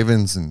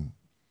Ravens and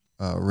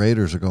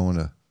Raiders are going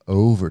to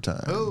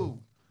overtime. Oh.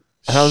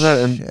 How does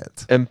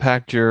that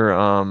impact your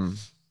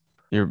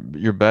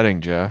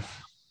betting,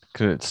 Jeff?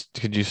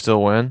 Could you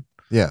still win?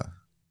 Yeah.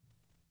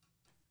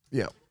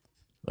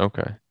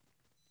 Okay.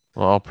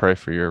 Well, I'll pray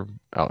for your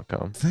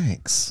outcome.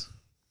 Thanks.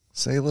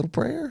 Say a little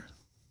prayer.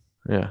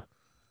 Yeah.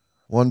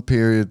 1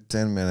 period,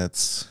 10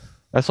 minutes.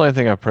 That's the only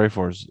thing I pray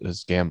for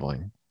is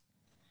gambling.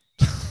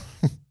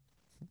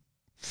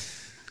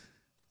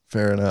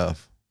 Fair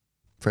enough.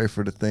 Pray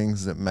for the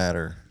things that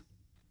matter.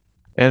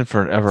 And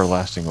for an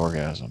everlasting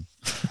orgasm.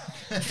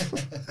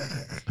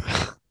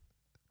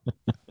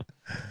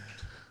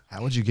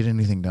 How would you get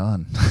anything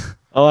done?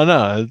 Oh, I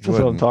know. That's what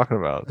I'm Wouldn't. talking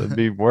about. It'd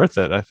be worth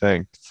it, I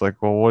think. It's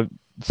like, well, what?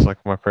 It's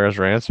like my prayers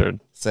were answered.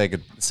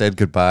 Said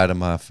goodbye to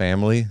my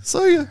family.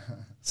 See ya.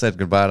 Said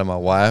goodbye to my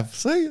wife.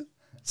 See ya.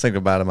 Said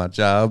goodbye to my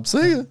job.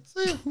 See ya.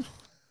 See ya.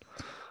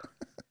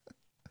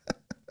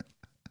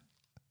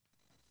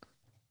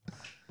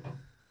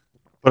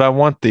 But I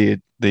want the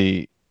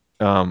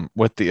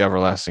with the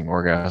everlasting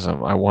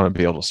orgasm, I want to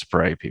be able to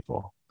spray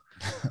people.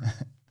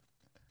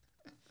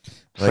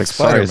 It's like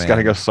sorry, it's got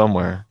to go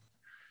somewhere.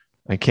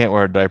 I can't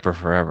wear a diaper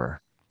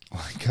forever.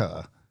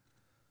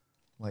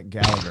 Like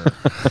Gallagher.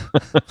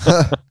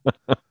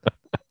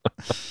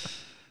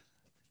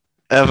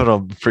 Evan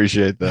will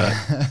appreciate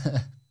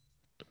that.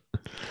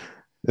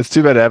 It's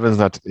too bad Evan's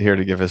not here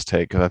to give his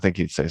take because I think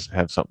he'd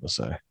have something to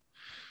say.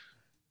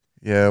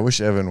 Yeah, I wish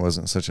Evan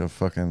wasn't such a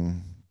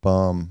fucking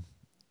bum.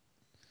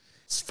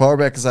 As far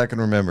back as I can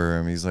remember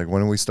him, he's like,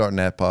 when are we starting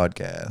that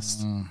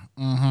podcast?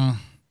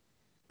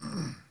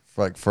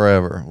 Like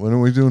forever. When are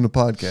we doing the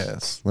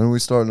podcast? When are we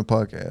starting the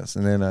podcast?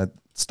 And then I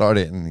start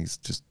it and he's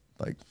just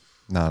like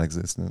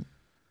non-existent.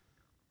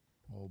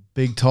 Well,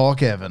 big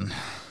talk, Evan.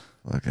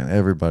 Fucking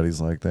everybody's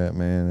like that,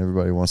 man.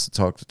 Everybody wants to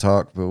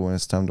talk, but when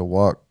it's time to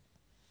walk,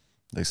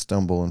 they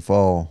stumble and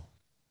fall.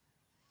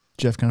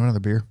 Jeff, can I have another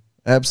beer?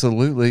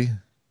 Absolutely.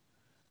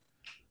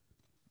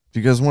 Do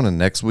you guys want to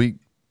next week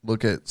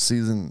look at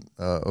season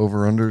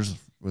over-unders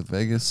with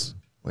Vegas?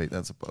 Wait,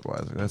 that's a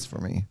Budweiser. That's for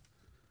me.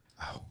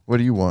 What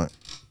do you want?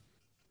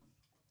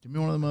 Give me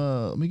one of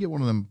them. Let me get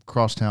one of them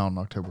Crosstown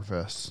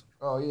Oktoberfests.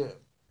 Oh, yeah.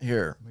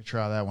 Here. Let me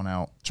try that one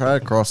out. Try a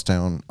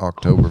Crosstown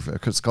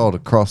Oktoberfest. It's called a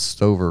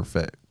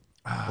Crosstoberfest.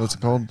 What's it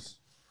called?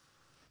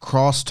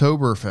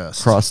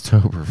 Crosstoberfest.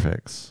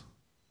 Crosstoberfest.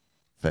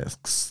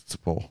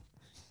 Festival.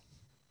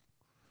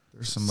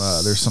 There's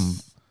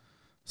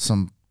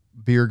some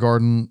beer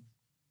garden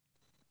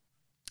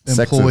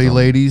employee Sexism.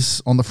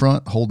 ladies on the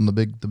front holding the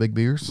big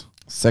beers.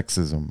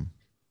 Sexism.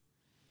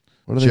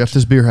 What are Jeff,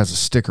 this beer has a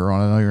sticker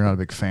on it. I know you're not a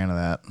big fan of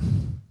that.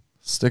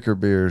 Sticker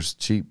beers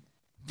cheap.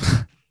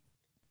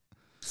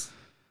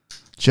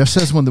 Jeff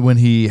says when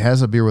he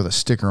has a beer with a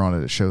sticker on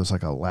it, it shows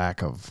like a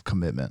lack of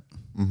commitment.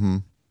 Mm-hmm.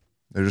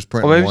 They're just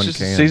printing Well, maybe one it's just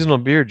can. a seasonal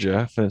beer,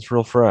 Jeff, and it's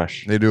real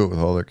fresh. They do it with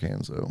all their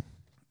cans, though.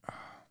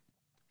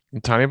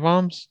 And Tiny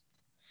Bombs?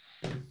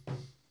 I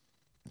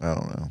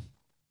don't know.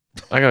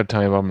 I got a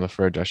Tiny Bomb in the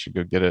fridge. I should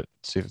go get it,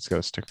 see if it's got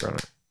a sticker on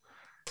it.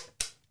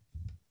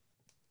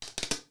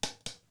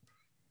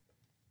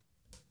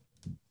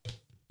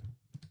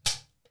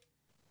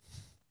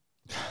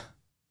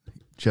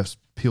 Jeff's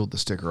peeled the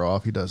sticker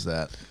off. He does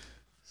that.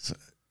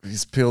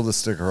 He's peeled the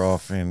sticker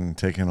off and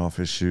taken off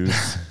his shoes.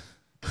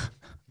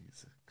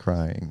 He's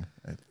crying.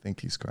 I think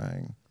he's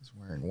crying. He's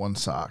wearing one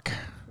sock.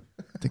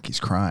 I think he's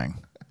crying.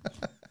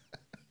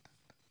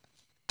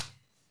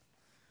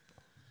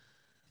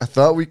 I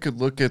thought we could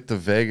look at the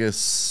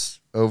Vegas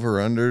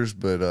over-unders,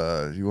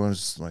 but you want to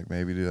just like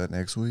maybe do that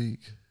next week?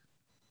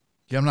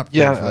 Yeah, I'm not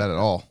prepared for that at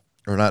all.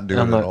 Or not do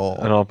I'm it not at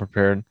all? at all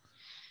prepared.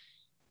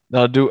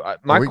 Now,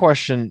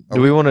 question: are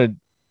do we we- want to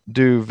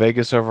do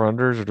Vegas over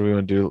unders, or do we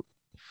want to do?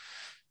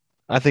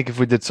 I think if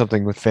we did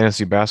something with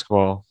fantasy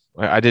basketball,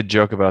 I did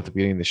joke about at the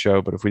beginning of the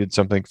show, but if we did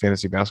something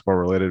fantasy basketball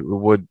related,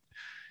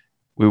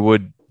 we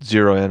would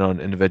zero in on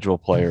individual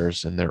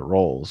players and their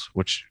roles,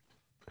 which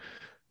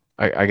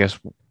I guess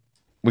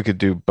we could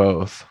do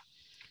both,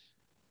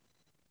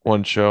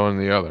 one show and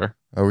the other.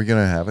 Are we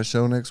going to have a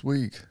show next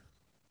week?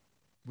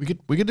 We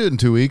could do it in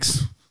 2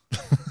 weeks.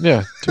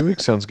 Yeah, 2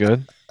 weeks sounds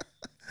good.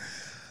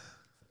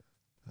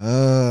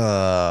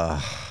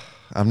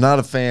 I'm not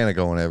a fan of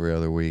going every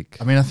other week.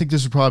 I mean, I think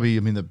this would probably. I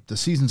mean, the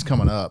season's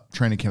coming up.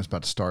 Training camp's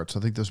about to start, so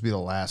I think this would be the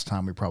last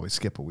time we probably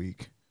skip a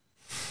week.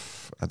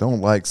 I don't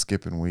like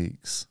skipping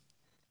weeks.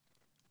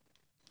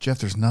 Jeff,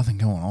 there's nothing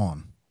going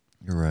on.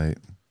 You're right.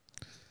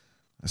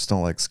 I just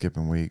don't like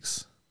skipping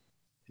weeks.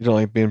 You don't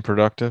like being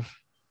productive?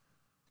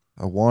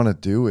 I want to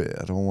do it.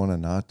 I don't want to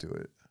not do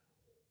it.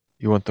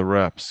 You want the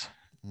reps.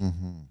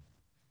 Mm-hmm.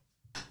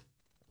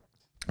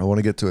 I want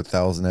to get to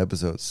 1,000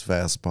 episodes as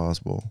fast as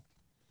possible.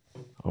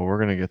 Oh, we're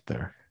gonna get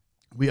there.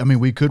 We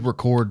could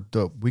record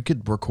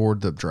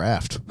the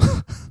draft.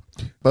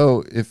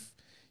 Bo, if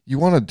you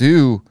want to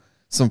do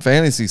some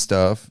fantasy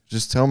stuff,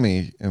 just tell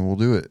me and we'll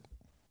do it.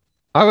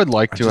 I would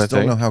like I to. just I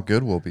don't think know how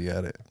good we'll be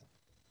at it.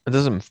 it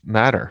doesn't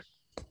matter.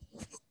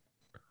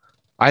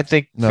 I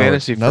think No,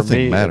 fantasy for nothing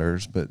me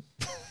matters, but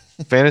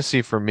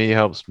fantasy for me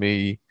helps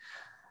me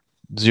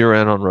zero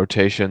in on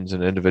rotations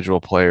and individual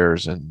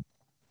players and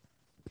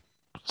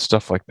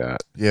stuff like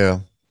that. yeah.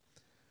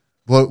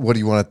 What do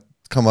you want to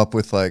come up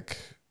with? Like,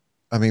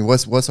 I mean,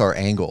 what's our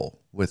angle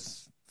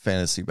with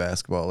fantasy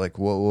basketball? Like,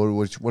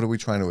 what are we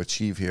trying to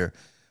achieve here?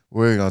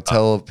 We're going to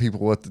tell people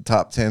what the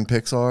top 10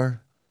 picks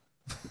are.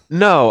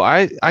 No,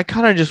 I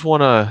kind of just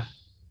want to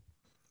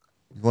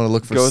You want to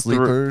look for Go through-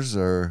 sleepers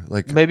or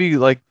like maybe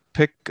like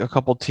pick a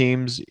couple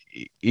teams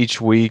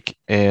each week,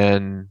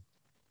 and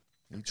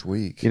each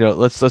week?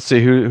 let's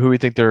see who we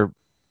think they're.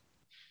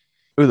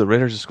 Ooh, the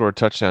Raiders just scored a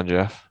touchdown,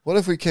 Jeff. What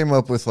if we came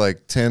up with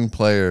like 10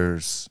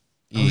 players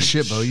Oh each?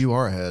 shit, Bo, you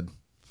are ahead.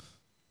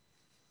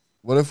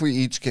 What if we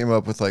each came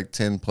up with like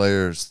 10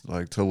 players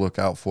like to look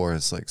out for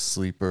as like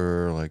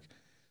sleeper, like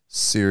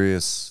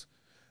serious.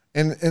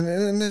 And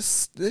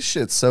this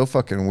shit's so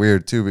fucking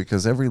weird too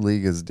because every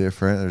league is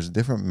different. There's a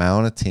different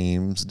amount of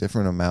teams,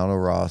 different amount of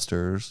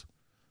rosters,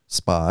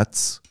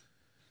 spots.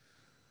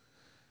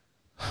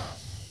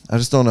 I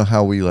just don't know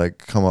how we like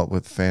come up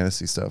with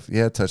fantasy stuff.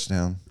 Yeah,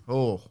 touchdown.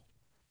 Oh,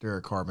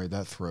 Derek Carr made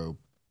that throw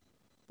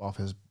off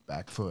his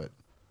back foot.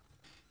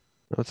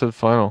 That's the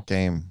final.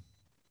 Game.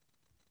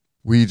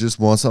 We just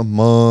want some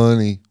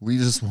money. We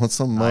just want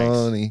some Nice.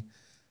 money.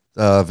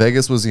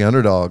 Vegas was the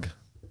underdog.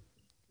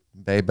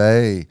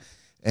 Baby.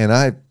 And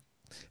I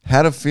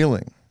had a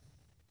feeling.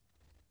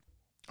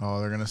 Oh,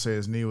 they're gonna say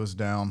his knee was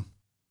down.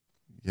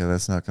 Yeah,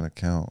 that's not going to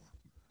count.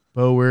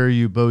 Bo, where are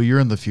you? Bo, you're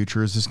in the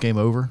future. Is this game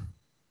over?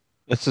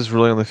 This is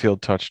really on the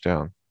field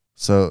touchdown.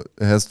 So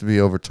it has to be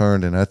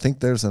overturned. And I think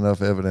there's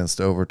enough evidence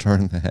to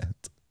overturn that.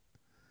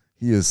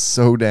 He is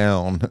so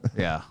down,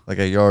 Yeah. like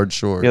a yard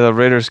short. Yeah, the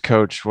Raiders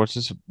coach, what's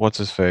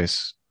his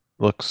face?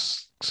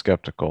 Looks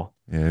skeptical.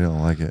 Yeah, I don't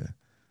like it.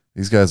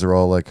 These guys are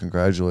all like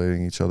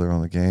congratulating each other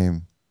on the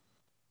game.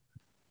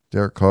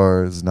 Derek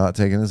Carr is not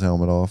taking his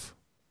helmet off.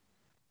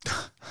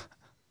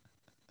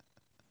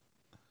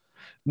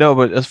 No,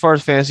 but as far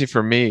as fantasy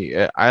for me,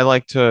 I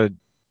like to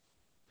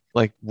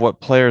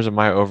what players am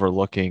I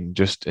overlooking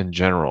just in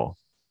general?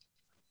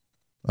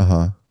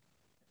 Uh-huh.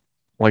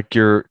 Like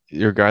your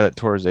guy that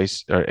tore his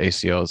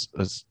ACLs,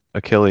 his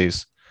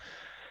Achilles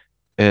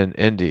in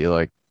Indy,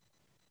 like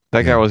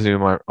that guy Yeah. wasn't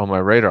even on my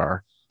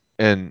radar.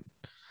 And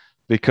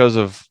because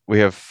of we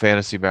have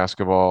fantasy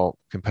basketball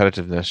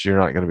competitiveness, you're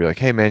not going to be like,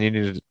 hey man, you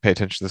need to pay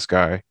attention to this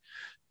guy.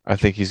 I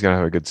think he's going to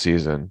have a good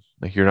season.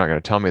 Like you're not going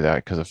to tell me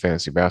that because of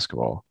fantasy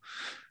basketball.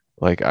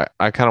 Like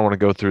I kind of want to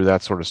go through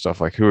that sort of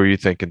stuff. Like who are you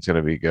thinking is going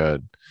to be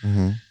good?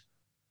 Mm-hmm.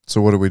 So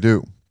what do we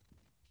do?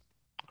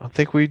 I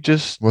think we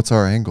just What's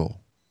our angle?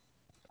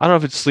 I don't know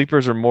if it's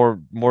sleepers or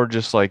more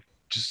just like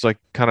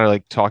kind of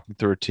like talking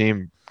through a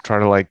team, trying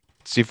to like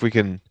see if we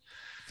can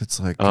It's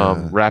like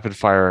rapid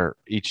fire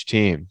each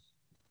team,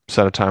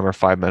 set a timer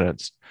 5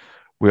 minutes.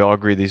 We all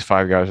agree these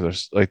 5 guys,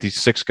 there's like these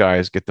 6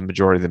 guys get the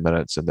majority of the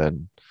minutes, and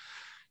then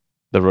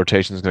the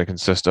rotation is going to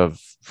consist of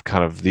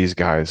kind of these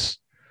guys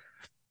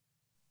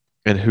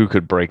and who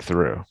could break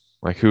through.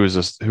 Like who is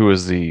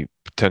the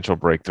potential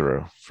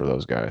breakthrough for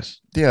those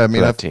guys? yeah, I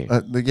mean, that team.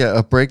 Yeah,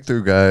 a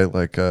breakthrough guy.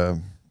 Like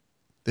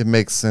it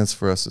makes sense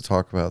for us to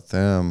talk about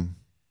them,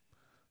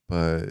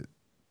 but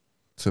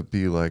to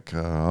be like,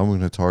 I'm going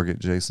to target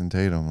Jason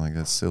Tatum, like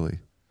that's silly.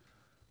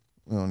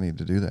 We don't need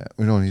to do that.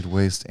 We don't need to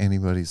waste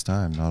anybody's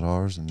time, not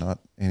ours and not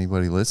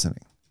anybody listening.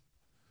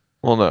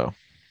 Well, no.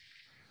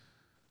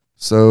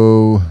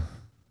 So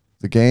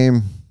the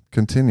game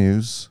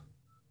continues.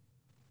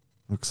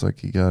 Looks like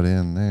he got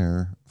in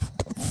there.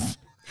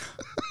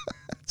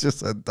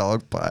 Just a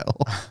dog pile.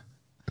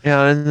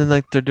 Yeah, and then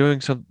like they're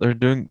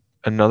doing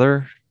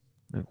another.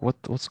 Like,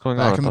 what's going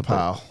on? Back in the I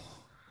thought pile.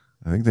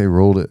 I think they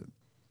rolled it.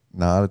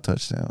 Not a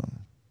touchdown.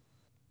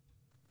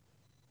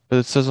 But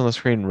it says on the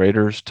screen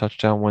Raiders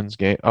touchdown wins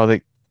game. Oh,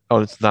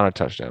 it's not a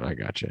touchdown. I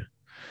got you.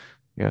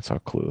 Yeah, that's how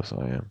clueless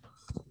I am.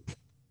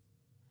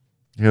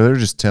 Yeah, they're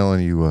just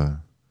telling you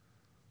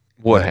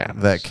What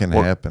happens? that can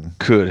What happen.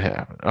 could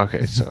happen.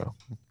 Okay, so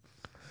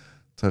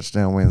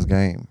Touchdown wins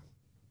game.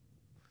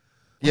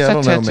 Yeah, I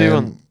What's don't that know,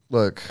 tattoo man.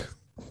 Look,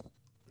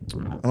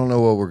 I don't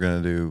know what we're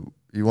gonna do.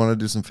 You want to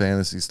do some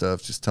fantasy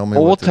stuff? Just tell me.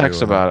 well, what we'll to do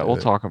text and about I'll it. do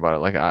We'll talk about it.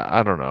 Like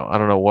I don't know. I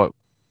don't know what.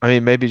 I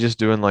mean, maybe just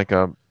doing like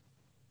a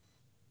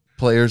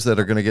Players that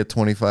are gonna get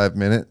 25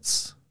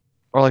 minutes.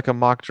 or like a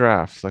mock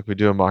draft. Like we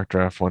do a mock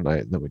draft one night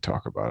and then we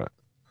talk about it.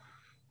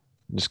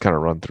 Just kind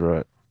of run through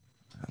it.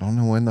 I don't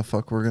know when the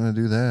fuck we're gonna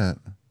do that.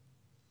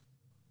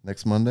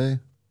 Next Monday,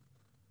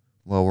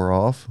 while we're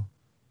off.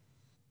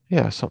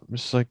 Yeah, something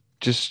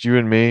just you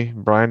and me.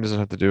 Brian doesn't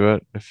have to do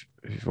it if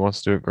he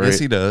wants to do it. Great. Yes,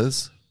 he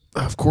does.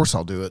 Of course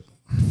I'll do it.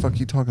 The fuck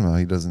you talking about?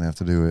 He doesn't have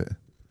to do it.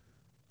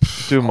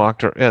 Do a mock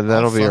draft. Yeah,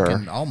 that'll be our.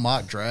 I'll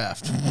mock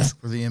draft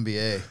for the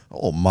NBA.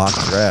 Oh, mock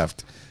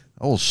draft.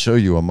 I will show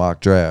you a mock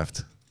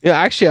draft. Yeah,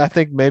 actually, I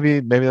think maybe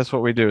that's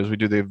what we do is we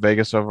do the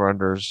Vegas over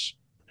unders.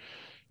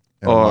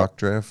 And a mock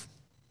draft.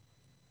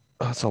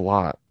 That's a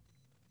lot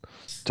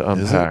to Is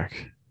it?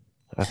 unpack.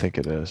 I think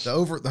it is.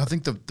 I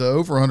think the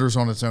over unders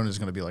on its own is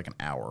going to be like an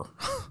hour.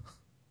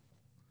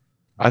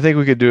 I think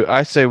we could do.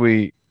 I say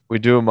we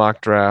do a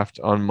mock draft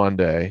on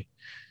Monday,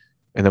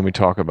 and then we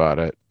talk about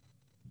it,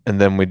 and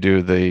then we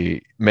do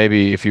the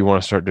maybe if you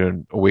want to start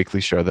doing a weekly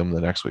show, then the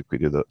next week we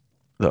do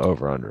the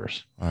over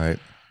unders. All right.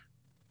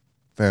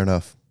 Fair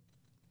enough.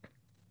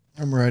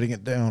 I'm writing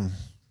it down.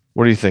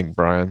 What do you think,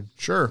 Brian?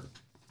 Sure.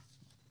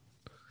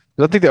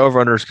 I think the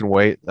over unders can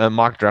wait.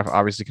 Mock draft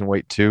obviously can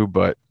wait too,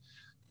 but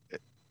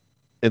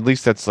at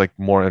least that's like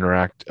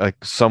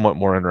somewhat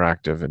more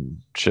interactive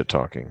and shit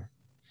talking.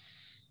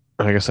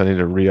 I guess I need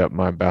to re-up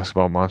my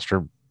Basketball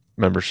Monster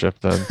membership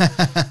then.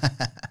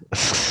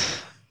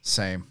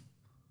 Same.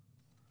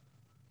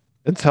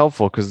 It's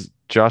helpful because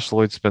Josh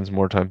Lloyd spends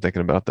more time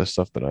thinking about this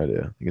stuff than I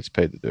do. He gets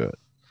paid to do it.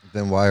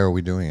 Then why are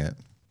we doing it?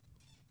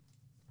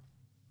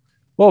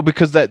 Well,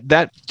 because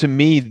that to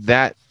me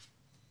that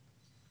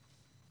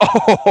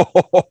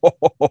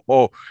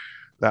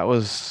that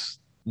was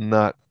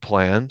not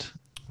planned.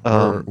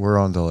 We're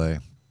on delay.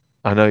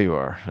 I know you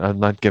are. I'm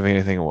not giving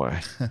anything away.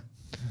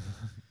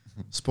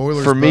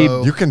 Spoilers For me,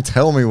 Bo. You can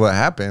tell me what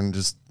happened.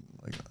 Just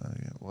like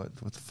what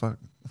the fuck?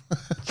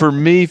 For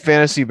me,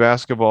 fantasy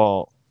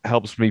basketball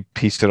helps me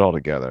piece it all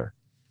together,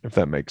 if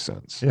that makes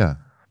sense. Yeah.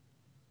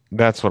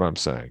 That's what I'm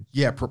saying.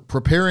 Yeah,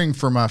 preparing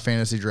for my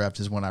fantasy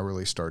draft is when I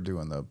really start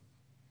doing the.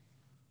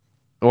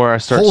 Or I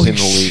start Holy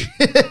seeing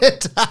the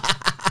lead.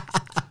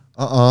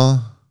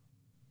 shit!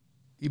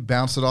 He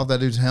bounced it off that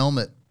dude's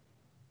helmet.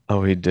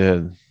 Oh, he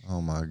did.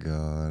 Oh my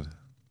god.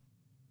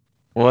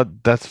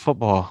 What? That's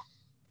football.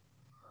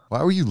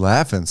 Why were you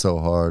laughing so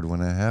hard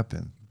when it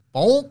happened?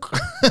 Bonk.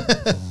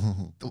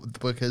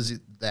 Because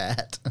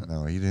that.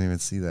 No, he didn't even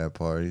see that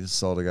part. He just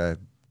saw the guy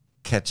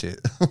catch it.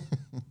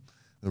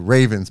 The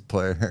Ravens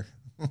player.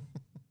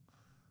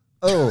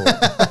 Oh.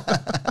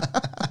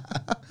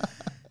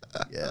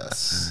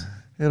 Yes.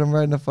 Hit him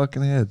right in the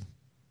fucking head.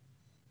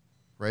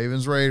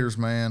 Ravens Raiders,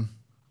 man.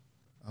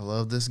 I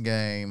love this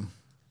game.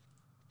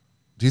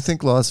 Do you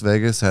think Las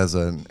Vegas has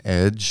an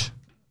edge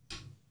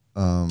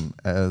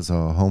as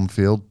a home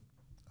field?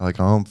 Like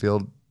a home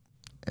field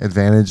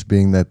advantage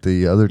being that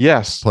the other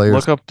Yes.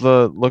 players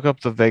Look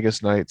up the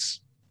Vegas Knights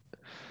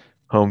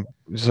home.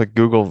 Just like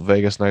Google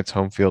Vegas Knights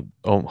home field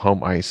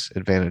home ice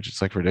advantage.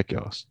 It's like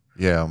ridiculous.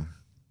 Yeah.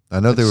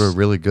 I know they were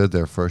really good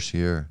their first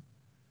year.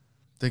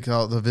 Think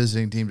all the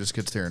visiting team just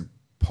gets there and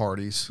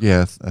parties.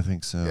 Yeah, I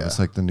think so. Yeah. It's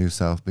like the new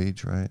South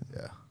Beach, right?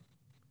 Yeah.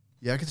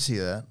 Yeah, I can see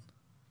that.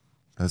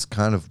 That's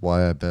kind of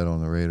why I bet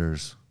on the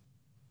Raiders.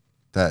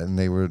 That and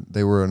they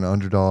were an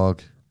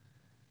underdog.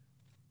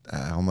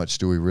 How much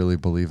do we really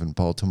believe in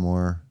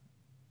Baltimore?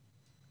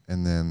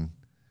 And then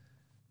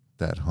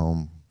that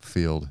home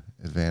field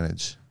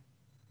advantage.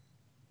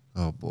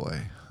 Oh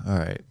boy. All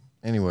right.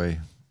 Anyway,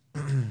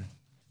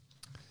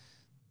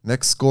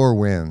 next score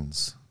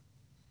wins.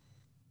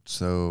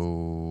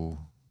 So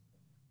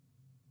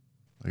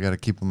I got to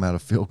keep them out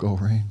of field goal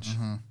range.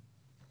 Mm-hmm.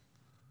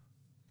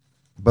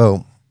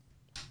 Bo,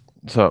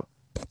 So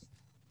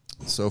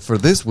so for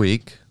this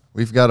week,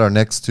 we've got our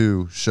next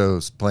 2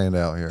 shows planned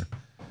out here.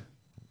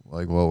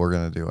 Like what we're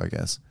going to do, I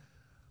guess.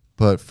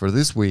 But for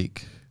this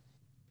week,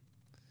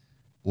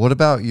 what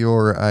about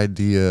your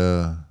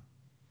idea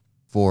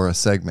for a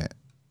segment?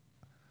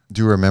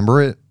 Do you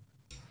remember it?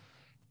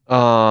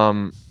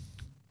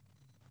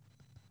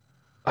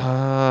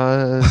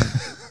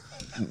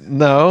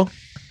 No.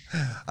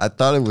 I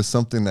thought it was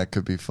something that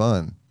could be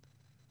fun.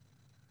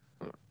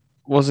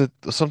 Was it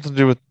something to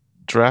do with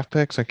draft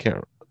picks? I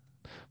can't.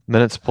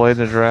 Minutes played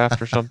in a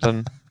draft or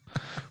something.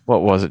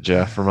 What was it,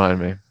 Jeff? Remind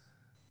me.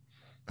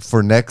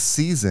 For next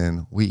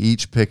season, we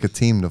each pick a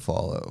team to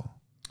follow.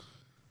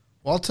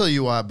 Well, I'll tell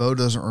you why Bo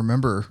doesn't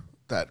remember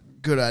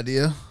that good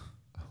idea.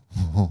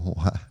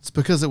 Why? It's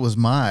because it was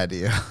my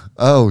idea.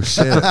 Oh,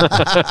 shit.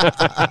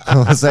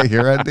 Was that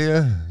your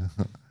idea?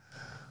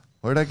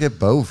 Where'd I get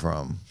Bo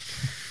from?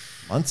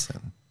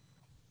 Munson.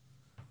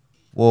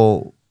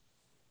 Well,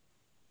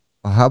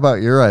 how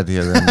about your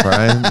idea then,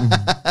 Brian?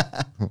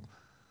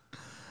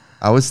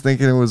 I was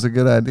thinking it was a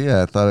good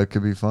idea. I thought it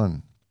could be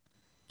fun.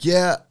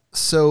 Yeah,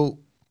 so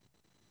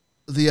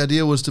the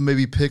idea was to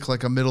maybe pick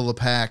like a middle of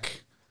the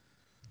pack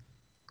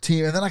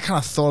team, and then I kind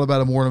of thought about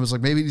it more, and I was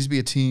like, maybe it needs to be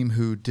a team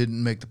who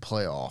didn't make the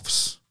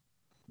playoffs.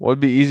 Well, it'd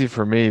be easy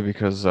for me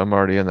because I'm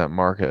already in that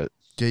market.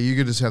 Yeah, you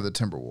could just have the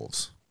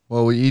Timberwolves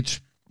Well, we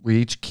each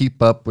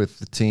keep up with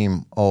the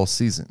team all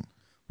season,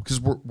 because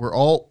we're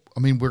all. I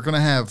mean, we're gonna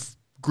have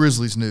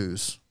Grizzlies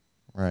news.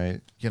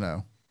 right? You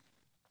know,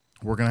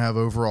 we're gonna have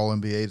overall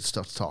NBA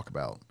stuff to talk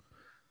about.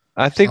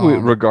 I think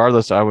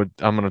regardless, I'm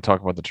going to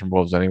talk about the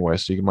Timberwolves anyway,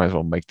 so you might as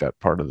well make that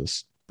part of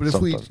this. But if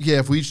something.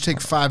 if we each take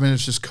 5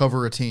 minutes, just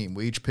cover a team.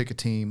 We each pick a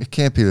team. It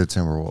can't be the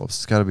Timberwolves.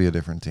 It's got to be a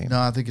different team. No,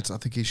 I think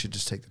he should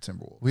just take the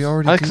Timberwolves. We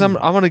already Because I'm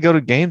going to go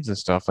to games and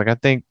stuff. Like I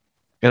think,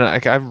 and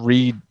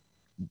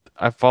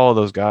I follow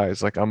those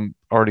guys. Like I'm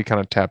already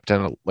kind of tapped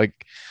in,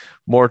 like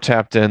more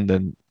tapped in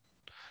than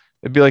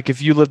it'd be like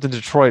if you lived in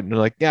Detroit and you're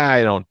like, yeah,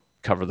 I don't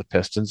cover the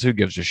Pistons. Who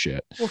gives a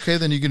shit? Okay,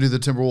 then you can do the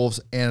Timberwolves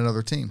and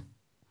another team.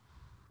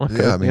 Okay,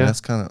 Yeah, I mean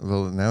that's kind of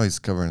well. Now he's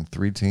covering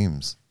 3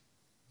 teams: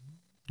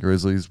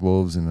 Grizzlies,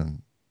 Wolves, and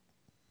then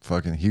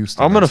fucking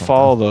Houston. I'm or going to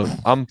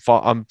something.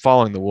 follow I'm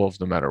following the Wolves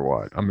no matter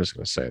what. I'm just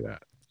going to say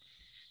that.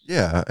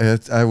 Yeah,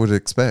 I would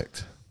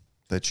expect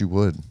that you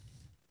would.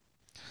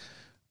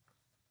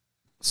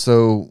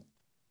 So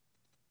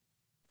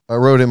I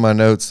wrote in my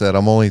notes that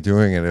I'm only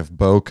doing it if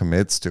Bo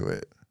commits to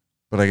it,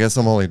 but I guess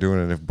I'm only doing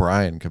it if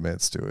Brian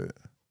commits to it,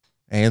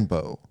 and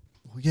Bo.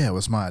 Well, yeah, it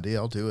was my idea.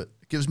 I'll do it.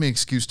 It gives me an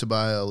excuse to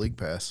buy a league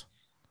pass.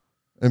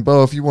 And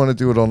Bo, if you want to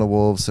do it on the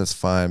Wolves, that's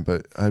fine.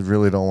 But I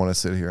really don't want to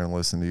sit here and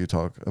listen to you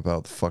talk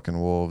about the fucking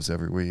Wolves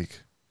every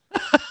week.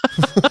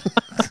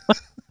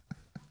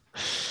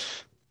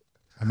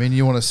 I mean,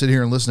 you want to sit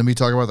here and listen to me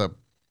talk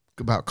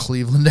about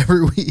Cleveland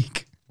every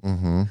week?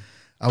 Mm-hmm.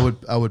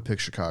 I would pick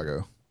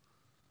Chicago.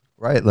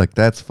 Right, like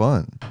that's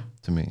fun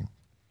to me.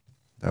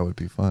 That would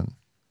be fun.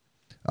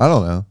 I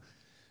don't know.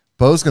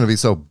 Bo's going to be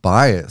so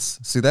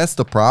biased. See, that's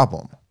the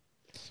problem.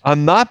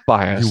 I'm not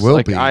biased. You will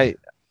like, be. I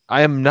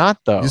am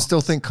not though. You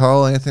still think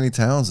Karl Anthony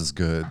Towns is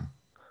good?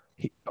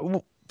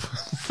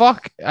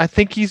 Fuck, I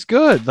think he's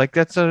good. Like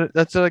that's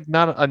like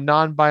not a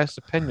non-biased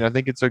opinion. I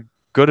think it's a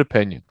good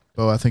opinion.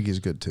 Oh, I think he's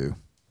good too.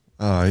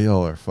 Oh,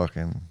 y'all are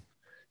fucking.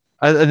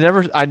 I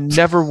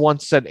never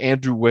once said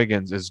Andrew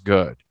Wiggins is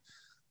good.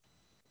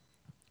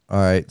 All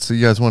right, so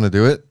you guys want to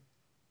do it?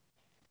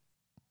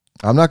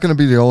 I'm not going to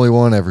be the only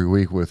one every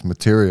week with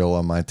material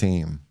on my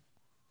team.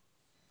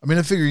 I mean,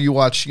 I figure you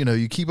watch,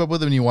 you keep up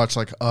with him and you watch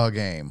like a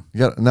game. You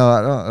got no,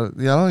 I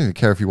don't even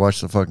care if you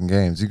watch the fucking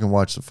games. You can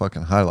watch the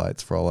fucking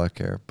highlights for all I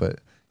care. But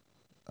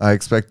I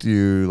expect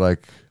I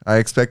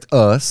expect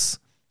us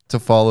to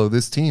follow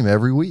this team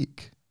every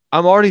week.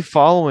 I'm already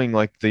following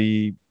for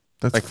the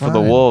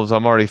Wolves.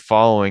 I'm already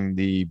following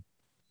the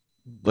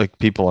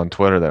people on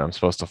Twitter that I'm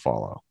supposed to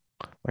follow.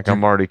 Like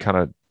I'm already kind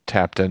of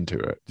tapped into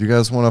it. Do you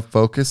guys want to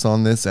focus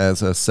on this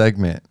as a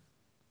segment?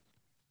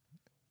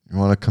 You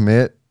want to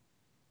commit?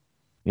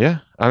 Yeah,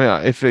 I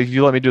mean, if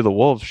you let me do the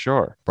Wolves,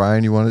 sure.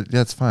 Brian, you want to? Yeah,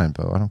 it's fine,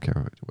 Bo. I don't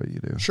care what you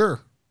do. Sure.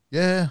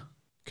 Yeah.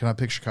 Can I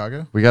pick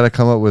Chicago? We got to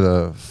come up with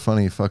a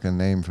funny fucking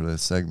name for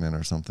this segment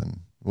or something.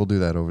 We'll do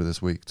that over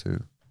this week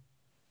too.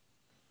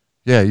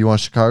 Yeah, you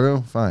want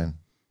Chicago? Fine.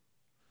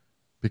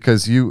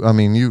 Because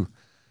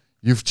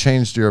you've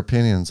changed your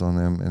opinions on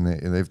them, and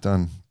they've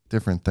done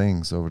different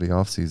things over the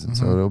offseason,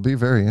 so it'll be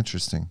very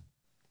interesting.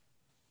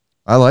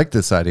 I like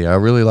this idea. I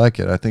really like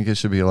it. I think it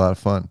should be a lot of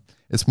fun.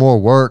 It's more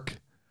work,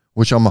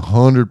 which I'm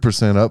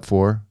 100% up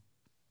for.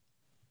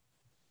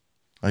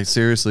 Like,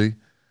 seriously,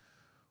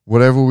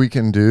 whatever we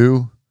can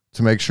do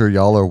to make sure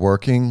y'all are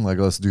working, like,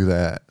 let's do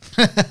that.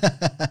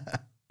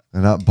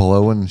 And not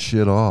blowing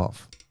shit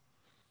off.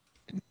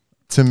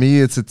 To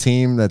me, it's a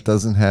team that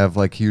doesn't have,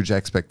 like, huge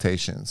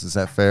expectations. Is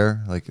that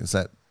fair? Like, is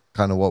that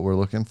kind of what we're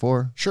looking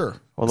for? Sure.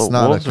 Well, It's the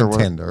not a Wolves are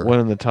contender.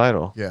 winning the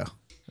title. Yeah.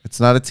 It's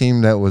not a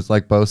team that was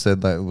like Bo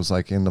said that was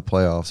like in the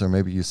playoffs, or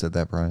maybe you said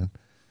that, Brian.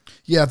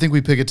 Yeah, I think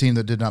we pick a team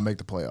that did not make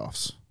the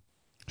playoffs.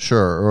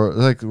 Sure, or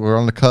like we're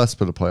on the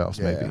cusp of the playoffs,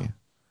 Yeah. maybe.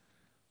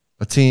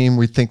 A team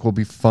we think will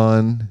be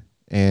fun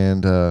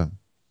and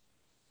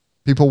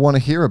people want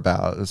to hear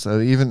about.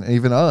 So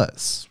even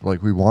us,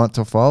 like we want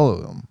to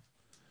follow them.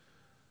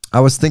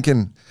 I was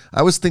thinking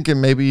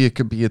maybe it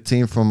could be a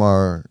team from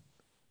our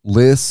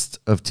list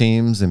of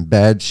teams in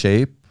bad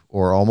shape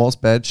or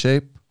almost bad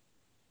shape.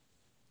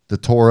 The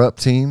tore up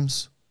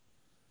teams.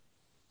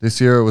 This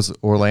year it was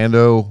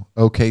Orlando,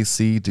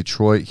 OKC,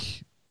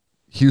 Detroit,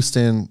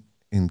 Houston,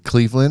 and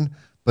Cleveland.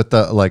 But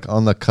the like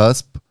on the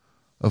cusp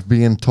of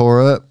being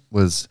tore up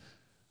was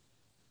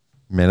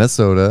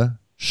Minnesota,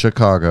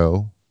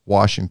 Chicago,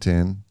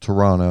 Washington,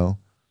 Toronto,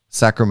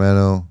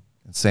 Sacramento,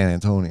 and San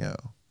Antonio.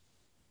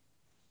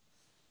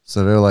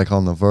 So they're like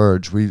on the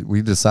verge.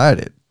 We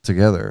decided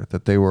together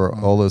that they were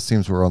all those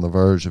teams were on the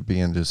verge of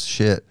being just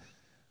shit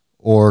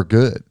or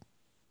good.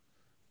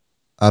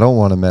 I don't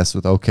want to mess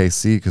with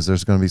OKC because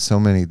there's going to be so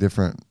many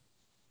different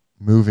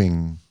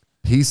moving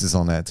pieces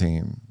on that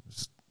team.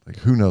 Like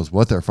who knows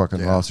what their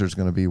fucking roster is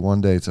going to be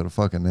one day to the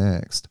fucking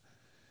next.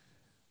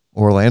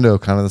 Orlando,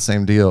 kind of the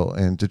same deal.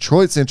 And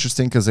Detroit's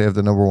interesting because they have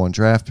the number 1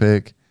 draft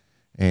pick.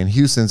 And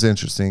Houston's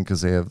interesting because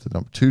they have the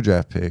number 2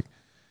 draft pick.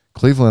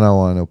 Cleveland, I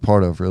want to know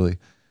part of, really.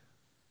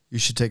 You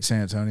should take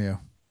San Antonio.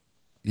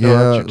 Yeah,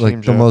 that's your like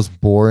team, the Jeff.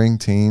 most boring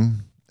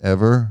team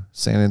ever,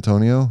 San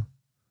Antonio.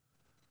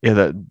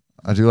 Yeah,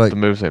 I do like the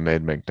moves they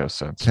made make no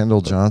sense.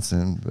 Kendall But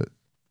Johnson, but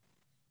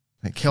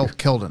thank you.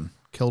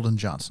 Keldon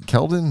Johnson.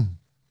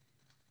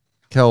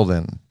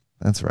 Keldon.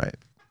 That's right.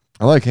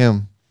 I like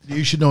him.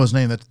 You should know his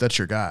name. That's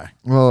your guy.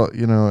 Well,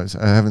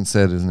 I haven't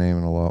said his name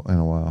in a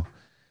while.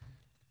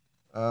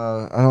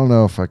 I don't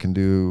know if I can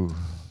do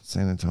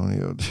San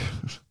Antonio.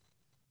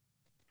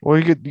 Well,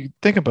 you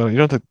think about it. You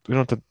don't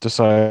have to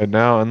decide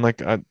now. And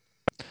like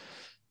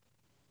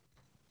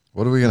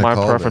What are we gonna my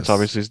call preference, this?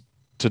 obviously, is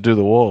to do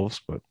the Wolves,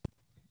 but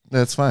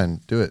That's fine.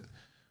 Do it.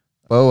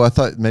 Bo, I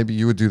thought maybe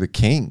you would do the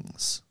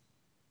Kings.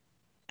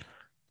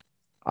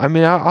 I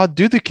mean, I'll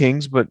do the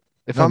Kings. But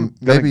if I'm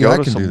gonna maybe go I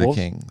to can some do the Wolves,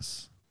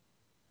 Kings.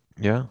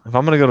 yeah, if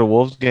I'm gonna go to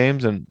Wolves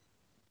games, and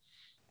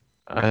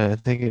I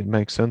think it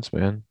makes sense,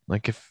 man.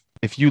 Like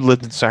if you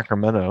lived in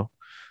Sacramento,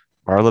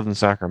 or I lived in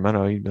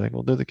Sacramento, you'd be like,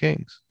 "We'll do the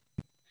Kings."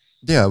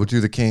 Yeah, I would do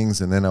the Kings,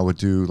 and then I would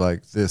do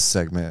like this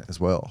segment as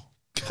well.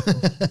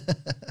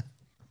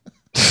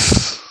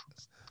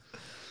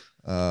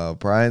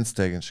 Brian's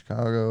taking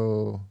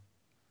Chicago.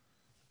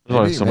 There's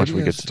only so much maybe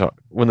we I get to should-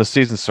 talk. When the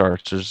season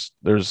starts,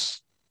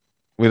 there's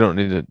we don't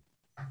need to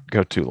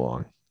go too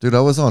long. Dude,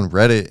 I was on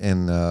Reddit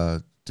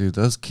and dude,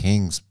 those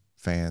Kings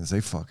fans, they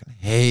fucking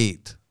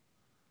hate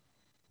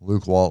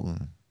Luke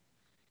Walton.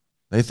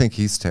 They think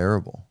he's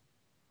terrible.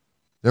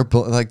 They're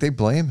they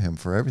blame him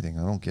for everything.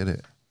 I don't get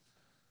it.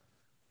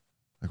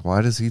 Like,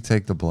 why does he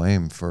take the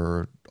blame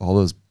for all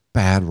those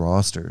bad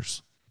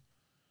rosters?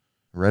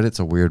 Reddit's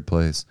a weird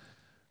place.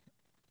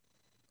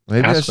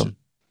 Maybe I Ask should. him.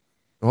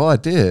 Well, I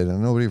did,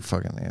 and nobody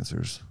fucking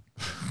answers.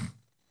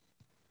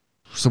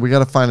 So we got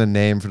to find a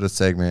name for the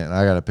segment, and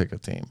I got to pick a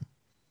team.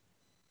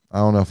 I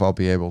don't know if I'll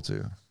be able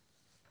to.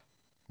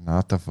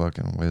 Not the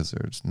fucking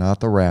Wizards. Not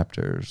the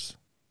Raptors.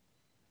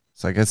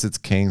 So I guess it's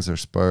Kings or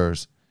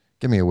Spurs.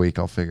 Give me a week.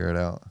 I'll figure it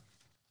out.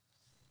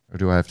 Or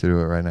do I have to do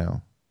it right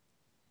now?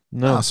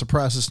 No,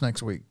 Surprise us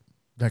next week.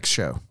 Next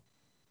show.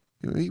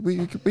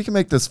 We can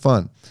make this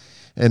fun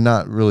and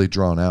not really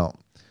drawn out,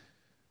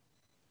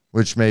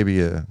 which may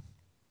be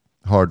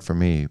hard for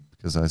me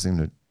because I seem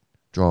to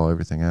draw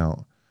everything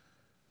out.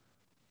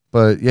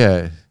 But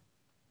yeah,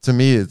 to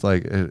me, it's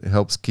like it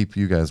helps keep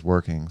you guys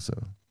working, so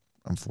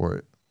I'm for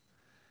it.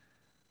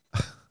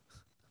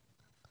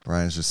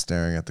 Brian's just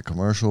staring at the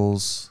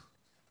commercials.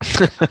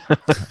 Maybe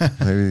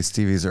these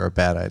TVs are a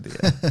bad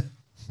idea.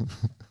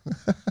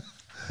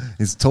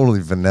 He's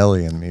totally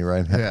vanilla-ing me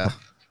right now. Yeah.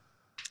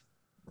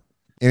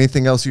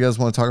 Anything else you guys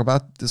want to talk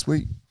about this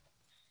week?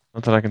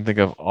 not that I can think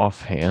of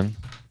offhand,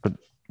 but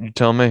you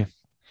tell me.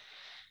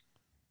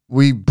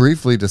 We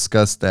briefly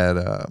discussed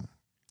that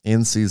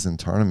in-season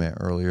tournament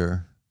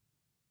earlier.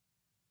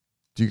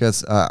 Do you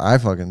guys? I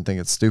fucking think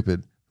it's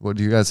stupid. What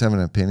do you guys have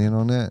an opinion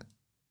on that?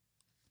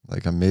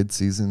 Like a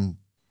mid-season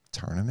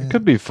tournament? It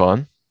could be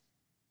fun.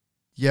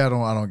 Yeah, I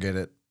don't get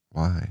it.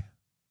 Why?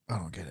 I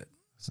don't get it.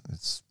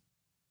 It's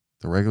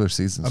the regular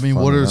season. I mean,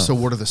 what are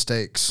the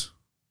stakes?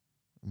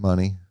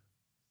 Money,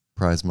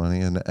 prize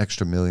money, and an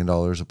extra $1 million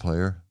a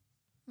player.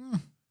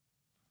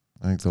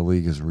 I think the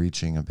league is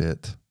reaching a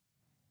bit.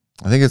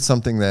 I think it's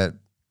something that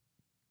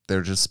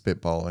they're just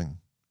spitballing.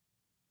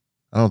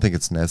 I don't think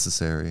it's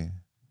necessary.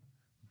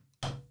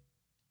 I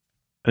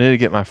need to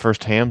get my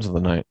first hams of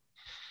the night.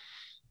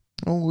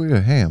 Oh, we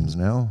got hams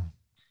now.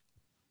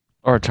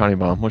 Or a tiny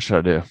bomb. What should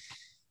I do?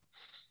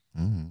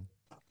 Mm.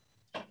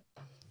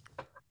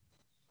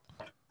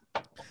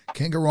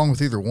 Can't go wrong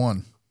with either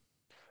one.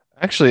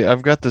 Actually,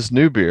 I've got this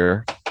new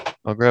beer.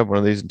 I'll grab one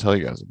of these and tell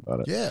you guys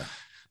about it. Yeah.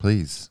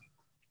 Please.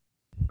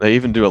 They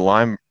even do a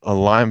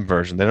lime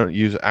version. They don't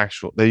use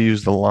actual. They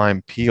use the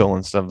lime peel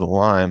instead of the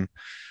lime.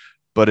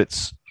 But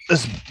it's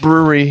this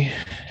brewery,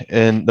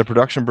 and the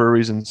production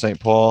breweries in St.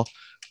 Paul,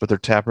 but their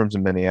tap rooms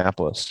in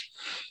Minneapolis.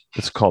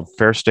 It's called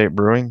Fair State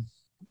Brewing.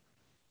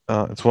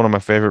 It's one of my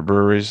favorite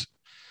breweries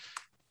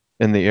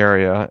in the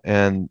area,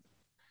 and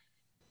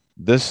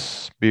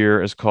this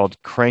beer is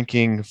called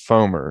Cranking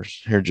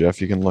Foamers. Here,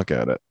 Jeff, you can look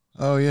at it.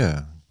 Oh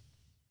yeah,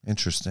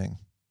 interesting.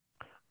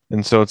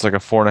 And so it's like a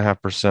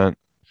 4.5%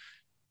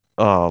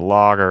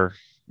 lager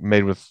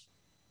made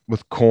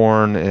with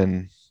corn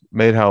and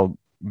made how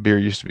beer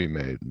used to be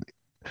made,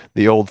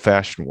 the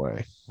old-fashioned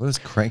way. What does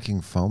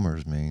cranking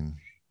foamers mean?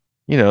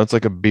 You know, it's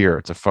like a beer.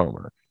 It's a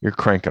foamer. You're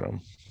cranking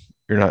them.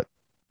 You're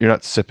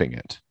not sipping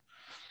it.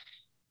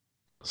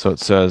 So it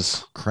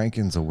says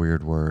Cranking's a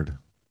weird word.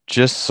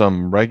 just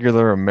some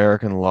regular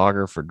American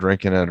lager for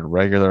drinking at a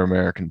regular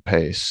American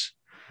pace,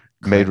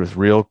 made with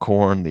real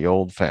corn the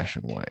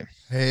old-fashioned way.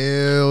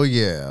 Hell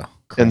yeah.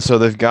 And so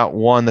they've got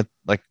one that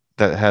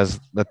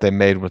they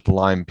made with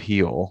lime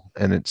peel,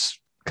 and it's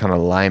kind of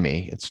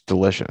limey. It's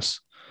delicious.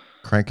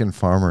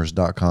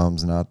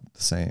 Crankingfarmers.com's not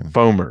the same.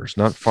 Foamers,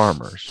 not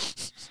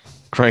farmers.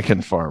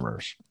 Cranking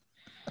farmers.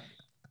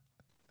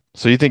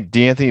 So you think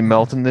D'Anthony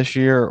Melton this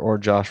year or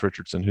Josh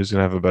Richardson? Who's going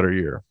to have a better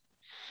year?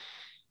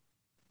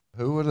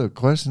 Who were the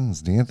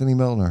questions? D'Anthony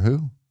Melton or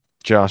who?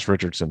 Josh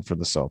Richardson for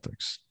the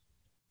Celtics.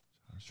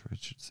 Josh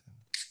Richardson.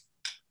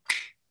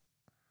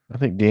 I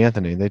think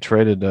D'Anthony. They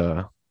traded.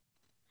 I'm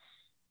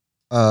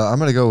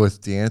going to go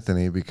with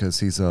D'Anthony because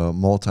he's a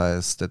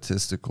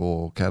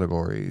multi-statistical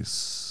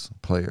categories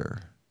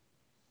player.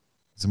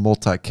 He's a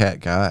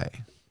multi-cat guy.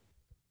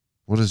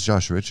 What does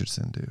Josh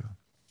Richardson do?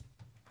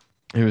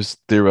 He was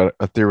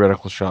a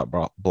theoretical shot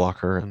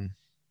blocker, and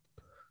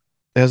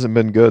it hasn't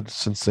been good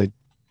since he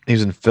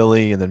was in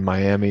Philly and then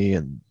Miami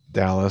and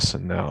Dallas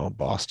and now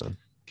Boston.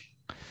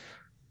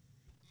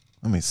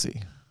 Let me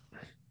see.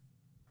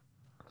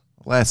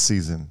 Last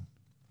season.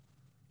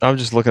 I'm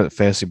just looking at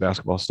fantasy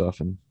basketball stuff,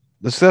 and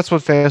that's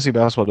what fantasy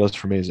basketball does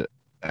for me. Is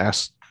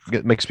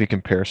it makes me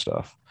compare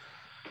stuff,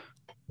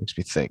 makes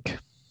me think.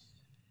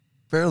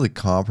 Fairly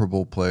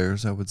comparable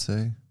players, I would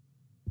say.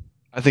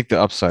 I think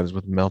the upside is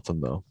with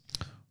Melton, though.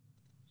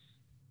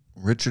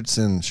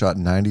 Richardson shot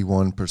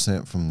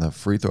 91% from the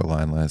free throw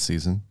line last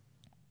season.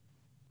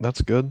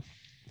 That's good.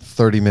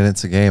 30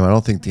 minutes a game. I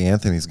don't think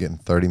D'Anthony's getting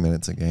 30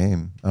 minutes a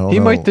game. I don't He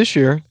know might this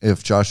year.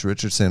 if Josh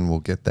Richardson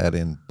will get that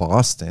in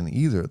Boston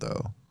either,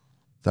 though.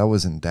 That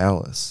was in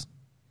Dallas.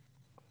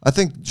 I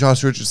think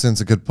Josh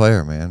Richardson's a good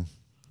player, man.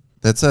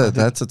 That's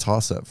a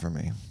toss-up for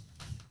me.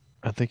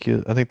 I think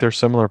they're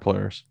similar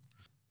players.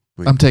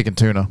 I'm taking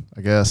Tuna,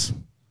 I guess,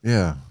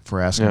 Yeah. for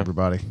asking Yeah.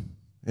 everybody.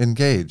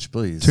 Engage,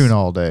 please. Tuna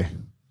all day.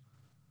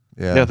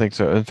 Yeah, I think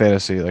so. In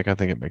fantasy, I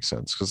think it makes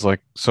sense because,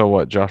 so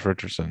what? Josh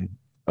Richardson.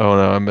 Oh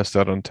no, I missed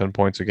out on 10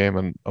 points a game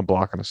and a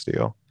block and a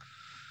steal.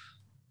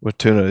 With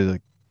Tuna,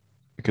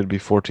 it could be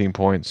 14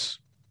 points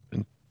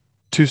and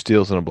 2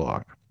 steals and a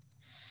block.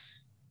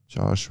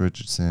 Josh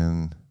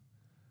Richardson.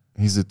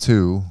 He's a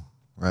 2,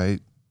 right?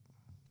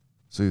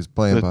 So he's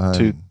playing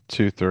behind.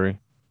 2-3.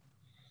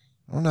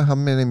 I don't know how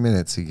many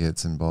minutes he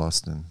gets in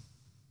Boston.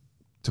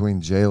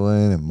 Between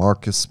Jalen and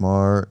Marcus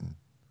Smart and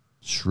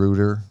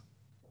Schroeder.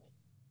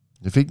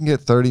 If he can get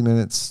 30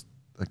 minutes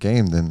a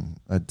game, then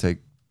I'd take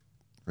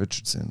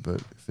Richardson. But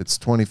if it's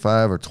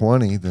 25 or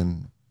 20,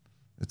 then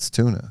it's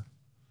Tuna.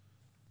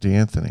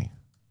 D'Anthony.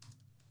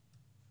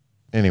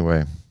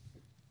 Anyway,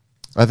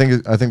 I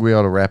think we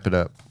ought to wrap it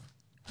up.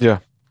 Yeah.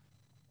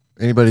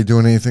 Anybody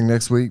doing anything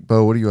next week?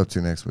 Bo, what are you up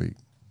to next week?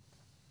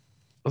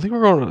 I think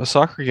we're going to a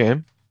soccer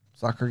game.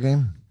 Soccer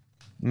game?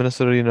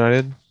 Minnesota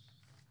United.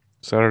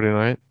 Saturday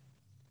night.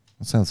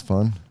 That sounds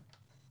fun.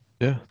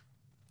 Yeah.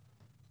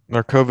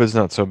 Our COVID's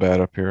not so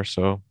bad up here,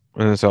 and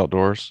it's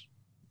outdoors.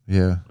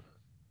 Yeah.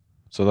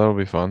 So that'll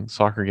be fun.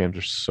 Soccer games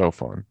are so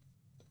fun.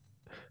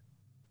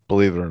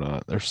 Believe it or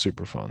not, they're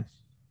super fun.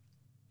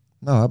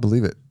 No, I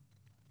believe it.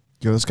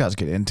 Yo, those guys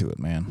get into it,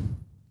 man.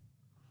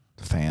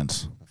 The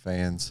fans. The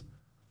fans.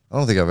 I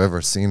don't think I've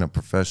ever seen a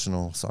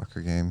professional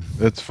soccer game.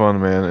 It's fun,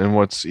 man. And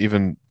what's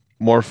even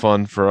more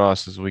fun for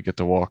us is we get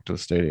to walk to the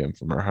stadium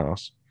from our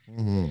house.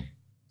 Mm-hmm.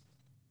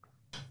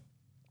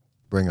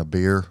 Bring a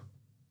beer.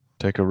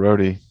 Take a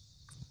roadie.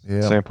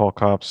 Yeah. St. Paul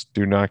cops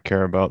do not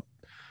care about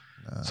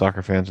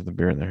soccer fans with a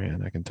beer in their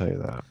hand. I can tell you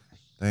that.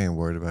 They ain't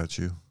worried about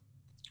you.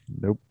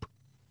 Nope.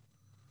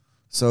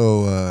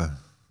 So,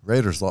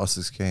 Raiders lost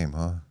this game,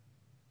 huh?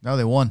 No,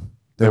 they won.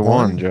 They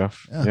won,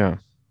 Jeff. Yeah. Yeah.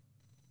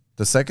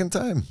 The second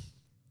time?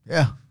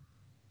 Yeah.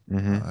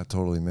 Mm-hmm. I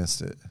totally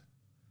missed it.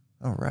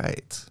 All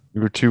right.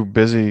 We were too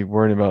busy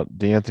worrying about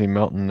D'Anthony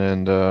Melton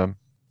and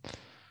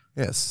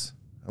Yes.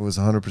 I was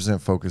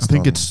 100% focused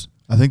on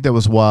I think that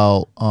was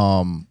while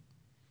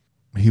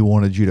he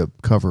wanted you to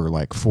cover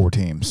like 4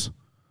 teams.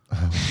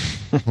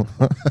 and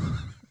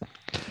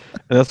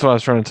that's what I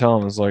was trying to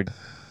tell him is like,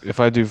 if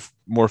I do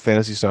more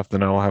fantasy stuff,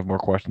 then I will have more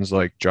questions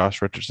like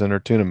Josh Richardson or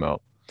Tuna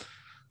Melt.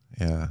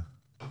 Yeah.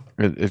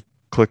 It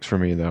clicks for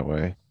me that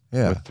way.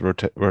 Yeah.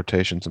 with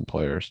rotations and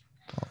players.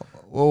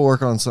 We'll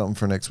work on something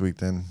for next week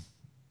then.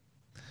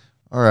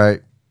 All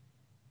right.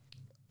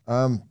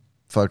 I'm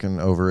fucking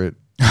over it.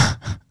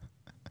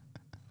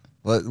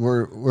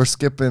 We're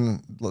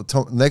skipping.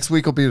 Next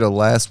week will be the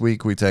last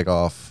week we take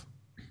off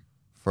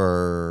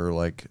for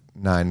like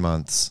 9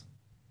 months.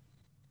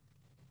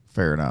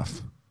 Fair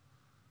enough.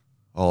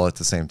 All at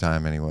the same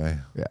time anyway.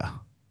 Yeah.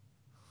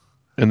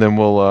 And then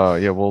we'll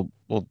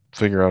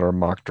figure out our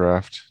mock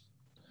draft.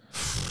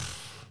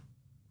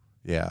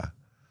 Yeah.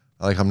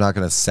 Like, I'm not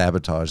going to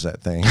sabotage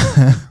that thing.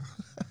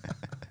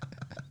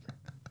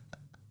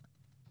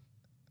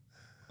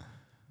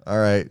 All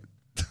right.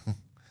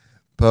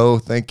 Poe,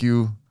 thank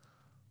you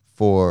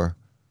for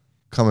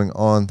coming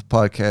on the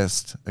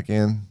podcast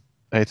again.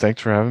 Hey,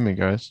 thanks for having me,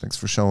 guys. Thanks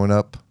for showing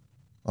up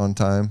on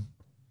time.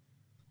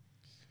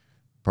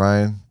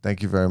 Brian,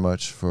 thank you very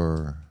much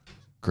for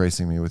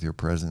gracing me with your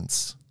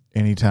presence.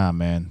 Anytime,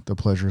 man. The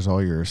pleasure is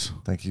all yours.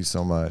 Thank you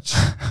so much.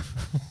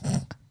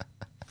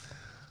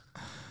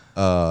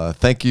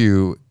 Thank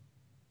you,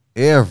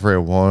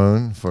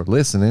 everyone, for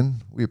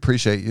listening. We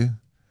appreciate you.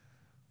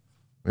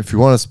 If you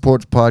want to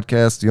support the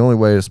podcast, the only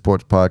way to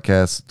support the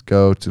podcast is to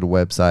go to the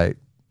website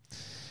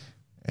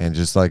and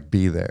just like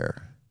be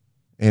there.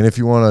 And if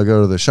you want to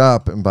go to the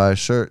shop and buy a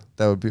shirt,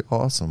 that would be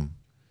awesome.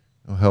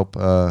 It'll help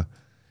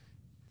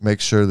make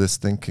sure this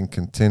thing can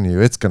continue.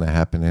 It's going to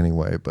happen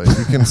anyway, but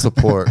you can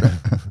support.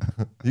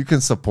 You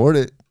can support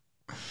it.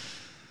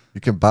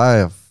 You can buy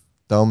a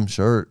dumb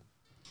shirt.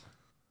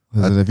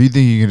 Listen, if you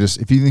think you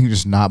can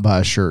just not buy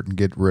a shirt and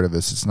get rid of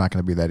us, it's not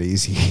going to be that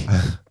easy.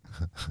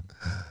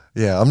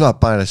 Yeah, I'm not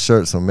buying a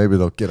shirt, so maybe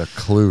they'll get a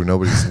clue.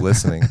 Nobody's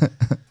listening.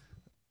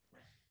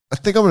 I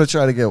think I'm going to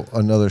try to get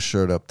another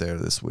shirt up there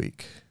this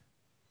week,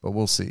 but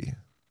we'll see.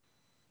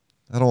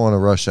 I don't want to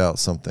rush out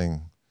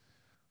something.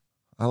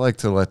 I like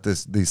to let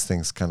these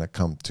things kind of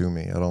come to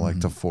me. I don't like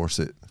to force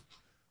it.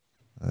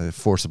 I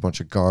force a bunch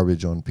of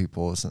garbage on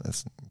people. It's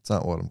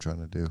not what I'm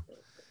trying to do.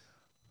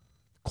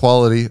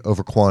 Quality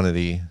over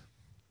quantity.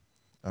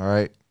 All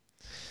right.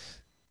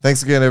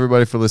 Thanks again,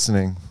 everybody, for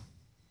listening.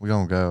 We're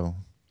going to go.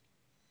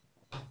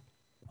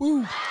 Woo.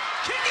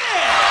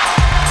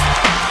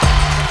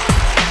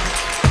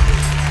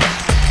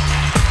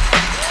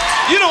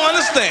 You don't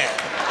understand.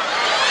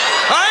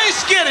 I ain't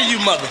scared of you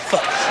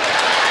motherfuckers.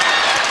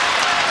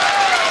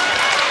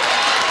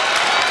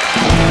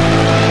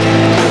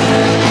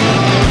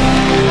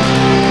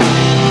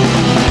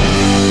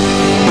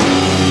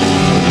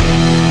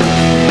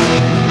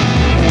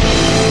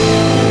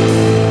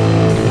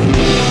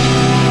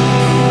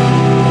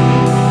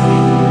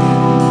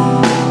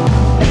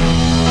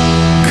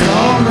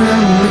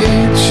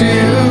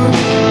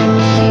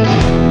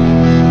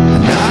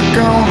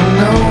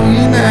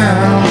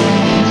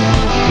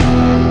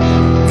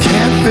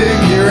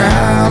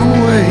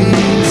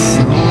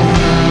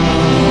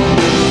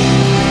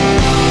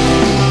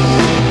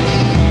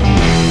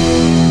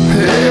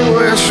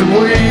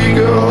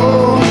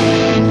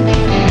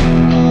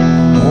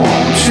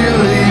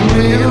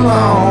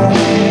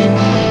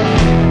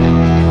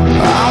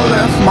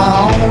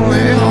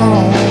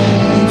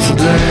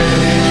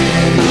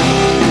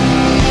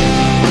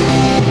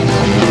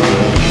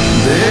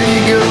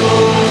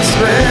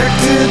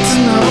 Expected to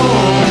know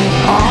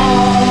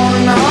on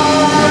and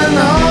on and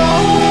on.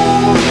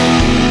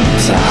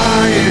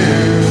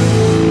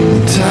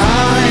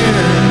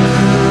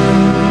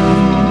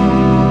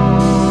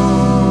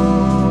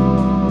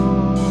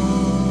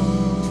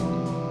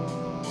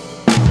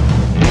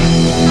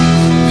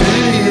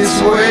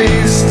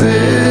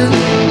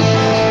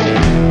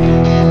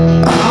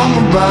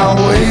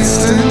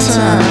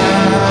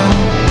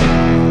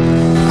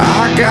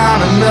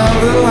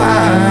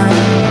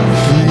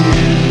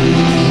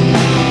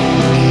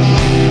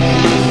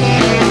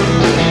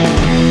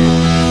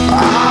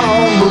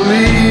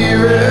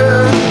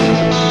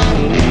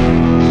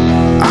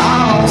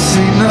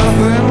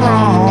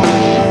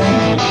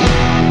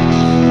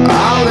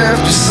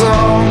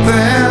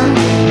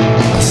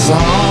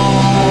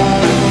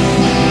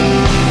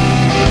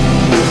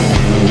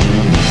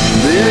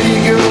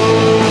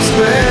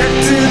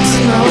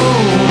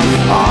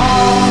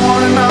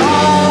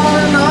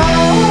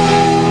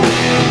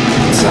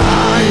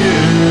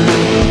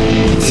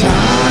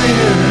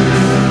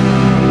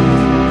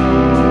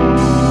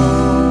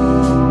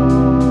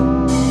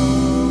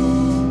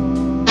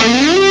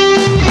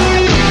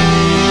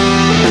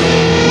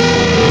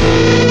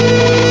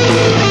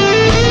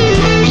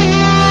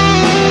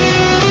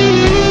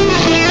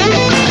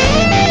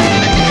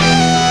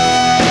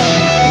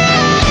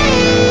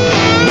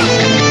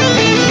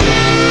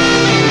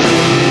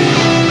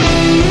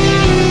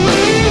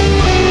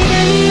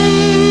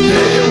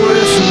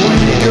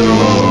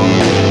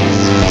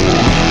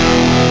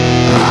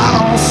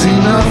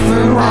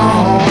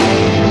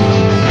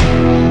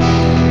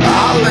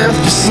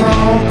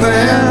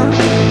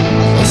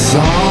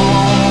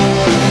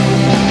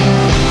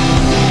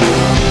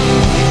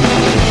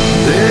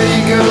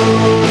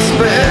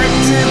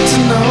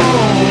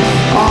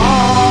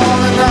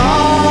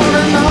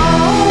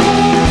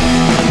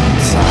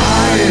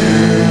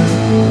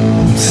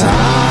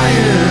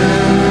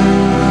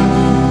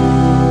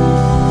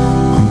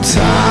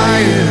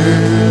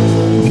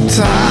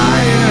 time.